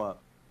shit grow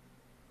up.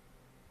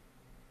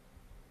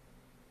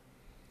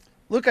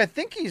 Look, I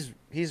think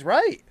he's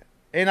right.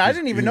 And I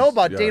didn't even know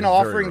about Dana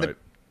offering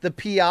the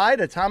PI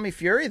to Tommy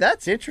Fury.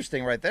 That's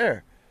interesting right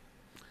there.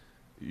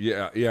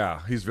 Yeah,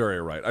 he's very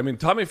right. I mean,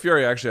 Tommy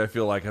Fury actually, I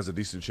feel like, has a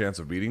decent chance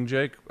of beating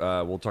Jake.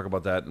 We'll talk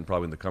about that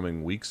probably in the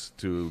coming weeks,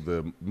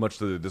 much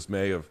to the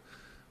dismay of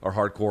our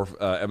hardcore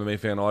MMA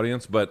fan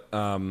audience. But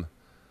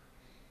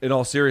in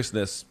all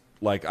seriousness,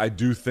 like, I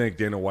do think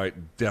Dana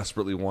White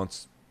desperately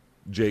wants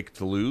Jake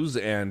to lose,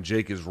 and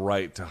Jake is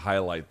right to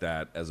highlight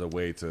that as a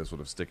way to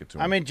sort of stick it to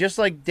him. I mean, just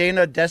like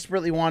Dana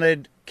desperately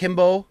wanted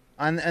Kimbo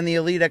on the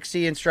Elite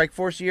XC and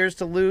Strikeforce years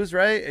to lose,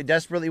 right? He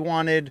desperately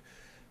wanted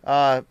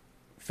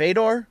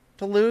Fedor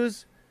to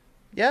lose.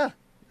 Yeah,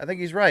 I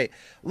think he's right.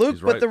 Luke,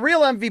 he's right. But the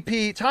real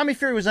MVP, Tommy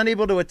Fury, was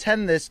unable to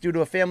attend this due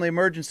to a family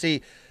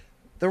emergency.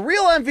 The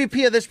real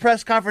MVP of this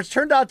press conference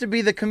turned out to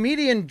be the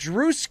comedian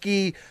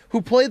Drewski,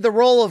 who played the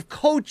role of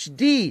Coach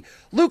D.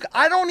 Luke,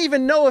 I don't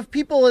even know if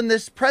people in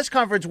this press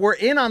conference were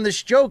in on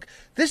this joke.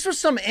 This was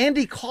some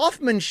Andy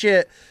Kaufman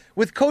shit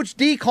with Coach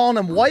D calling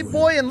him white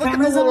boy, and look at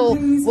the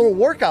little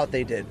workout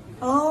they did.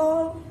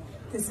 Oh,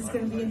 this is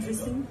going to be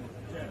interesting.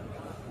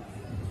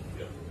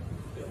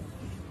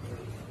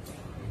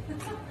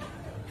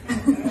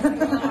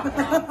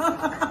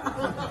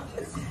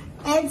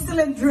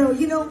 Excellent drill.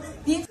 You know,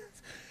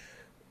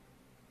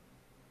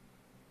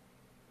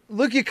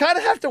 Luke, you kind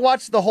of have to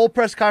watch the whole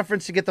press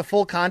conference to get the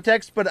full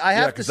context, but I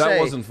have to say, that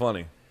wasn't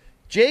funny.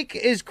 Jake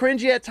is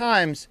cringy at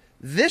times.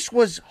 This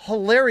was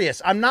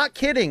hilarious. I'm not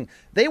kidding.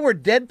 They were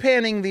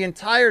deadpanning the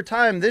entire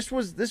time. This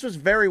was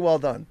very well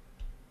done.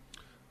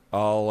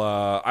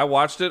 I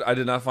watched it. I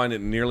did not find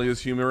it nearly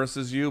as humorous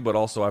as you, but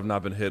also I've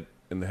not been hit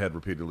in the head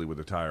repeatedly with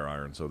a tire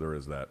iron, so there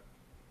is that.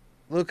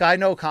 Luke, I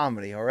know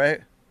comedy, all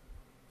right?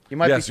 You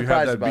might be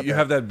surprised about that. You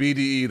have that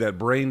BDE, that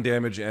brain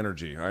damage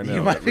energy. I know.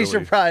 You might be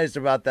surprised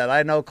about that.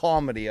 I know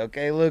comedy,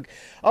 okay, Luke?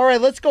 All right,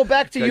 let's go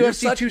back to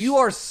UFC 2.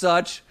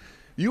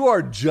 You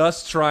are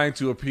just trying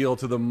to appeal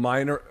to the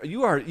minor.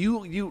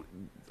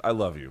 I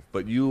love you,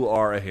 but you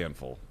are a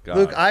handful. God.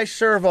 Luke, I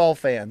serve all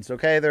fans,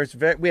 okay?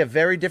 We have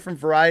very different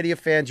variety of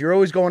fans. You're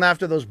always going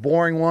after those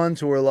boring ones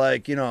who are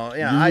like,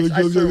 I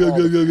serve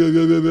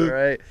all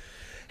right?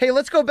 Hey,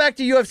 let's go back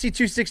to UFC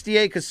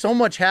 268 because so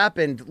much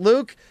happened.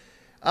 Luke,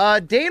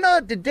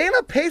 did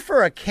Dana pay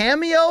for a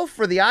cameo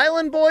for the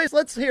Island Boys?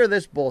 Let's hear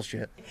this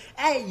bullshit.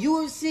 Hey,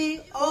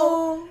 UFC,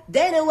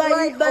 Dana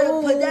White, you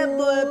better put that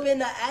boy up in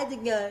the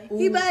octagon.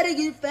 He better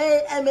get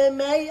fed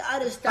MMA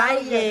out of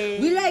style.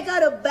 We like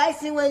all the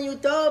boxing when you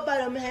throw up out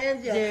them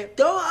hands,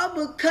 Throw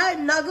uppercut,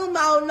 knock him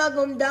out, knock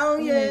him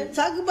down,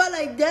 Talk about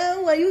like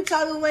Dana White, you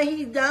talking when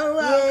he down,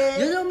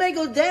 You don't make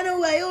a Dana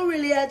White, you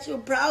really at you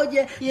proud,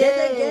 Get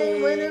that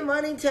game winning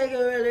money, take it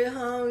really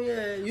home,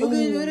 You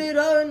can do it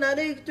all, now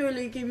they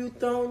really keep you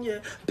thrown,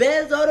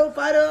 Best auto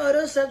fighter of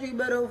the century,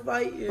 better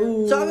fight,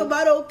 Talk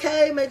about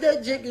okay, make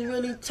that jig is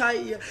really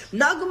tight,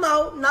 Knock him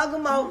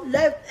out,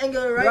 left and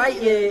go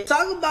right,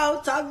 Talk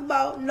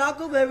about, knock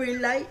him every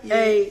light,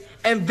 Hey,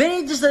 and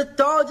Vinny just a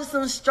throw, just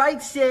some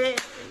strikes,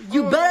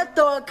 You better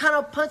throw a kind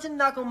of punch and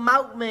knock him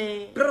out,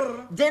 man.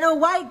 Dana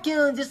White give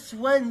him just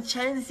one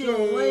chance,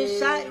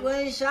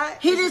 One shot.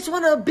 He just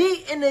wanna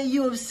beat in the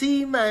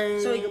UFC,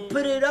 man. So he can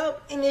put it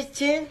up in his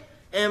chin.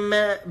 And,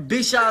 man,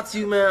 big shout out to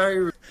you,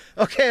 man.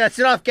 Okay, that's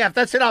enough, Gaff.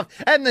 That's enough.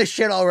 End this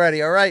shit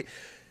already, all right?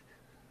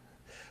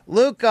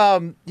 Luke,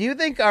 do you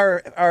think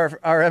our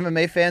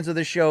MMA fans of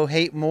the show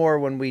hate more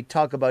when we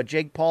talk about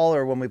Jake Paul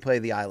or when we play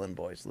the Island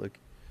Boys, Luke?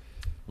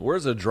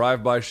 Where's a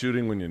drive-by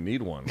shooting when you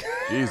need one?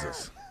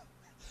 Jesus.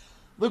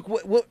 Luke,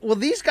 will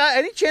these guys,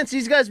 any chance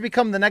these guys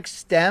become the next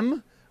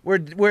STEM?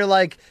 Where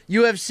like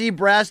UFC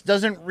brass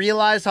doesn't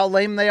realize how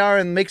lame they are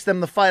and makes them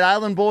the Fight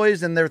Island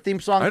Boys and their theme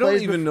song I don't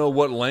even know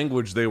what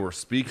language they were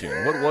speaking.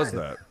 What was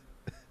that?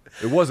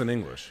 It wasn't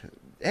English.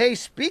 Hey,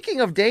 speaking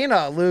of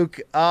Dana,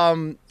 Luke,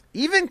 even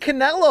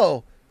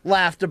Canelo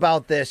laughed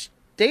about this.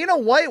 Dana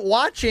White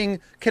watching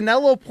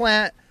Canelo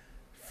Plant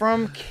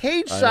from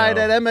cage side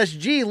at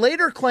MSG,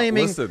 later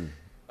claiming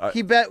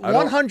he bet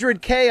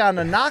 $100K on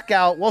a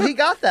knockout. Well, he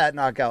got that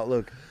knockout,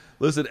 Luke.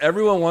 Listen,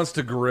 everyone wants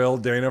to grill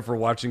Dana for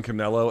watching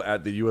Canelo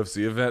at the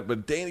UFC event,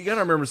 but Dana, you got to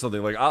remember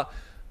something. Like,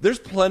 there's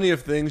plenty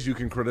of things you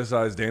can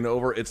criticize Dana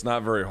over. It's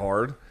not very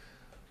hard.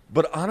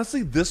 But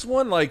honestly, this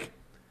one, like,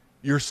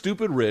 you're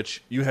stupid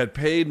rich. You had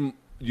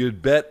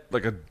bet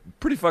like a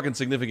pretty fucking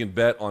significant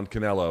bet on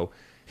Canelo.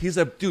 He's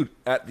dude,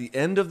 at the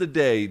end of the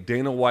day,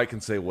 Dana White can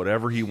say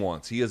whatever he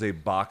wants. He is a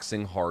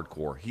boxing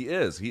hardcore. He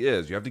is. You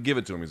have to give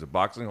it to him. He's a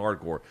boxing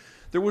hardcore.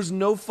 There was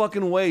no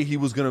fucking way he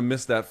was going to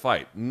miss that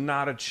fight.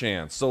 Not a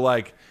chance. So,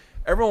 like,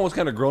 everyone was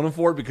kind of groaning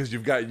for it because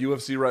you've got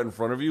UFC right in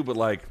front of you, but,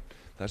 like,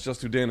 that's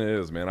just who Dana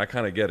is, man. I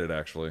kind of get it,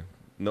 actually.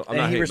 No, I'm and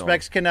not he hating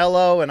respects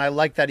Canelo, and I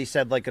like that he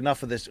said like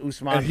enough of this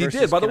Usman. And he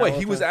versus did. By the way, Canelo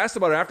he was thing. asked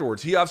about it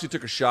afterwards. He obviously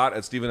took a shot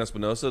at Steven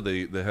Espinosa,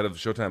 the head of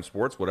Showtime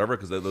Sports, whatever,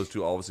 because those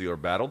two obviously are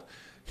battled.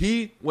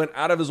 He went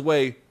out of his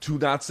way to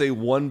not say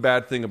one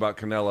bad thing about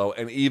Canelo,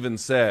 and even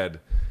said,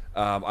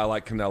 "I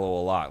like Canelo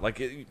a lot." Like,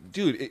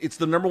 dude, it's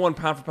the number one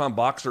pound for pound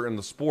boxer in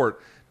the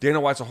sport.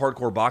 Dana White's a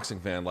hardcore boxing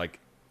fan. Like,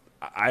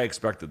 I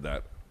expected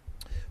that.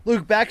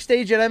 Luke,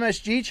 backstage at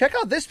MSG, check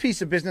out this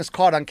piece of business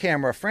caught on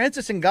camera.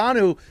 Francis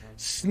Ngannou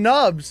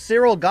snubs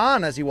Cyril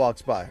Gane as he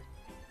walks by.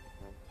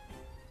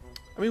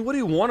 I mean, what do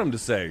you want him to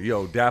say?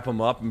 Yo, dap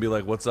him up and be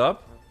like, "What's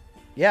up?"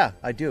 Yeah,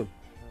 I do.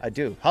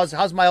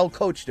 How's my old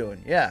coach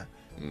doing? Yeah.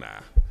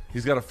 Nah.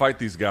 He's got to fight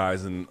these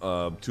guys in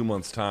 2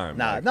 months' time.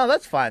 No,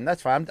 that's fine.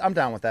 That's fine. I'm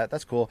down with that.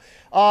 That's cool.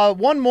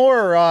 One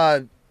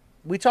more.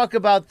 We talk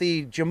about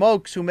the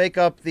jamokes who make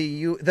up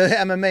the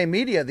MMA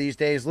media these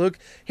days, Luke.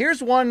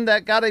 Here's one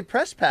that got a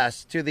press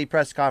pass to the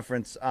press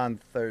conference on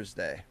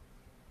Thursday.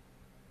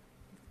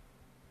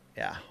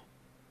 Yeah.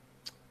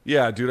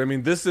 Yeah, dude. I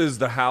mean, this is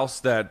the house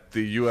that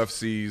the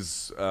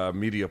UFC's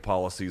media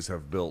policies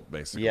have built,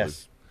 basically.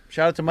 Yes.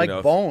 Shout out to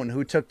Mike Bone,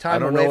 who took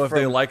time away from... I don't know if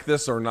they like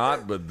this or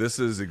not, but this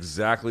is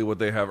exactly what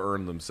they have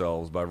earned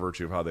themselves by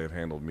virtue of how they've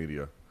handled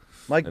media.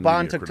 Mike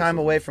Bond took time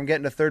away from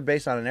getting to third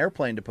base on an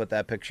airplane to put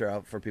that picture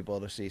out for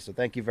people to see. So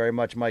thank you very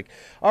much, Mike.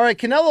 All right,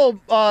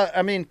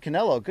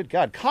 Canelo, good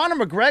God.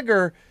 Conor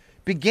McGregor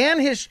began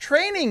his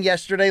training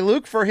yesterday,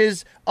 Luke, for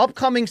his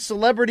upcoming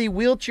celebrity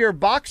wheelchair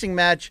boxing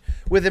match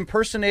with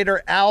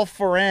impersonator Al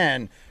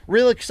Foran.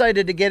 Real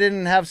excited to get in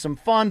and have some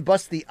fun,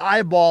 bust the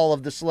eyeball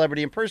of the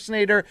celebrity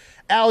impersonator.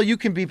 Al, you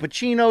can be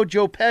Pacino,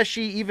 Joe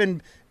Pesci,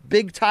 even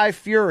Big Ty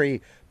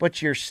Fury,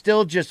 but you're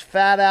still just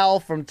Fat Al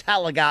from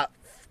Talagat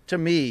to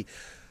me.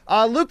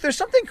 Luke, there's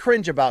something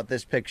cringe about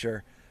this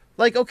picture.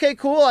 Like, okay,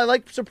 cool, I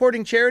like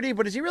supporting charity,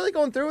 but is he really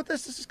going through with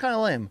this? This is kind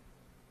of lame.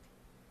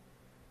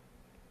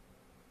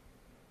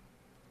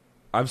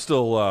 I'm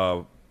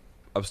still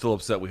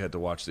upset we had to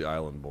watch The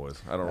Island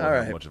Boys. I don't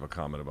really have much of a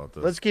comment about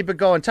this. Let's keep it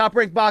going. Top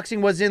Rank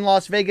Boxing was in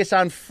Las Vegas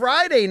on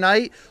Friday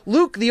night.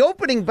 Luke, the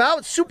opening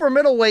bout, super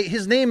middleweight.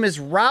 His name is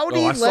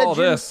Rowdy Legend. Saw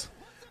this.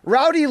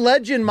 Rowdy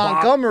Legend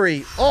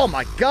Montgomery. Oh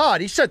my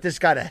God, he shut this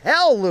guy to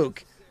hell,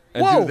 Luke.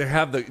 And whoa! Dude, they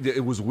have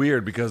it was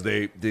weird because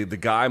the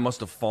guy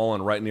must have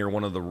fallen right near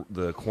one of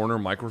the corner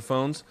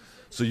microphones,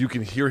 so you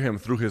can hear him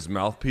through his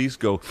mouthpiece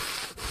go.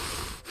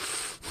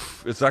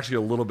 It's actually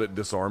a little bit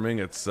disarming.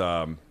 It was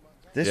bad.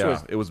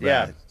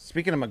 Yeah.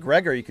 Speaking of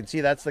McGregor, you can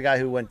see that's the guy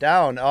who went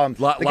down. Lots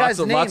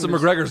of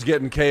McGregors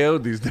getting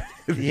KO'd these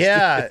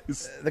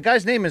days. The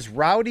guy's name is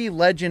Rowdy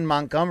Legend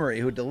Montgomery,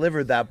 who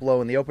delivered that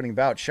blow in the opening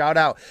bout. Shout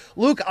out.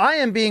 Luke, I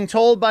am being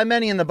told by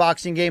many in the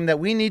boxing game that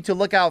we need to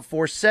look out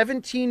for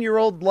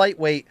 17-year-old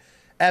lightweight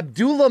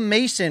Abdullah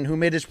Mason, who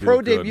made his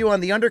pro debut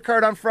on the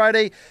undercard on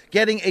Friday,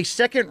 getting a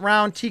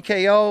second-round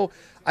TKO.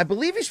 I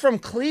believe he's from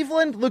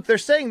Cleveland. Luke, they're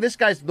saying this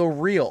guy's the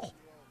real.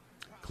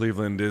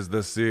 Cleveland is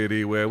the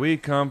city where we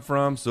come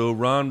from, so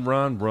run,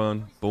 run,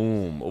 run,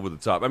 boom, over the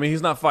top. I mean,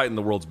 he's not fighting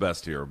the world's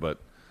best here, but...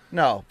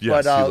 No,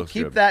 yes, but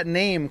keep that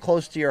name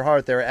close to your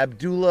heart there.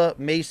 Abdullah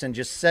Mason,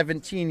 just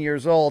 17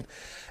 years old.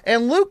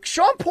 And Luke,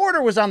 Sean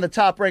Porter was on the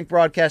Top Rank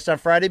broadcast on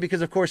Friday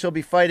because, of course, he'll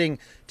be fighting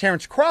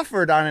Terrence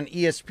Crawford on an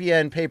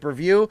ESPN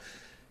pay-per-view.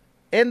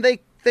 And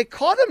they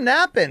caught him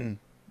napping.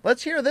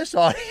 Let's hear this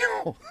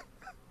audio.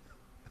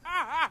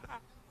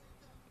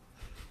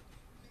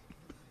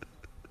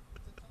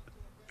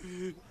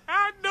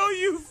 I know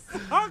you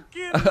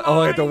fucking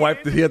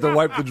he had to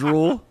wipe the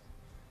drool.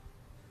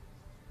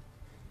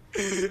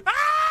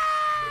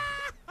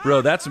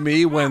 Bro, that's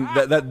me when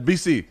that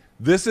BC.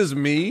 This is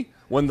me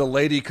when the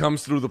lady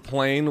comes through the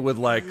plane with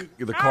like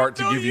the cart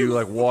to give you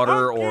like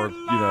water or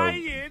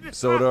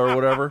soda or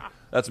whatever.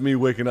 That's me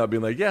waking up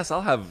being like, yes,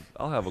 I'll have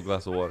a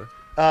glass of water.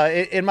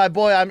 And my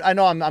boy, I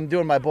know I'm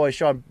doing my boy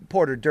Sean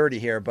Porter dirty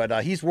here,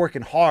 but he's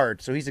working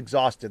hard, so he's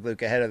exhausted,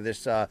 Luke, ahead of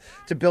this to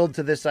build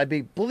to this. I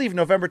believe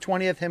November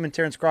 20th, him and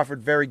Terrence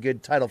Crawford, very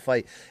good title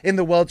fight in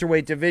the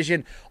welterweight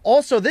division.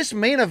 Also, this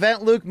main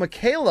event, Luke,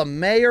 Michaela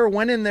Mayer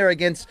went in there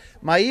against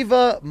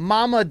Maiva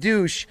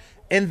Mamadouche,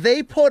 and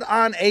they put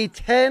on a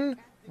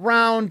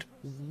 10-round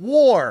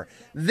war.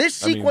 This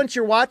sequence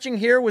you're watching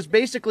here was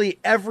basically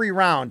every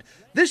round.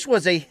 This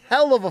was a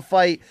hell of a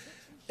fight.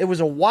 It was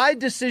a wide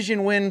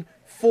decision win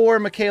for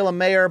Michaela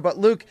Mayer. But,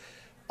 Luke,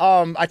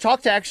 I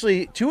talked to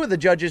actually two of the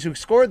judges who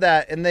scored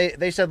that, and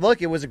they said,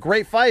 look, it was a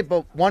great fight,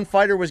 but one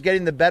fighter was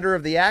getting the better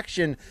of the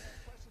action.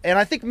 And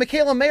I think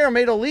Michaela Mayer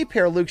made a leap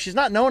here, Luke. She's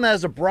not known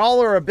as a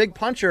brawler or a big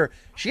puncher.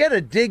 She had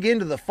to dig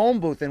into the phone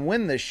booth and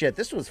win this shit.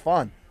 This was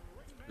fun.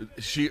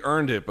 She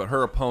earned it, but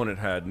her opponent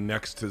had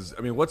next to...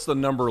 I mean, what's the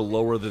number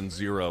lower than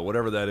 0?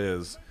 Whatever that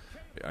is.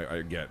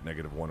 I get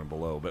 -1 and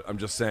below, but I'm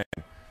just saying...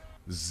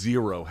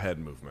 0 head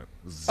movement.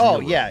 0,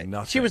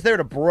 nothing. She was there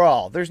to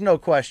brawl. There's no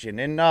question.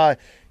 And, I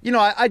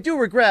do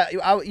regret,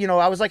 I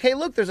was like, hey,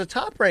 look, there's a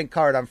Top Rank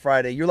card on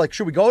Friday. You're like,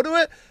 should we go to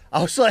it?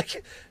 I was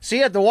like,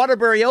 see at the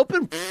Waterbury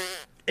Open?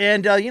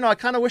 And, I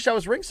kind of wish I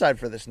was ringside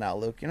for this now,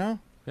 Luke, Yeah,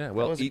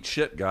 well, eat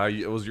shit, guy.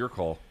 It was your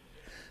call.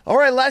 All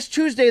right, last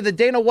Tuesday, the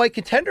Dana White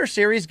Contender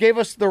Series gave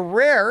us the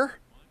rare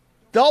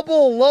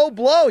double low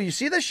blow. You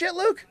see this shit,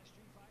 Luke?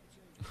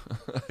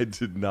 I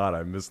did not.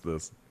 I missed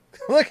this.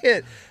 Look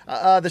at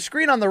the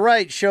screen on the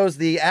right shows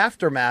the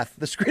aftermath.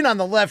 The screen on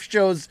the left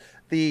shows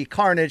the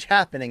carnage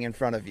happening in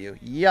front of you.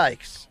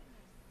 Yikes.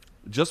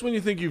 Just when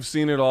you think you've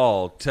seen it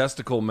all,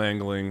 testicle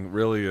mangling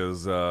really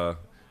is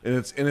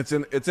it's in its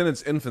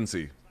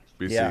infancy,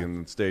 BC,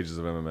 in stages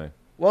of MMA.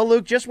 Well,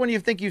 Luke, just when you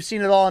think you've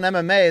seen it all in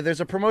MMA,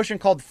 there's a promotion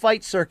called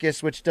Fight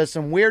Circus, which does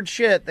some weird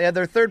shit. They had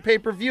their third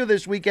pay-per-view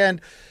this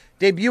weekend,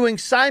 debuting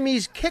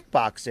Siamese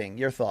kickboxing.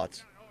 Your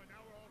thoughts?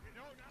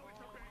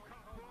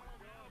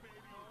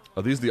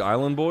 Are these the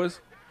Island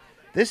Boys?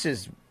 This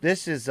is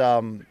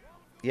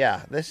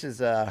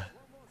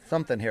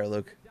something here,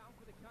 Luke.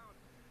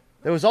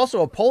 There was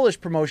also a Polish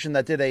promotion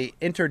that did a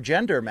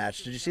intergender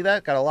match. Did you see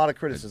that? Got a lot of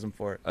criticism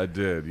for it. I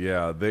did,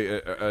 yeah.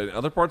 They in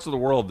other parts of the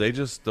world, they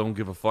just don't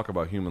give a fuck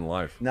about human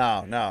life.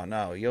 No.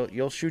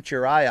 You'll shoot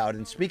your eye out.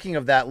 And speaking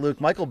of that, Luke,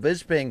 Michael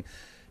Bisping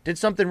did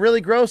something really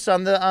gross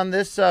on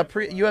this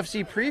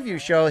UFC preview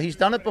show. He's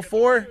done it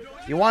before.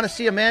 You want to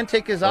see a man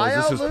take his eye out?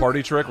 Is this his Luke?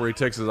 party trick where he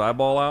takes his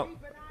eyeball out?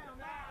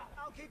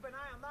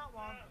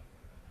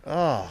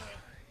 Oh,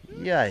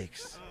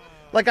 yikes!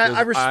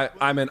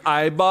 I'm an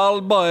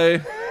eyeball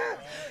boy.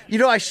 You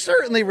know, I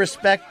certainly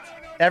respect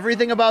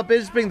everything about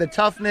Bisping, the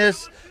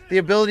toughness, the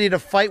ability to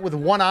fight with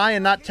one eye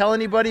and not tell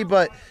anybody,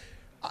 but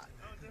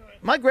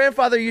my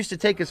grandfather used to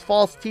take his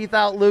false teeth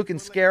out, Luke, and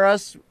scare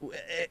us.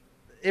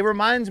 It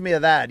reminds me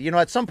of that. You know,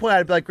 at some point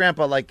I'd be like,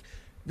 Grandpa, like,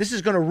 this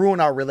is going to ruin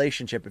our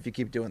relationship if you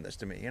keep doing this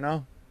to me, you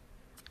know?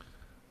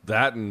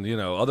 That and,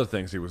 other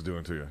things he was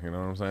doing to you. You know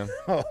what I'm saying?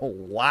 Oh,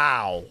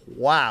 wow.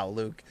 Wow,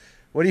 Luke.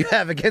 What do you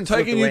have against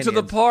taking you to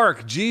the Lithuanians?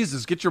 park?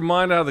 Jesus, get your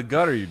mind out of the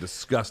gutter, you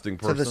disgusting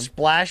person. To the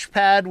splash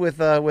pad with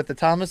the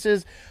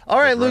Thomases. All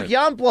right, Luke,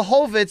 Jan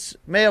Blachowicz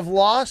may have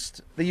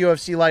lost the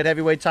UFC light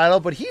heavyweight title,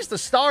 but he's the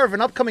star of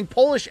an upcoming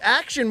Polish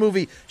action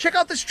movie. Check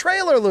out this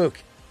trailer, Luke.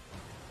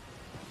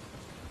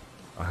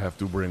 I have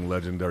to bring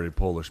legendary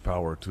Polish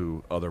power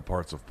to other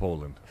parts of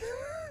Poland.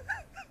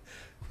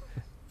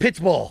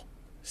 Pitbull.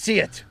 See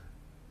it.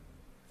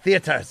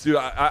 Theaters. Dude,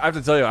 I have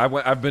to tell you,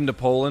 I've been to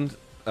Poland.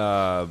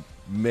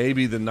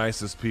 Maybe the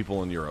nicest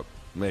people in Europe.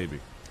 Maybe.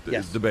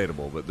 Yes. It's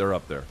debatable, but they're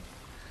up there.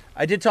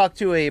 I did talk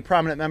to a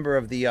prominent member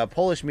of the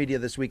Polish media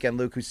this weekend,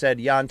 Luke, who said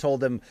Jan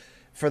told him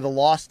for the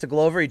loss to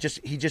Glover, he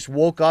just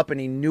woke up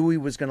and he knew he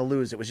was going to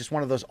lose. It was just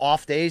one of those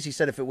off days. He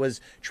said if it was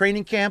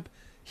training camp,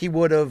 he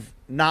would have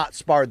not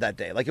sparred that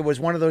day. Like it was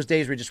one of those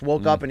days where he just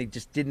woke up and he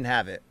just didn't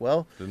have it.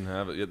 Well, didn't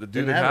have it. Yeah,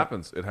 dude, it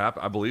happens. It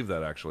happened. I believe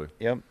that, actually.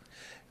 Yep.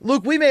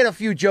 Luke, we made a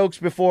few jokes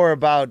before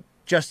about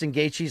Justin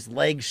Gaethje's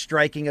leg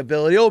striking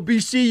ability. Oh,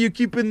 BC, you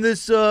keeping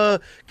this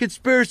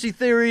conspiracy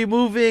theory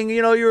moving?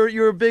 You know,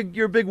 you're a big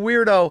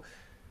weirdo.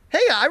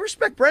 Hey, I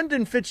respect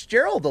Brendan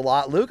Fitzgerald a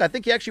lot, Luke. I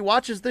think he actually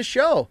watches this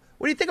show.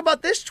 What do you think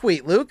about this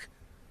tweet, Luke?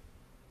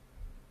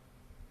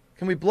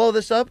 Can we blow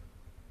this up?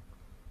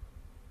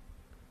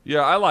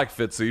 Yeah, I like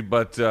Fitzy,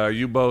 but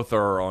you both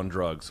are on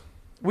drugs.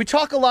 We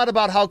talk a lot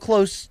about how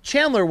close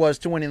Chandler was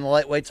to winning the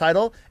lightweight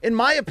title. In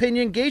my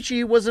opinion,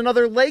 Gaethje was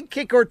another leg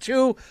kick or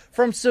two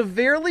from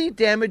severely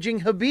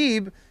damaging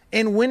Khabib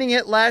in winning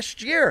it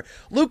last year.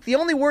 Luke, the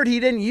only word he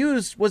didn't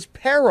use was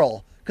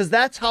peril, because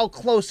that's how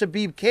close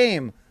Khabib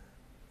came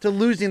to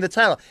losing the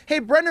title. Hey,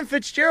 Brendan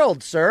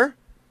Fitzgerald, sir.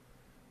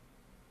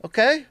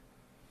 Okay?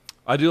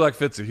 I do like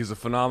Fitzy. He's a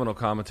phenomenal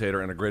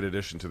commentator and a great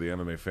addition to the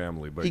MMA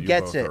family. But he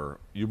gets it.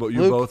 You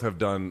both have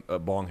done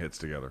bong hits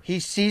together. He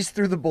sees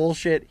through the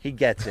bullshit. He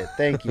gets it.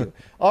 Thank you.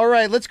 All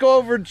right, let's go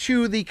over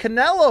to the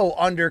Canelo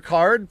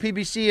undercard.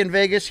 PBC in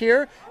Vegas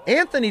here.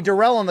 Anthony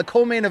Durrell on the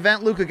co-main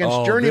event. Luke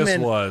against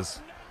Journeyman.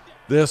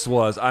 This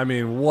was. I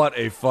mean, what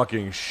a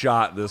fucking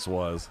shot this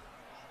was.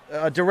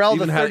 Durrell,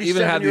 even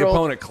had the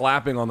opponent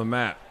clapping on the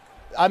mat.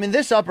 I mean,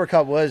 this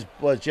uppercut was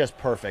just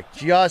perfect.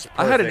 Just perfect.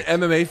 I had an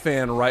MMA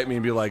fan write me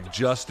and be like,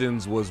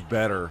 Justin's was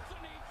better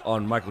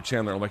on Michael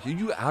Chandler. I'm like, are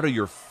you out of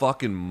your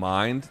fucking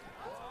mind?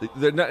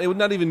 It was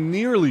not even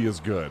nearly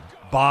as good.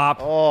 Bop.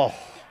 Oh.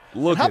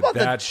 Look at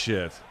that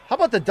shit. How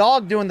about the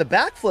dog doing the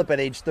backflip at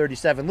age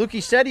 37? Luke,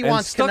 he said he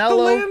wants stuck Canelo. The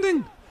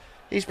landing.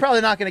 He's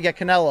probably not going to get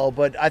Canelo,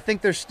 but I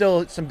think there's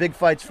still some big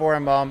fights for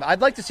him.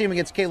 I'd like to see him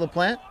against Caleb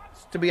Plant,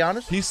 to be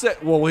honest. He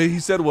said, what he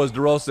said was,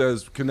 Durrell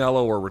says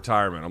Canelo or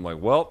retirement. I'm like,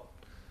 well,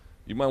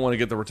 you might want to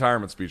get the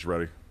retirement speech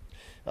ready.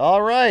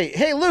 All right.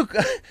 Hey, Luke,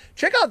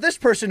 check out this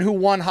person who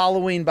won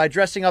Halloween by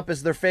dressing up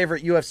as their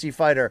favorite UFC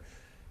fighter.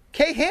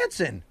 Kay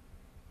Hansen.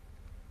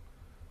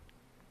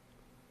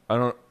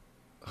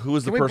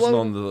 Who's the person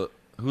on the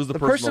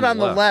person on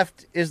the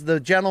left is the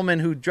gentleman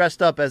who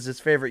dressed up as his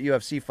favorite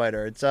UFC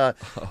fighter. It's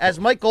as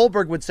Mike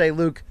Goldberg would say,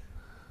 Luke,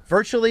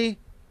 virtually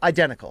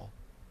identical.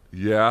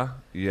 Yeah.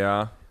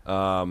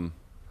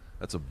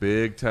 That's a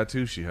big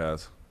tattoo she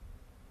has.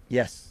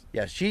 Yes.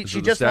 She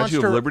just launched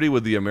Statue her of Liberty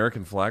with the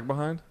American flag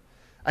behind.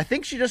 I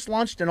think she just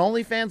launched an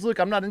OnlyFans, Luke.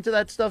 I'm not into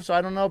that stuff, so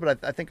I don't know, but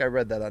I think I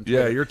read that on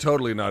Twitter. Yeah, you're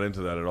totally not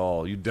into that at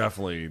all. You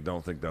definitely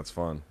don't think that's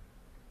fun.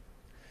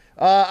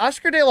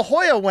 Oscar De La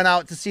Hoya went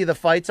out to see the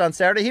fights on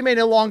Saturday. He may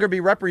no longer be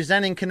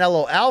representing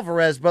Canelo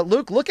Alvarez, but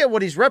Luke, look at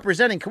what he's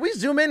representing. Can we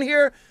zoom in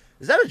here?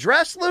 Is that a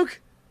dress, Luke?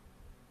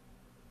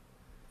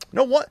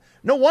 No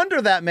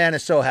wonder that man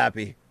is so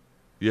happy.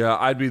 Yeah,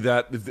 I'd be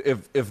that.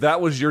 If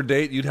that was your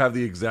date, you'd have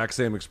the exact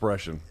same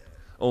expression.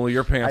 Only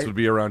your pants would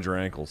be around your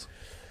ankles.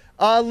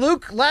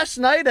 Luke, last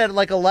night at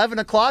like 11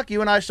 o'clock, you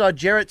and I saw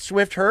Jarrett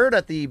Swift Hurd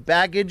at the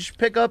baggage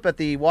pickup at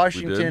the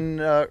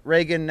Washington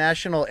Reagan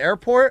National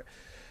Airport.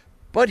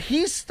 But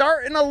he's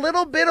starting a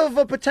little bit of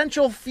a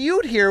potential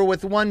feud here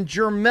with one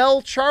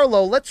Jermell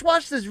Charlo. Let's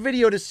watch this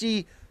video to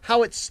see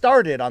how it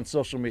started on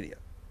social media.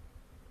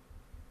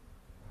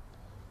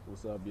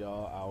 What's up,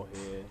 y'all? Out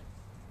here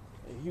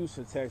in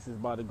Houston, Texas,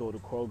 about to go to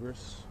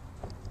Kroger's.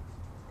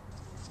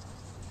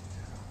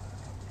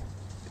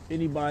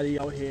 Anybody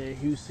out here in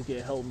Houston can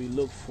help me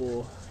look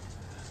for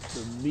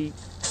the meat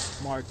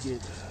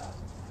market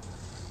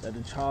that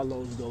the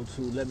Charlos go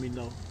to, let me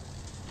know.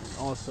 And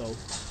also,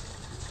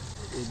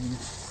 if you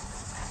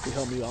can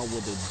help me out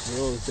with the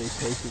drugs they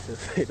take because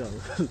they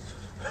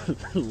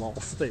done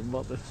lost their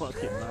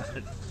motherfucking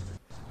mind.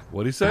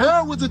 What'd he say?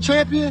 Hurd was a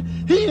champion.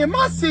 He in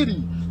my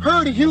city.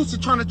 Hurd in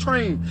Houston trying to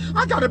train.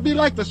 I gotta be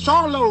like the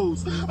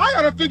Charlos. I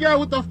gotta figure out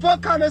what the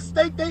fuck kind of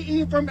steak they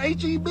eat from HEB.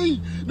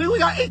 Nigga, we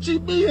got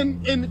HEB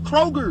in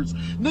Kroger's.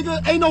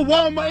 Nigga, ain't no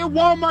Walmart.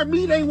 Walmart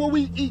meat ain't what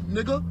we eat,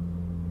 nigga.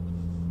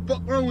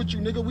 Fuck wrong with you,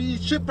 nigga? We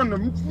eat shit from the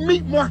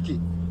meat market.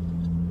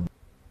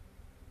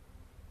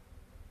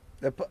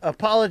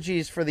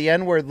 Apologies for the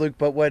N-word, Luke,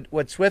 but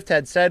what Swift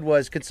had said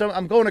was,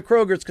 I'm going to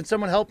Kroger's. Can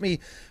someone help me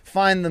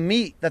find the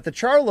meat that the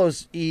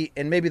Charlos eat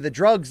and maybe the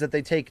drugs that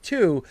they take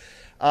too,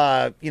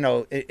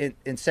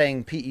 in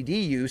saying PED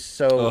use.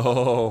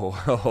 So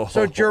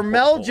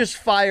Jermell just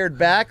fired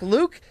back.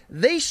 Luke,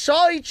 they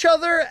saw each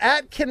other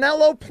at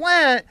Canelo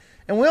Plant,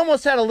 and we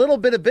almost had a little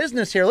bit of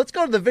business here. Let's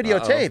go to the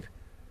videotape.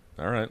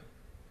 All right.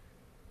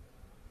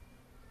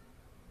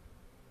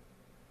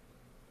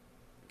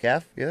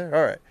 Calf, you there?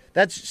 All right.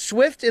 That's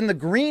Swift in the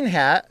green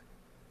hat,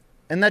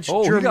 and that's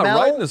Jermell. He got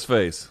right in his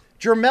face.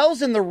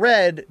 Jermell's in the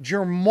red.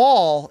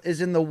 Jermall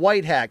is in the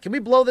white hat. Can we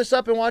blow this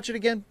up and watch it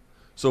again?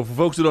 So for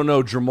folks who don't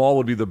know, Jermall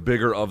would be the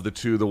bigger of the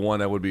two, the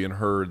one that would be in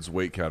Hurd's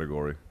weight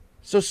category.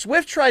 So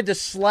Swift tried to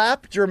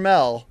slap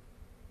Jermell,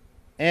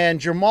 and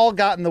Jermall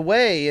got in the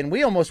way, and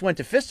we almost went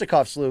to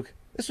fisticuffs, Luke.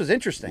 This was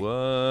interesting.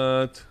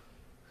 What?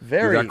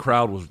 Very. Dude, that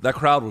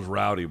crowd was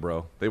rowdy,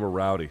 bro. They were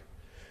rowdy.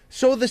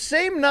 So the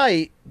same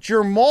night,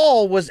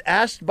 Jermall was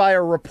asked by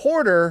a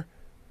reporter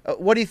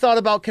what he thought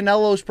about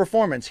Canelo's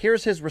performance.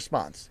 Here's his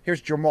response.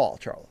 Here's Jermall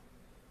Charlo.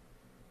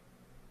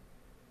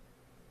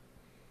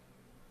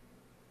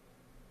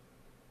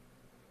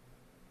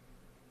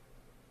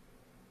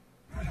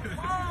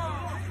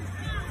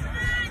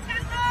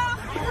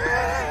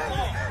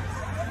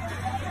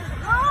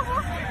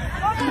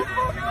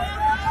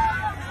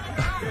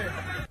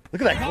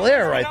 Look at that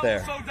glare right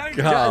there.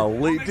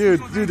 Golly, dude,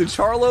 the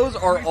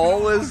Charlos are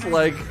always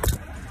like.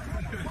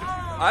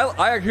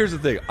 Here's the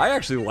thing. I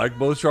actually like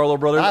both Charlo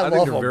brothers. I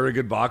think they're very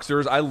good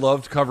boxers. I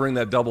loved covering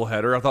that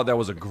doubleheader. I thought that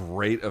was a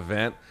great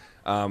event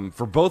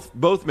for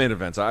both main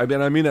events. I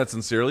mean that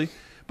sincerely.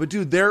 But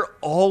dude, they're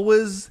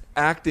always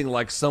acting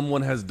like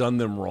someone has done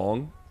them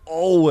wrong.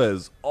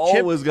 Always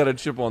got a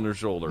chip on their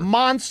shoulder.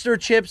 Monster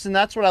chips, and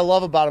that's what I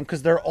love about them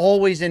because they're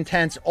always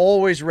intense,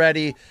 always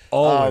ready.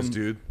 Always,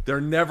 dude.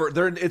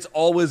 It's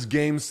always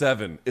game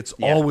 7. It's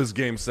always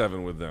game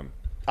 7 with them.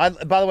 By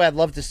the way, I'd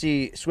love to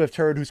see Swift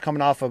Hurd, who's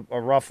coming off a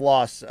rough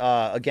loss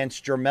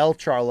against Jermell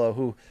Charlo,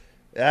 who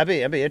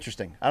that'd be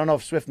interesting. I don't know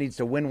if Swift needs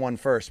to win one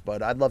first,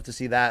 but I'd love to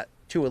see that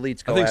two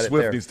elites go at it. I think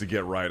Swift there. needs to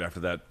get right after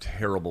that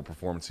terrible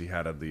performance he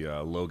had at the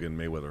Logan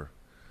Mayweather.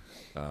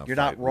 You're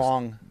not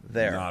wrong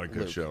there. Not a good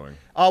Luke. showing.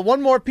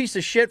 One more piece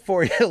of shit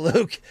for you,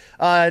 Luke.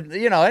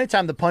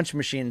 Anytime the punch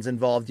machine's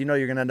involved, you know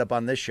you're going to end up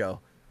on this show.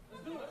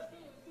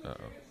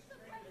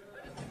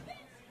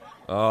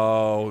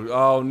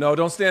 Oh, no,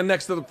 don't stand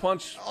next to the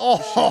punch.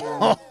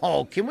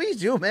 Oh, can we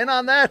zoom in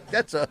on that?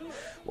 That's a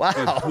wow.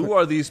 Dude, who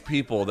are these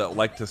people that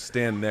like to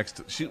stand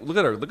next to? Look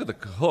at her. Look at the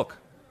hook.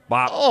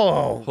 Bop.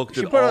 Hooked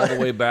it all the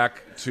way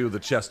back to the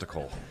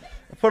chesticle.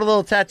 Put a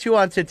little tattoo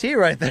on Titi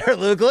right there,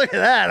 Luke. Look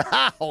at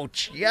that.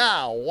 Ouch.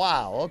 Yeah.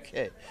 Wow.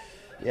 Okay.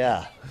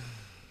 Yeah.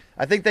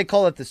 I think they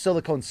call it the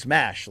silicone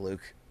smash,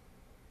 Luke.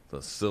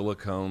 The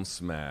silicone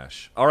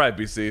smash. All right,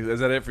 BC.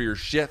 Is that it for your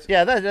shit?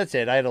 Yeah, that's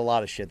it. I had a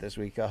lot of shit this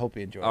week. I hope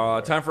you enjoyed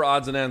it. Time for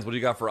odds and ends. What do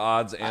you got for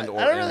odds I don't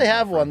really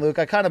have one, Luke.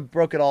 I kind of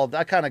broke it all.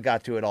 I kind of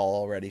got to it all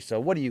already. So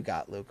what do you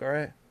got, Luke? All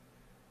right.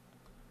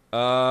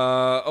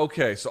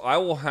 Okay, so I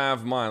will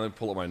have mine. Let me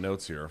pull up my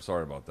notes here.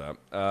 Sorry about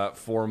that.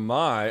 For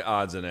my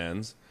odds and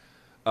ends,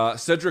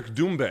 Cedric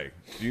Doumbé.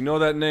 Do you know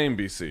that name,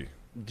 BC?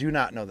 Do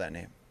not know that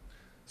name.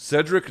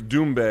 Cedric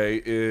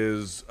Doumbé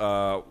is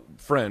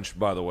French,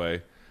 by the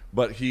way,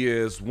 but he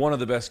is one of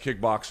the best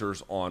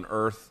kickboxers on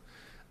earth.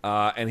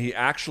 And he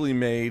actually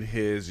made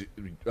his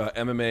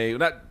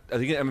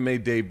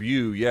MMA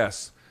debut,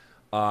 yes,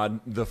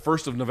 the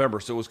 1st of November.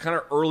 So it was kind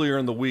of earlier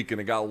in the week, and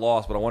it got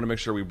lost, but I want to make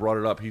sure we brought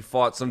it up. He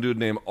fought some dude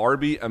named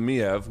Arbi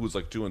Amiev, who's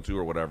like 2-2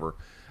 or whatever,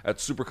 at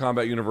Super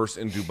Combat Universe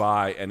in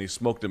Dubai, and he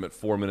smoked him at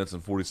 4 minutes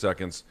and 40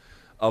 seconds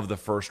of the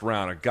first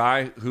round. A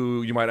guy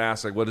who you might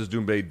ask, like, what has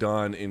Doumbé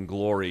done in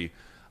glory?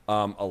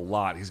 A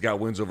lot. He's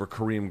got wins over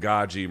Kareem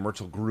Gaji,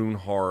 Myrtle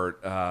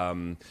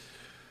Grunhart,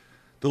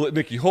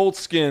 Nicky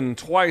Holtzkin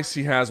twice.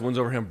 He has wins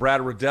over him. Brad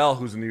Riddell,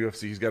 who's in the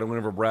UFC, he's got a win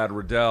over Brad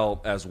Riddell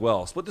as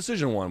well. Split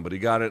decision one, but he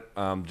got it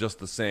just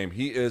the same.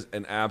 He is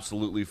an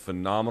absolutely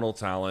phenomenal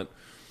talent,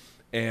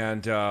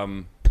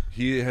 and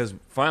he has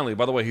finally,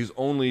 by the way, he's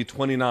only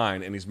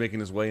 29, and he's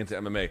making his way into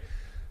MMA.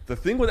 The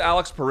thing with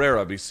Alex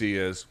Pereira, BC,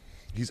 is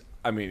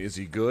is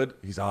he good?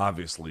 He's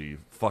obviously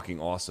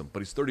fucking awesome, but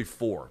he's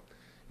 34,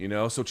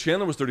 So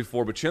Chandler was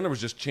 34, but Chandler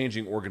was just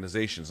changing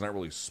organizations, not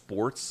really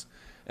sports.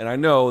 And I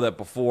know that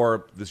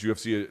before this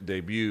UFC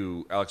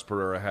debut, Alex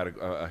Pereira had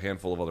a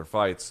handful of other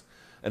fights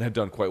and had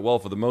done quite well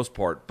for the most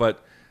part.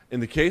 But in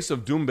the case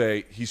of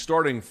Doumbé, he's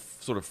starting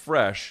sort of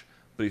fresh,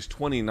 but he's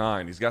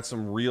 29. He's got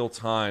some real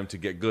time to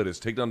get good. His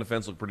takedown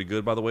defense looked pretty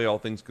good, by the way, all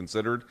things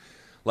considered.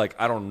 Like,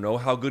 I don't know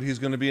how good he's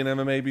going to be in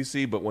MMA,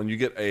 BC, but when you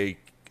get a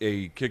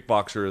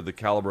kickboxer the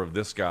caliber of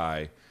this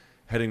guy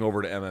heading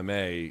over to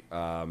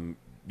MMA,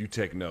 you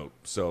take note.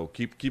 So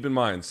keep in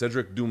mind,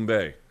 Cedric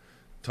Doumbé,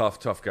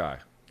 tough guy.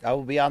 I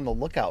will be on the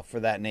lookout for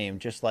that name,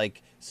 just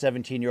like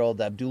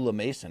 17-year-old Abdullah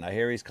Mason. I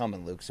hear he's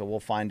coming, Luke, so we'll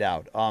find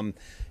out.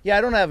 Yeah,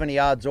 I don't have any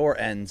odds or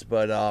ends,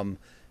 but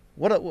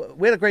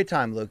we had a great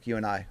time, Luke, you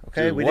and I.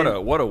 Okay, dude,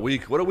 what a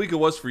week! What a week it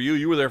was for you.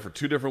 You were there for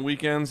 2 different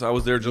weekends. I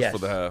was there just for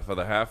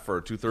the half for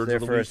 2/3 of the week.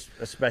 There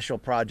for a special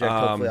project.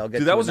 Hopefully, I'll get.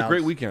 Dude, that was a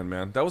great weekend,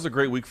 man. That was a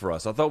great week for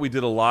us. I thought we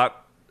did a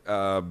lot.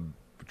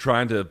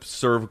 Trying to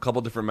serve a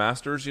couple different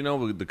masters, the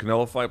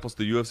Canelo fight plus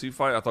the UFC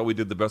fight. I thought we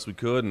did the best we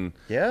could, and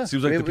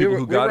seems like the people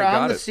who got it got it. We were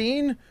on the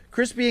scene,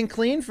 crispy and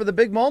clean for the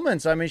big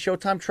moments. I mean,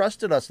 Showtime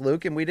trusted us,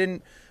 Luke, and we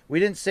didn't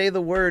say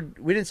the word.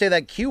 We didn't say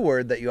that Q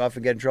word that you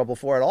often get in trouble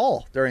for at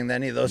all during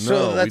any of those.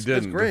 No, so that's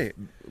great.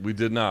 We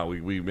did not.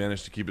 We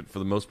managed to keep it for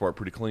the most part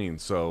pretty clean.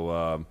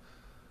 So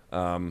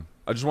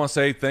I just want to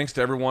say thanks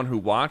to everyone who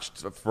watched.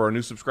 For our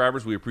new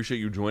subscribers, we appreciate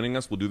you joining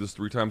us. We'll do this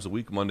 3 times a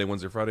week: Monday,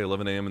 Wednesday, Friday,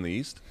 11 a.m. in the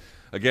East.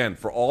 Again,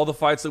 for all the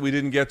fights that we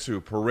didn't get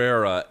to,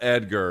 Pereira,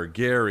 Edgar,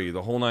 Gary,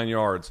 the whole 9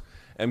 yards,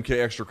 MK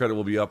Extra Credit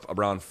will be up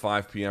around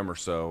 5 p.m. or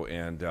so,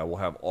 and we'll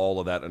have all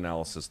of that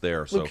analysis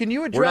there. So Luke,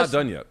 we're not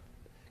done yet.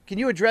 Can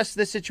you address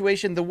this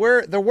situation? There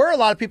were a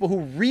lot of people who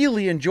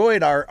really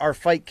enjoyed our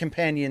fight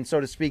companion, so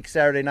to speak,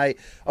 Saturday night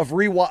of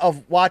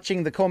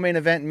watching the co-main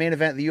event and main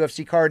event of the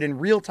UFC card in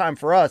real time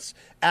for us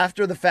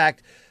after the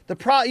fact. And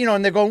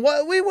they're going,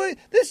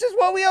 this is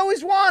what we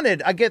always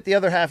wanted. I get the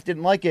other half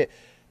didn't like it.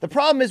 The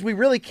problem is we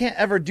really can't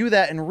ever do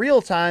that in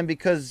real time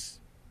because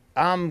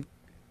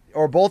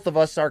or both of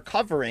us are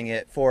covering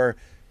it for,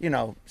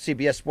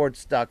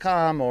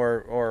 CBSSports.com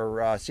or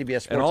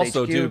CBS Sports And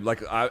also, HQ. dude,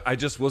 like I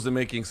just wasn't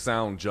making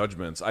sound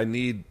judgments. I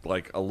need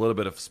like a little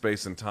bit of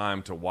space and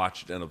time to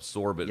watch it and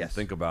absorb it and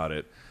think about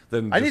it.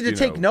 Then I need to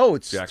take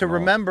notes to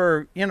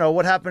remember,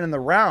 what happened in the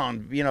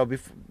round.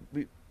 Before,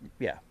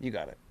 you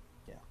got it.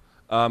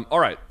 All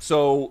right,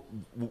 so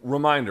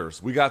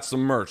reminders. We got some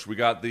merch. We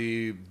got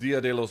the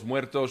Dia de los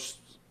Muertos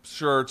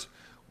shirt.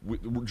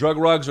 Drug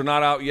rugs are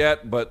not out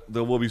yet, but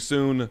there will be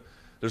soon.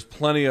 There's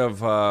plenty of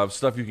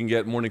stuff you can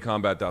get at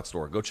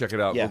morningcombat.store. Go check it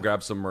out. Go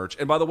grab some merch.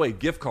 And by the way,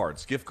 gift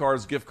cards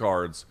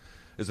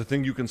is a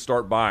thing you can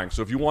start buying.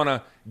 So if you want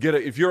to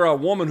if you're a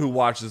woman who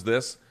watches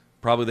this,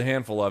 probably the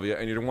handful of you,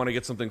 and you want to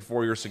get something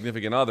for your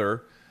significant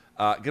other,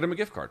 get them a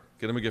gift card.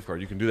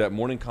 You can do that at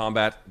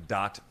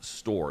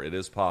morningcombat.store. It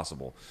is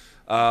possible.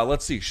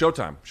 Let's see.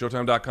 Showtime.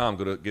 Showtime.com.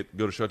 Go to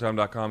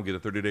Showtime.com. Get a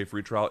 30-day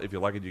free trial. If you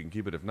like it, you can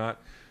keep it. If not,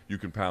 you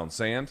can pound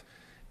sand.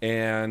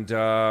 And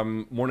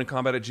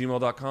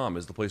morningcombat@gmail.com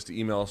is the place to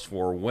email us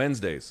for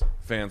Wednesdays,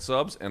 fan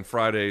subs, and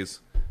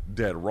Fridays,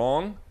 dead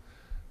wrong.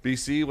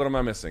 BC, what am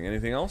I missing?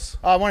 Anything else?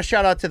 I want to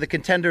shout out to the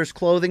Contenders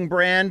clothing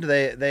brand.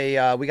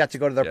 We got to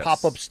go to their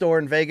pop-up store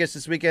in Vegas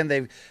this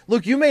weekend.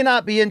 Luke, you may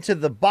not be into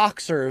the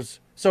boxers,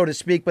 so to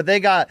speak, but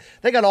they got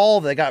all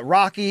of it. They got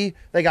Rocky,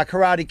 they got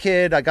Karate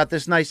Kid. I got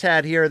this nice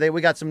hat here.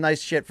 We got some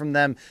nice shit from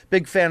them.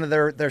 Big fan of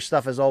their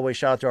stuff as always.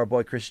 Shout out to our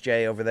boy Chris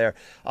J over there.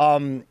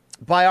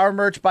 Buy our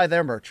merch, buy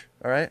their merch.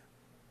 All right,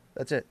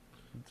 that's it.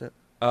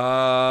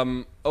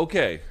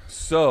 Okay,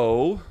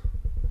 so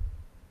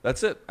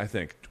that's it. I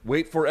think.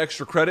 Wait for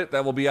Extra Credit.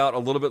 That will be out a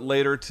little bit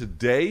later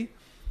today.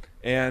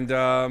 And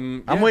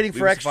I'm waiting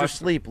for extra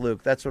sleep,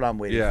 Luke. That's what I'm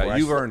waiting for. Yeah,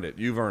 you've earned it.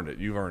 You've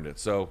earned it.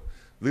 So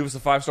leave us a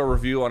 5-star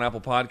review on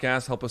Apple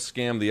Podcasts. Help us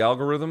scam the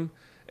algorithm.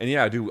 And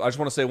yeah, dude, I just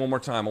want to say one more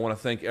time, I want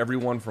to thank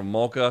everyone from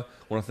Mulca. I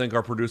want to thank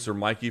our producer,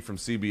 Mikey, from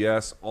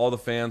CBS, all the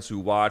fans who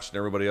watched, and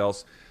everybody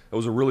else. It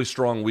was a really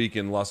strong week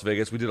in Las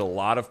Vegas. We did a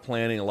lot of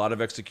planning, a lot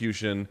of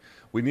execution.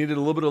 We needed a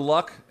little bit of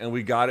luck, and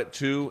we got it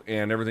too,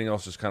 and everything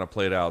else just kind of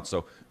played out.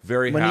 So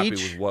very happy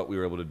with what we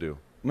were able to do.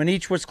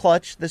 Manich was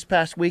clutch this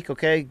past week,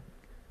 okay?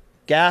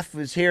 Gaff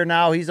is here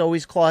now. He's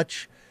always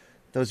clutch.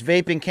 Those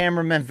vaping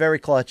cameramen, very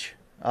clutch.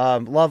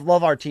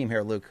 Love our team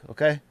here, Luke.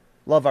 Okay,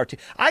 love our team.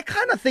 I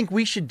kind of think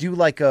we should do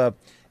like a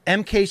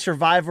MK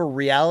Survivor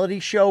reality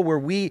show where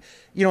we,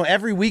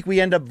 every week we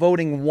end up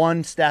voting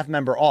one staff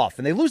member off,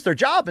 and they lose their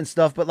job and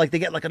stuff, but like they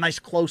get like a nice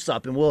close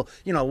up, and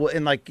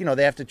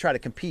they have to try to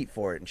compete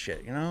for it and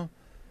shit.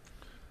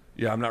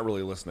 Yeah, I'm not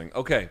really listening.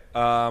 Okay,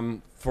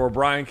 for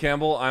Brian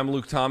Campbell, I'm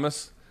Luke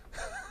Thomas.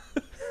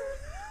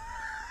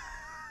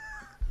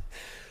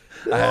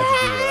 I had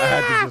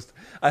to do it.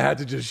 I had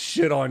to just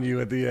shit on you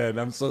at the end.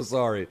 I'm so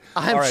sorry.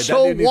 I'm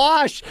so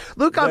washed.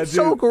 Luke, I'm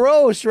so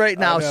gross right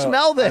now.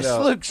 Smell this.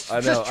 Luke, just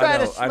try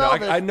to smell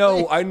this.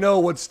 I know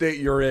what state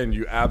you're in,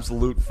 you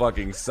absolute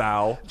fucking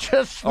sow.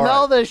 Just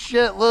smell this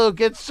shit, Luke.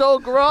 It's so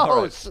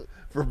gross. Right.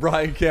 For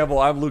Brian Campbell,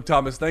 I'm Luke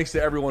Thomas. Thanks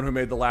to everyone who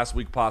made the last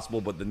week possible,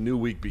 but the new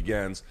week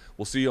begins.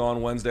 We'll see you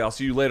on Wednesday. I'll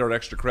see you later on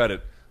Extra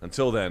Credit.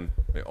 Until then,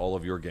 may all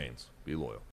of your gains be loyal.